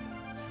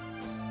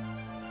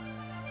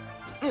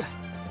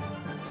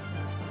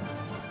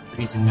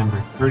 Reason number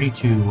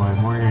 32 why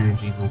more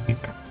energy will be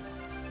better.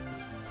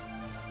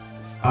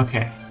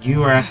 Okay,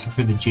 you are asking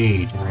for the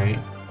jade, right?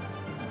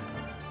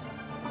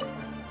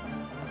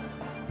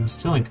 I'm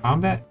still in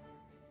combat?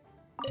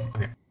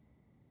 Okay.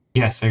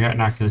 Yes, I got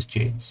innocuous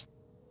jades.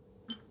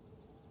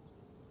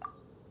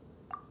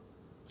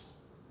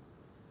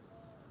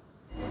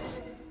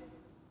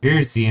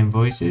 Here's the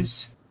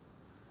invoices.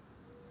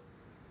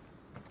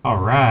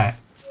 Alright.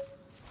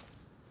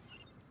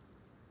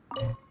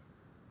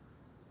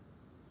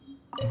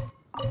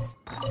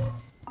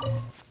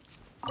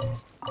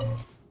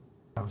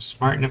 I was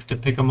smart enough to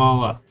pick them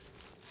all up.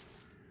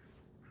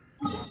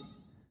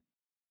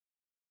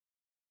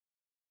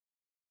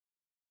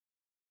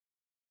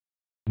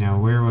 Now,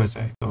 where was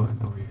I? Oh,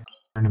 over here.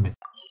 Tournament.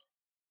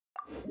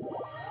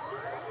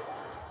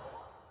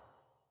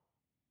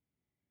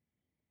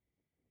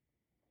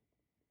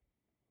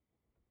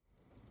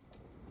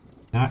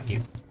 Not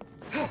you.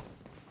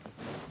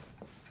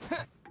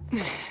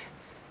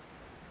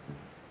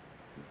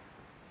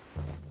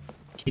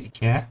 Kitty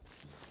cat.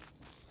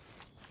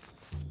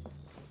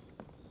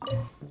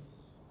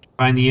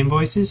 Find the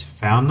invoices?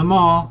 Found them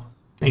all.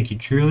 Thank you,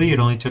 truly. It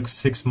only took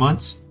 6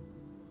 months.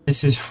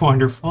 This is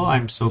wonderful.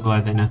 I'm so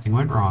glad that nothing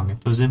went wrong.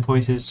 If those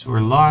invoices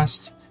were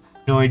lost,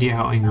 no idea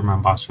how angry my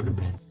boss would have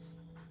been.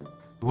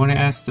 You want to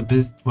ask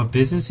what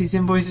business these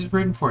invoices were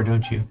written for,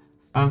 don't you?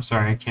 I'm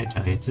sorry, I can't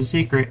tell you. It's a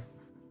secret.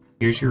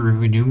 Here's your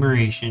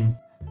remuneration.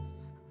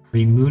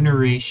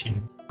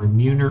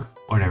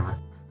 Whatever.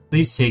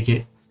 Please take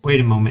it. Wait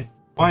a moment.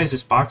 Why has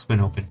this box been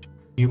opened?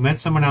 You met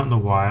someone out in the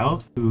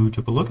wild who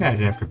took a look at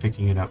it after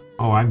picking it up.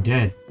 Oh, I'm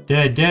dead.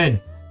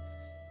 Dead.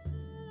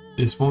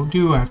 This won't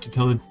do. I have to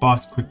tell the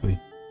boss quickly.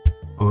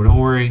 Oh, don't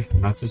worry.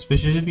 I'm not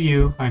suspicious of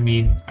you. I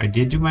mean, I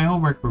did do my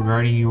homework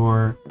regarding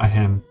your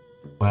ahem.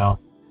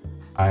 Well,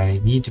 I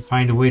need to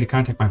find a way to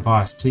contact my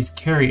boss. Please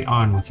carry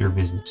on with your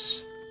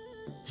business.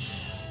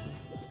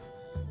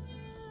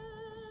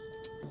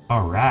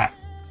 Alright.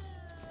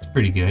 That's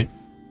pretty good.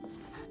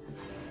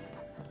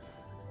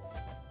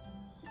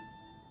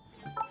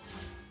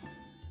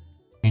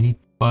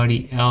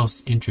 Anybody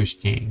else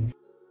interesting?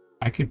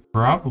 I could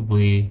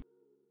probably...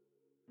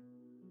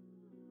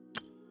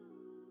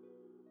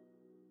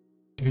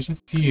 There's a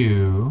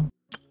few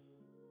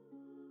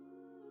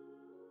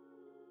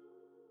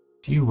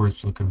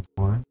worth looking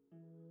for.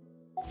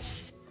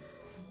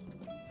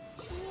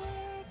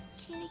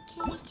 Kitty.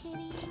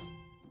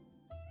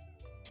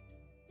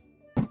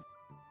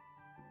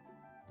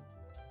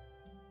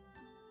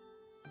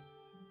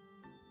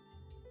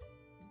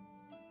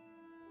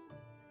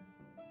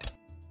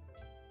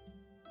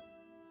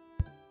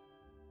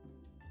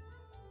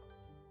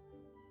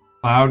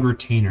 Cloud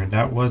Retainer,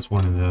 that was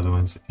one of the other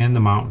ones, and the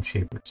Mountain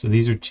Shaper. So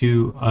these are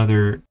 2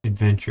 other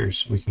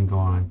adventures we can go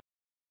on,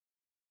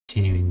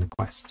 continuing the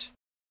quest.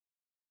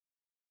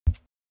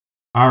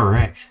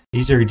 Alright,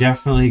 these are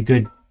definitely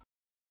good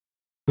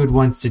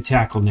ones to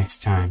tackle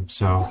next time,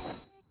 so...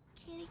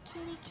 Kitty.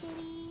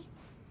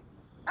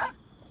 I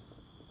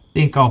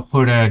think I'll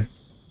put a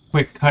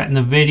quick cut in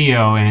the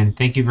video, and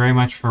thank you very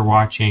much for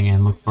watching,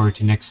 and look forward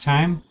to next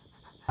time.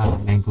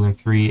 Angler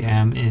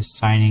 3M is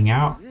signing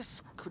out.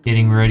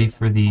 Getting ready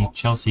for the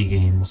Chelsea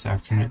game this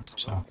afternoon,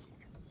 so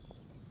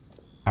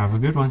have a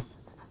good one.